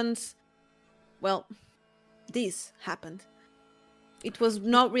happened, well, this happened. It was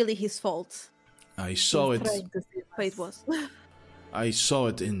not really his fault, I saw it. but it was. I saw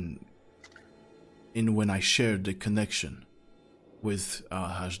it in when I shared the connection with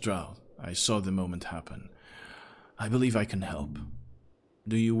Hasdral. I saw the moment happen. I believe I can help.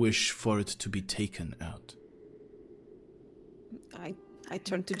 Do you wish for it to be taken out? I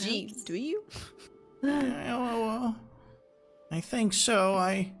turned to G. Do you? Well, I think so.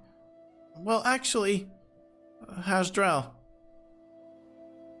 Well, actually, Hasdral,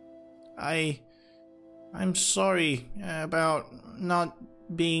 I'm sorry about not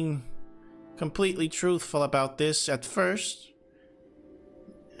being completely truthful about this at first.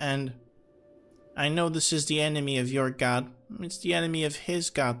 And I know this is the enemy of your god. It's the enemy of his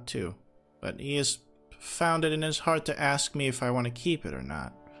god too. But he has found it in his heart to ask me if I want to keep it or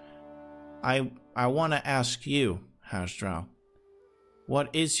not. I want to ask you, Hasdral, what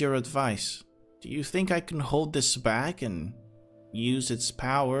is your advice? Do you think I can hold this back and use its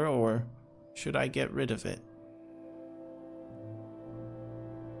power, or should I get rid of it?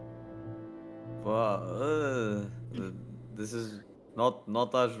 Well, this is not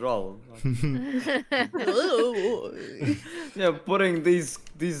Ajral. Yeah, putting these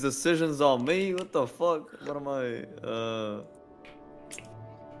decisions on me. What the fuck? What am I?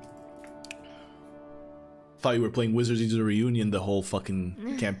 Thought you were playing Wizards of the Reunion the whole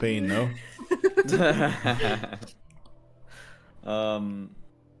fucking campaign, no?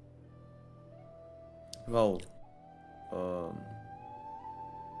 Well,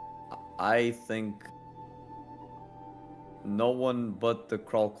 I think no one but the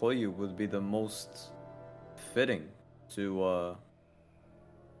Kralkoyu would be the most fitting to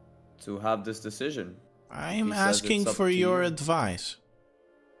have this decision. I'm asking for your advice.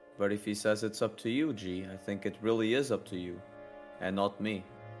 But if he says it's up to you, G, I think it really is up to you, and not me.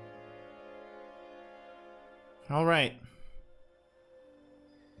 All right.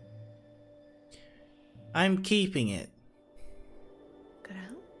 I'm keeping it.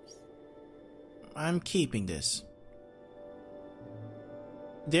 I'm keeping this.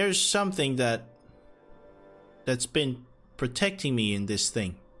 There's something that's been protecting me in this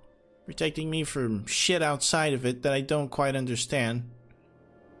thing. Protecting me from shit outside of it that I don't quite understand.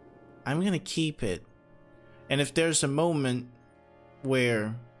 I'm gonna keep it. And if there's a moment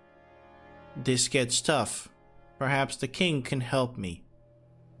where this gets tough, perhaps the king can help me.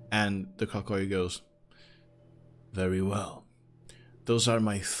 And the Kakoi goes, very well. Those are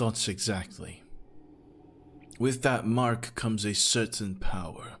my thoughts exactly. With that mark comes a certain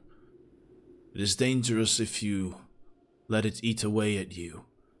power. It is dangerous if you let it eat away at you.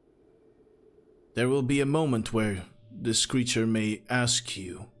 There will be a moment where this creature may ask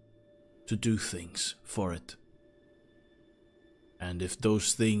you to do things for it. And if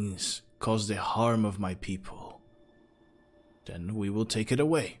those things cause the harm of my people, then we will take it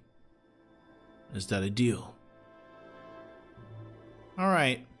away. Is that a deal?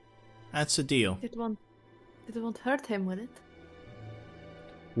 Alright, that's a deal. It won't hurt him, will it?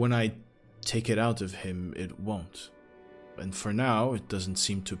 When I take it out of him, it won't. And for now, it doesn't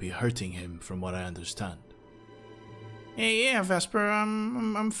seem to be hurting him from what I understand. Yeah, Vesper,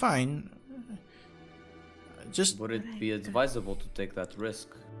 I'm fine. Just... Would it be advisable to take that risk,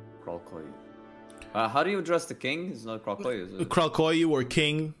 Kralkoyu? How do you address the king? It's not Kralkoyu, is it? Kralkoyu or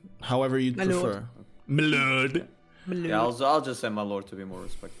king, however you'd prefer. Milord. Yeah, I'll just say my lord to be more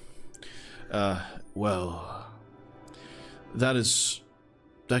respectful. Well,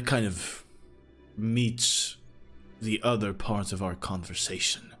 that kind of meets the other part of our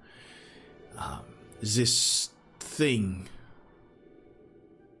conversation. This thing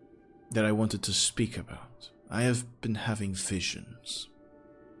that I wanted to speak about. I have been having visions.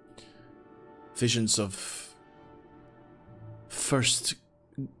 Visions of first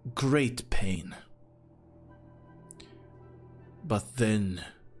great pain. But then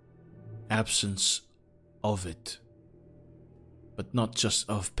absence of it. But not just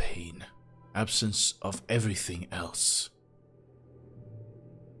of pain. Absence of everything else.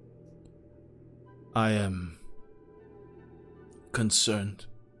 I am concerned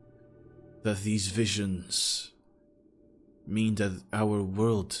that these visions mean that our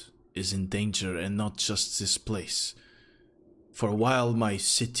world is in danger and not just this place. For while my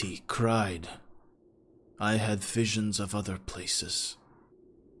city cried, I had visions of other places.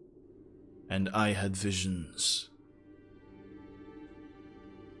 And I had visions.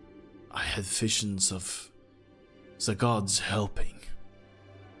 I had visions of the gods helping.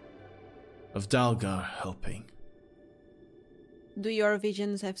 of Dalgar helping. Do your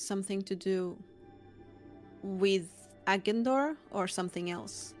visions have something to do with Agendor or something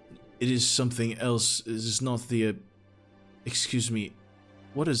else? It is something else. It is not the... excuse me,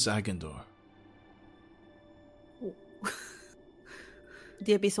 what is Agendor?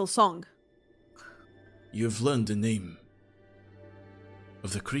 The Abyssal Song. You have learned the name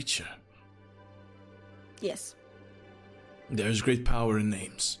of the creature. Yes. There is great power in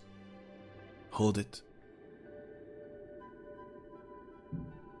names. Hold it.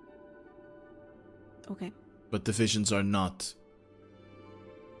 Okay. But the visions are not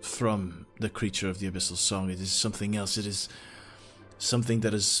from the creature of the Abyssal Song. It is something else. It is something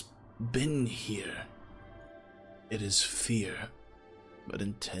that has been here. It is fear, but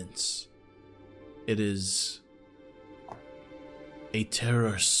intense. It is a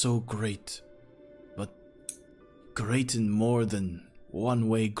terror so great, but great in more than one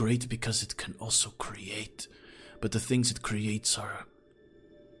way. Great because it can also create. But the things it creates are,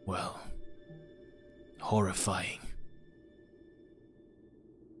 well, horrifying.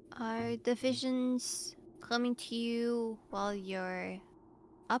 Are the visions coming to you while you're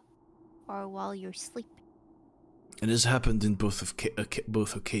up or while you're asleep? It has happened in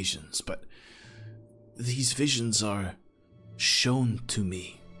both occasions, but these visions are shown to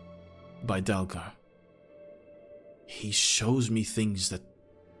me by Dalgar. He shows me things that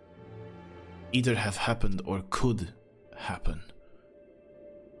either have happened or could happen.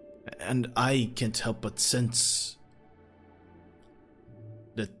 And I can't help but sense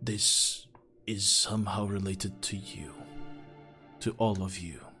that this is somehow related to you. To all of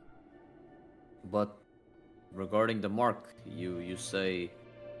you. But regarding the mark, you say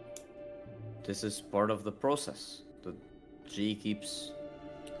this is part of the process. The G keeps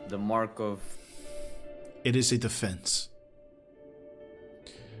the mark of... It is a defense.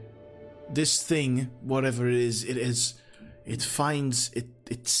 This thing, whatever it is, it finds,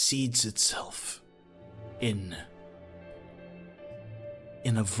 it seeds itself in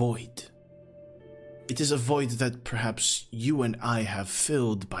a void. It is a void that perhaps you and I have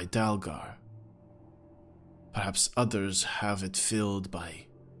filled by Dalgar. Perhaps others have it filled by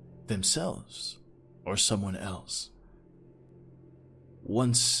themselves or someone else.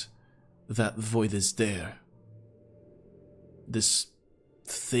 Once that void is there, this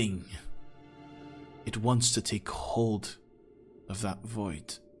thing, it wants to take hold of that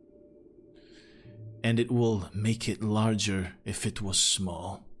void. And it will make it larger if it was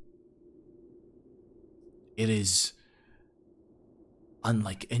small. It is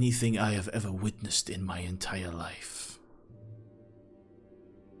unlike anything I have ever witnessed in my entire life.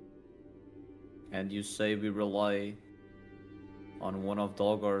 And you say we rely on one of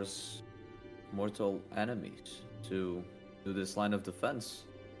Dalgar's mortal enemies to do this line of defense.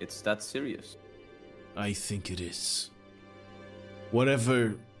 It's that serious. I think it is.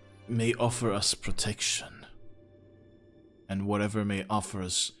 Whatever may offer us protection, and whatever may offer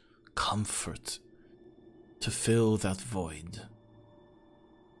us comfort to fill that void,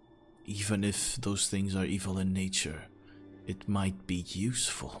 even if those things are evil in nature, it might be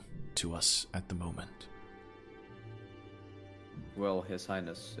useful to us at the moment. Well, His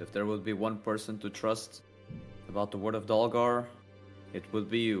Highness, if there would be one person to trust about the word of Dalgar, it would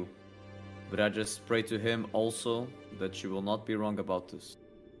be you. But I just pray to him also that you will not be wrong about this.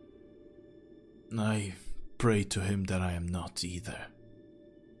 I pray to him that I am not either.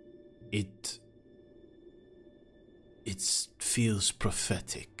 It feels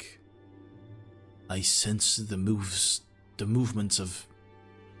prophetic. I sense the movements of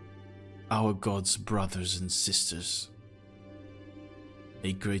our God's brothers and sisters.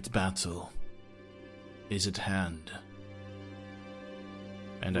 A great battle is at hand.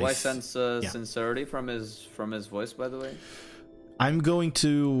 And Do I sense sincerity from his voice, by the way? I'm going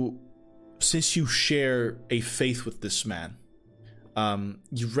to, since you share a faith with this man,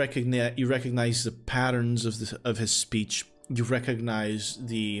 you recognize the patterns of his speech. You recognize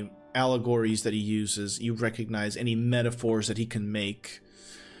the allegories that he uses. You recognize any metaphors that he can make.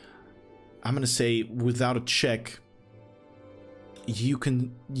 I'm gonna say, without a check,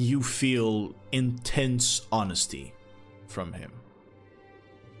 you feel intense honesty from him.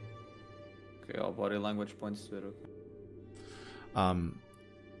 Okay, all body language points to it. Okay.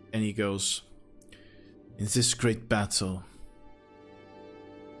 And he goes, in this great battle,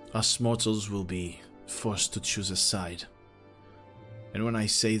 us mortals will be forced to choose a side. And when I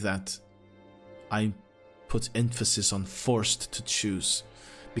say that, I put emphasis on forced to choose,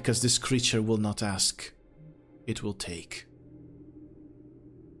 because this creature will not ask, it will take.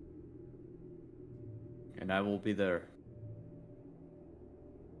 And I will be there.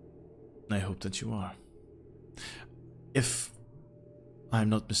 I hope that you are. If I'm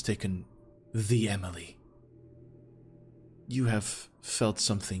not mistaken, the Emily, you have felt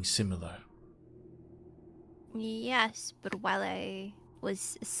something similar. Yes, but while I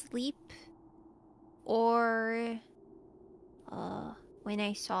was asleep, or when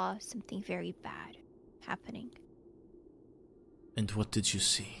I saw something very bad happening. And what did you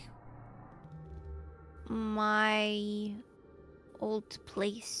see? My old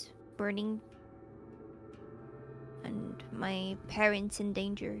place burning, and my parents in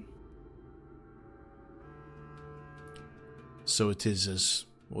danger. So it is as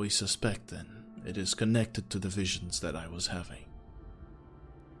we suspect then. It is connected to the visions that I was having.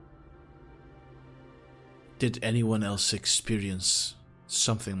 Did anyone else experience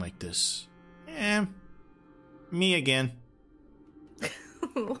something like this? Me again.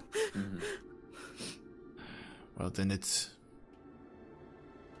 Well, then it's...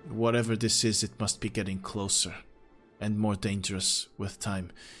 Whatever this is, it must be getting closer and more dangerous with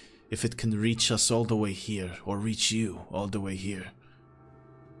time. If it can reach us all the way here, or reach you all the way here.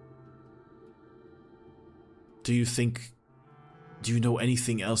 Do you know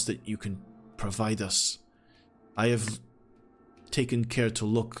anything else that you can provide us? I have taken care to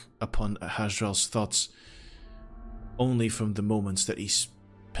look upon Hazral's thoughts only from the moments that he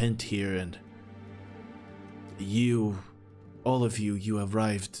spent here, and you, all of you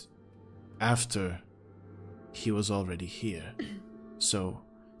arrived after he was already here. So,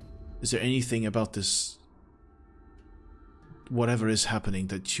 is there anything about this, whatever is happening,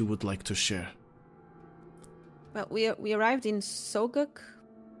 that you would like to share? Well, we arrived in Soguk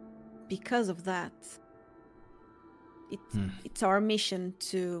because of that. It's our mission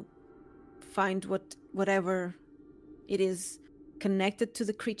to find whatever it is connected to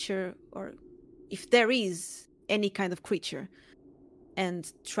the creature, or if there is any kind of creature,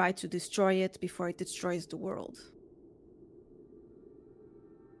 and try to destroy it before it destroys the world.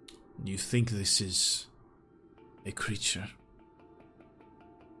 You think this is a creature?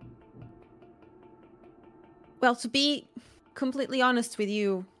 Well, to be completely honest with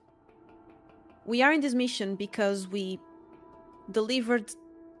you, we are in this mission because we delivered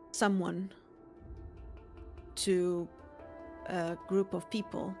someone to a group of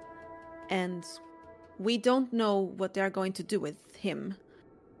people, and we don't know what they are going to do with him.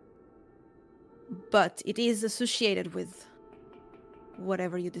 But it is associated with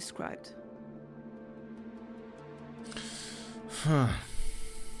whatever you described. Huh.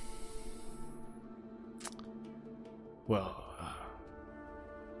 Well,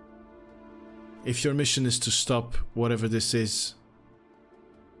 if your mission is to stop whatever this is,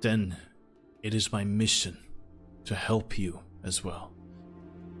 then it is my mission to help you as well.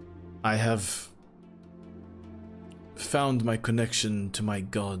 I have found my connection to my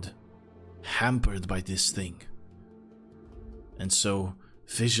god hampered by this thing. And so,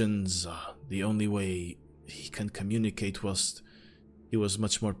 visions are the only way he can communicate whilst he was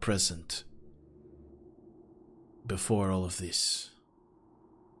much more present before all of this.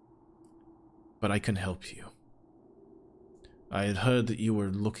 But I can help you. I had heard that you were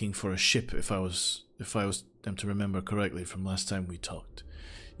looking for a ship, if I was to remember correctly from last time we talked.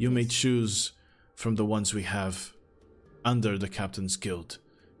 You may choose from the ones we have under the Captain's Guild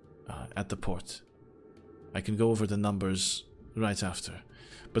at the port. I can go over the numbers right after.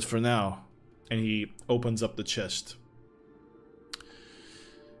 But for now, and he opens up the chest.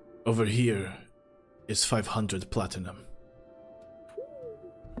 Over here is 500 platinum.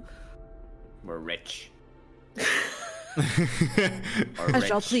 We're rich.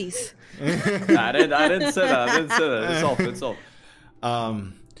 Ashral, please. I didn't say that. It's off.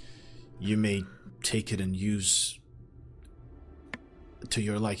 You may take it and use to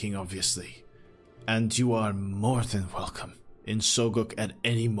your liking, obviously. And you are more than welcome in Soguk at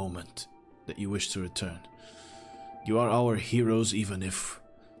any moment that you wish to return. You are our heroes, even if,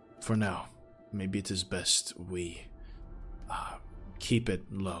 for now, maybe it is best we keep it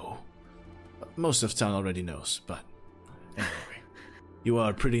low. Most of town already knows, but anyway, you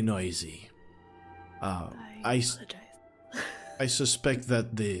are pretty noisy. I suspect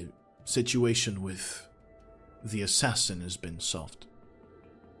that the situation with the assassin has been solved.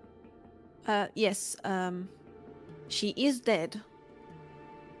 Yes, she is dead.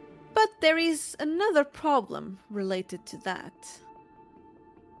 But there is another problem related to that.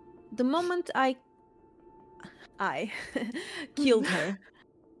 The moment I killed her,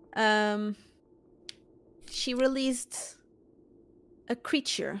 she released a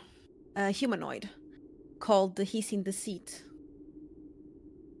creature, a humanoid, called the Hissing Deceit.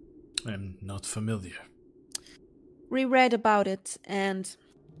 I'm not familiar. We read about it, and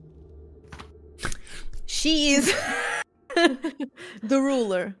She is the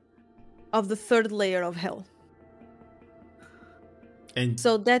ruler of the third layer of hell. And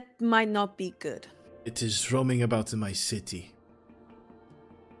So that might not be good. it is roaming about in my city.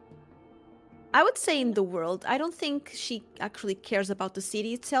 I would say in the world. I don't think she actually cares about the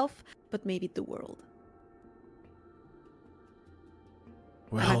city itself, but maybe the world.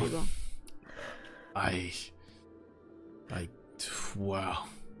 I might Well, be wrong. wow.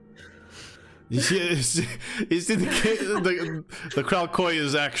 Yes, the crowd koi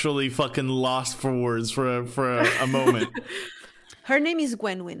is actually fucking lost for words for a moment. Her name is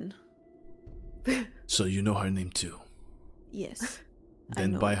Gwenwyn. So you know her name too. Yes. I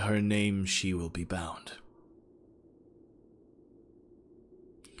Then know. by her name she will be bound.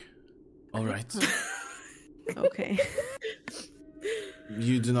 All right. Okay.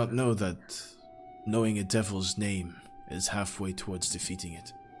 You do not know that knowing a devil's name is halfway towards defeating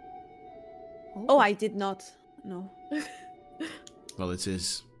it. Oh, I did not. No. Well, it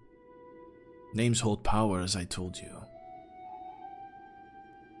is. Names hold power, as I told you.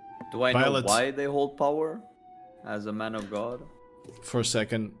 Do I Violet. know why they hold power? As a man of God? For a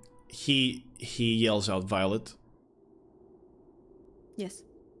second, he yells out Violet. Yes,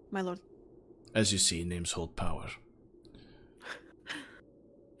 my lord. As you see, names hold power.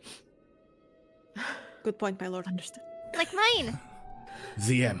 Good point, my lord. Understood. Like mine.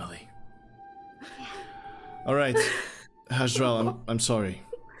 The Emily. All right, Hajral, I'm sorry.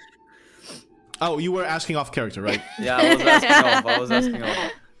 Oh, you were asking off character, right? Yeah, I was asking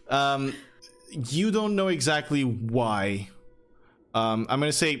off. You don't know exactly why. I'm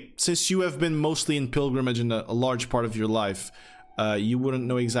gonna say, since you have been mostly in pilgrimage in a large part of your life, you wouldn't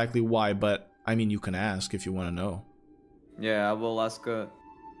know exactly why, but I mean, you can ask if you want to know. Yeah, I will ask.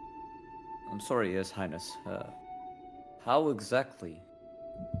 I'm sorry, Yes Highness. How exactly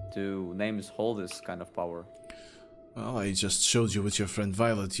do names hold this kind of power? Well, I just showed you with your friend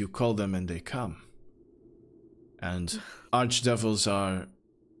Violet. You call them and they come. And archdevils are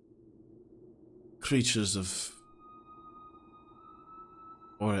creatures of...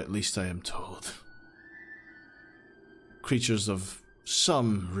 or at least I am told. Creatures of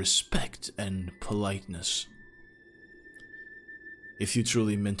some respect and politeness. If you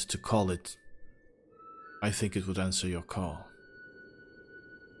truly meant to call it, I think it would answer your call.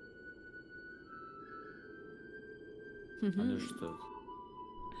 Understood.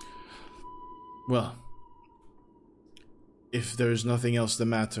 Well, if there is nothing else the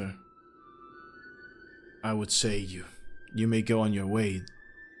matter, I would say you may go on your way.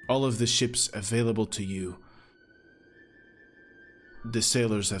 All of the ships available to you, the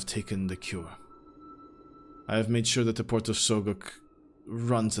sailors have taken the cure. I have made sure that the port of Soguk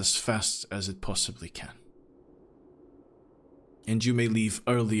runs as fast as it possibly can. And you may leave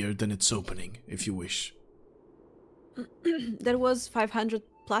earlier than its opening, if you wish. There was 500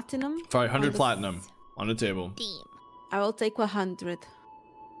 platinum. 500 platinum on the table. Damn. I will take 100.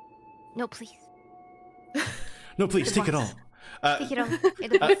 No, please. No, please, take it all. Take it all.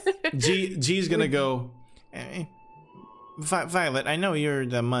 It was. G's gonna go. Violet, I know you're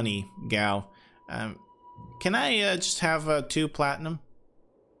the money gal. Can I just have 2 platinum?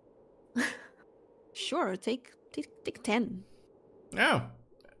 Sure, take 10. Oh,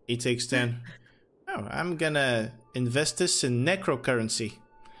 he takes 10. Oh, I'm gonna invest this in necrocurrency.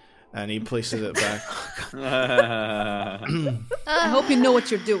 And he places it back. I hope you know what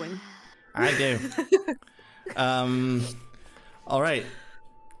you're doing. I do. All right.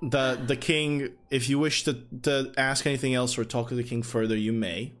 The king, if you wish to ask anything else or talk to the king further, you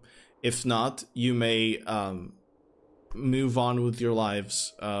may. If not, you may move on with your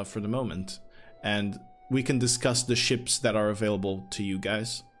lives for the moment. And we can discuss the ships that are available to you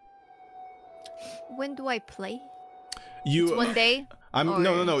guys. When do I play? You One day?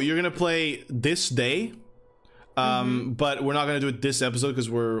 No. You're gonna play this day. But we're not gonna do it this episode because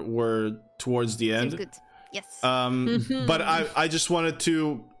we're towards the end. Seems good. Yes. But I just wanted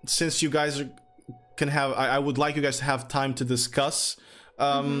to, since you guys can have, I would like you guys to have time to discuss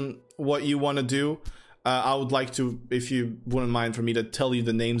what you want to do. I would like to, if you wouldn't mind, for me to tell you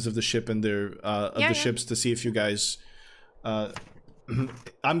the names of the ship and their the ships to see if you guys.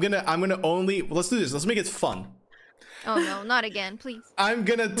 I'm gonna only, let's do this. Let's make it fun. Oh no, not again, please. I'm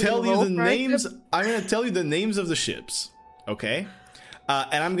gonna tell you the names. I'm gonna tell you the names of the ships, okay?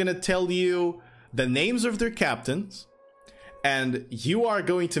 And I'm gonna tell you the names of their captains, and you are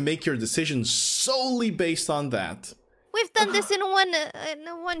going to make your decision solely based on that. We've done this in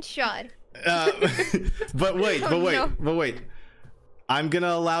one shot. But wait. I'm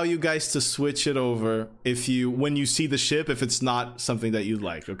gonna allow you guys to switch it over when you see the ship, if it's not something that you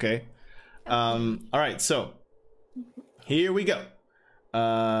like, okay? All right, so here we go.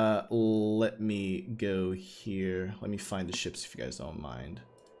 Let me go here. Let me find the ships if you guys don't mind.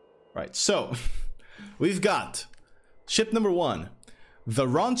 Right, so we've got ship number 1, the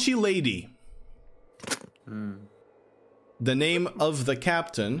Raunchy Lady. The name of the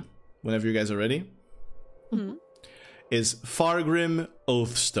captain, whenever you guys are ready, is Fargrim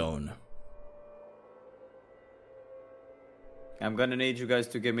Oathstone. I'm gonna need you guys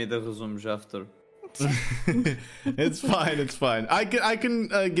to give me the resumes after. It's fine, it's fine. I can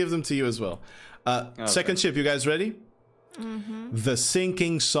give them to you as well. Okay. Second ship, you guys ready? The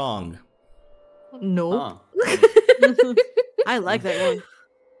Sinking Song. No. Ah. I like that one.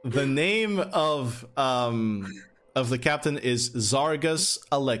 The name of the captain is Zargus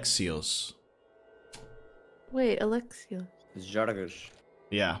Alexios. Wait, Alexia. Jargash.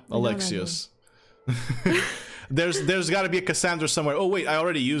 Yeah, know that Alexios. There's got to be a Cassandra somewhere. Oh wait, I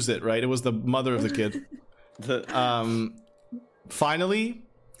already used it, right? It was the mother of the kid. Finally,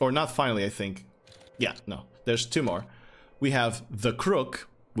 or not finally, I think. Yeah, no. There's 2 more. We have the Crook,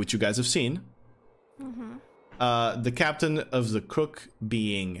 which you guys have seen. The captain of the Crook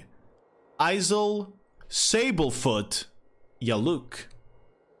being Isel Sablefoot Yaluk.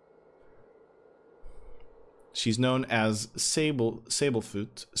 She's known as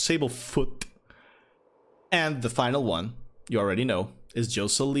Sablefoot. And the final one, you already know, is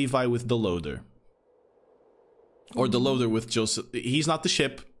Joseph Levi with the loader. Or the loader with Joseph. He's not the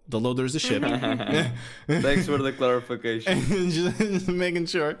ship. The loader is the ship. Thanks for the clarification. Just making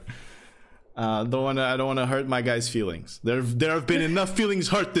sure. I don't want to hurt my guys' feelings. There have been enough feelings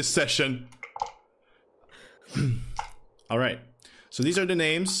hurt this session. All right. So these are the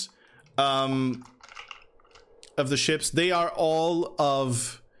names of the ships. They are all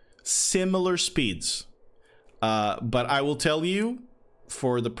of similar speeds. But I will tell you,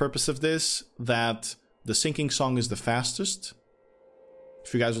 for the purpose of this, that the Sinking Song is the fastest.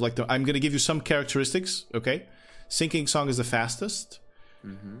 If you guys would like to, I'm going to give you some characteristics, okay? Sinking Song is the fastest.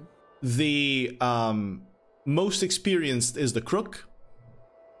 The most experienced is the Crook.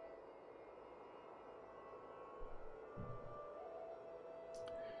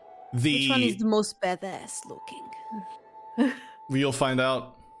 Which one is the most badass looking? You'll find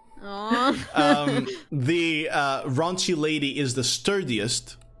out. Aww. The Raunchy Lady is the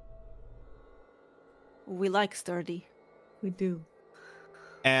sturdiest. We like sturdy. We do.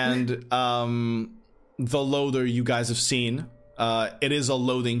 And the loader you guys have seen. It is a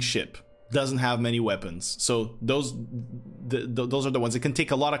loading ship. Doesn't have many weapons. So those are the ones. It can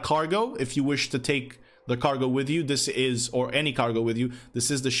take a lot of cargo. If you wish to take the cargo with you, this is, or any cargo with you, this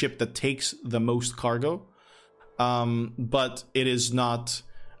is the ship that takes the most cargo. But it is not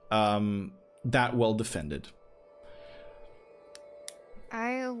that well defended.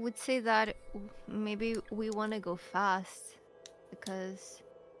 I would say that maybe we want to go fast because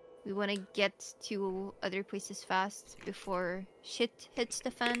we want to get to other places fast before shit hits the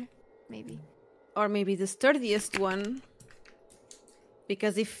fan, maybe. Or maybe the sturdiest one.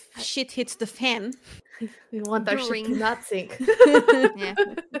 Because if shit hits the fan... We want our ship to During- not sink. Yeah.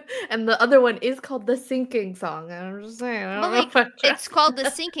 And the other one is called the Sinking Song. I'm just saying. I But don't know like, if I it's called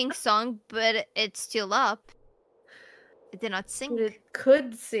the sinking song, but it's still up. It did not sink. But it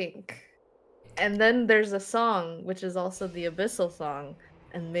could sink. And then there's a song, which is also the Abyssal song.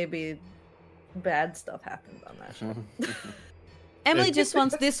 And maybe bad stuff happens on that show. Emily just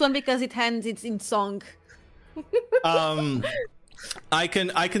wants this one because it hands it's in song. I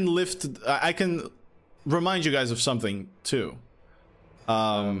can remind you guys of something too.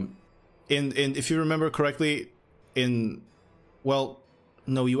 In if you remember correctly, well,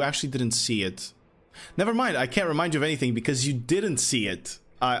 no, you actually didn't see it. Never mind, I can't remind you of anything because you didn't see it.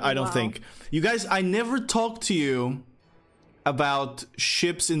 I don't think. You guys, I never talked to you about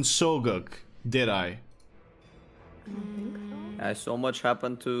ships in Soguk, did I? I so much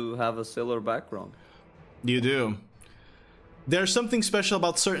happen to have a sailor background. You do. There's something special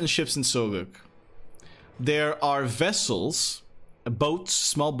about certain ships in Soguk. There are vessels, boats,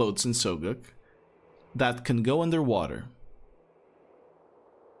 small boats in Soguk, that can go underwater.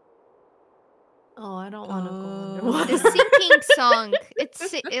 Oh, I don't want to go The underwater. sinking song.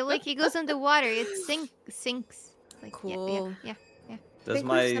 Like it goes underwater. It sinks. Like, Cool. Yeah. Does think we've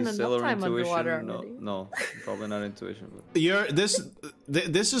my spent enough sailor time underwater intuition? already. No, probably not intuition. But...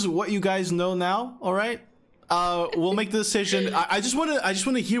 This is what you guys know now. All right. We'll make the decision. I just want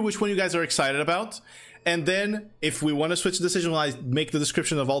to hear which one you guys are excited about, and then if we want to switch the decision, when I make the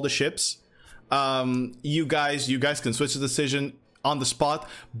description of all the ships, you guys can switch the decision on the spot.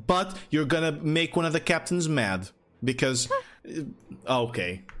 But you're gonna make one of the captains mad because,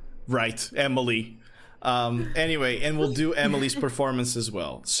 okay, Right, Emily. Anyway, and we'll do Emily's performance as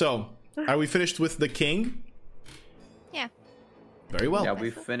well. So, are we finished with the king? Yeah. Very well. Yeah,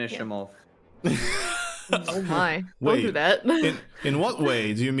 we finish him off. Oh my! Wait. Don't do that. In what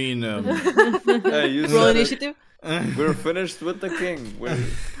way? Do you mean... Hey, you Roll said it. initiative. We're finished with the king.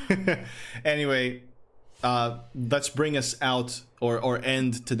 Anyway, let's bring us out or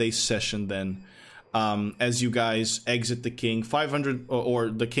end today's session then. As you guys exit the king, 500 or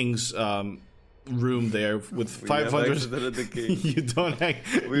the king's room there with 500. We have exited the king. You don't.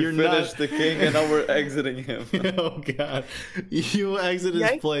 We You're finished not. the king, and now we're exiting him. Oh god, you exit his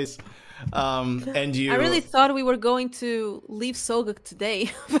Yikes. place. And you. I really thought we were going to leave Soguk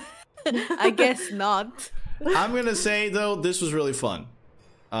today. I guess not. I'm gonna say though, this was really fun.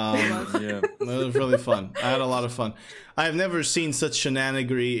 Yeah. It was really fun. I had a lot of fun. I've never seen such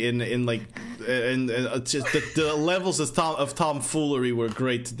shenanigans in like just the levels of tomfoolery were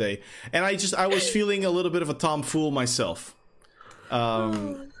great today, and I was feeling a little bit of a tomfool myself,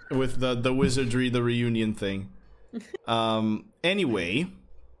 with the wizardry, the reunion thing. Anyway,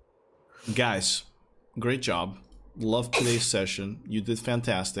 guys, great job. Loved today's session. You did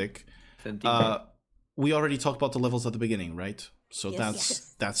fantastic. We already talked about the levels at the beginning, right? So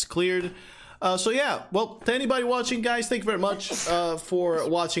Yes. that's cleared. So yeah, well, to anybody watching, guys, thank you very much for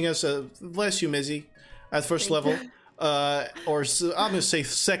watching us. Bless you, Mizzy, at first level, or I'm gonna say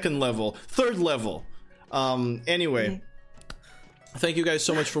second level, third level. Anyway, thank you guys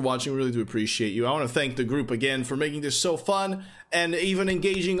so much for watching. We really do appreciate you. I want to thank the group again for making this so fun and even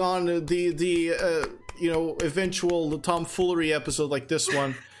engaging on the eventual tomfoolery episode like this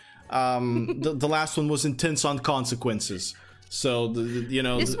one. The last one was intense on consequences. So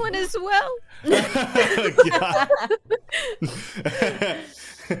This one as well.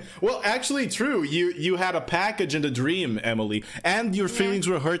 Well, actually, true. You had a package in the dream, Emily, and your feelings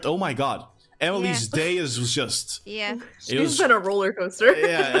were hurt. Oh my god, Emily's day was just. Yeah. It was It's been a roller coaster.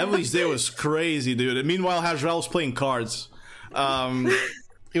 yeah. Emily's day was crazy, dude. And meanwhile, Hazrael was playing cards.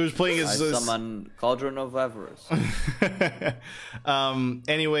 He was playing I his. summon Cauldron of Avarice.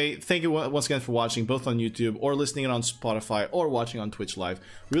 Anyway, thank you once again for watching, both on YouTube or listening in on Spotify or watching on Twitch Live.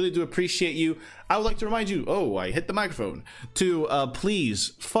 Really do appreciate you. I would like to remind you, I hit the microphone, to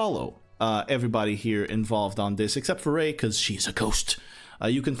please follow everybody here involved on this, except for Ray, because she's a ghost.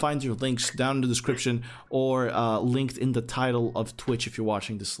 You can find your links down in the description or linked in the title of Twitch if you're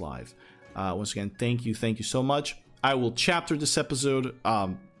watching this live. Once again, thank you so much. I will chapter this episode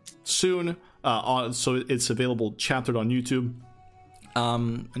soon, so it's available chaptered on YouTube.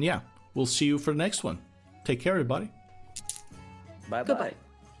 And yeah, we'll see you for the next one. Take care, everybody. Bye bye. Goodbye.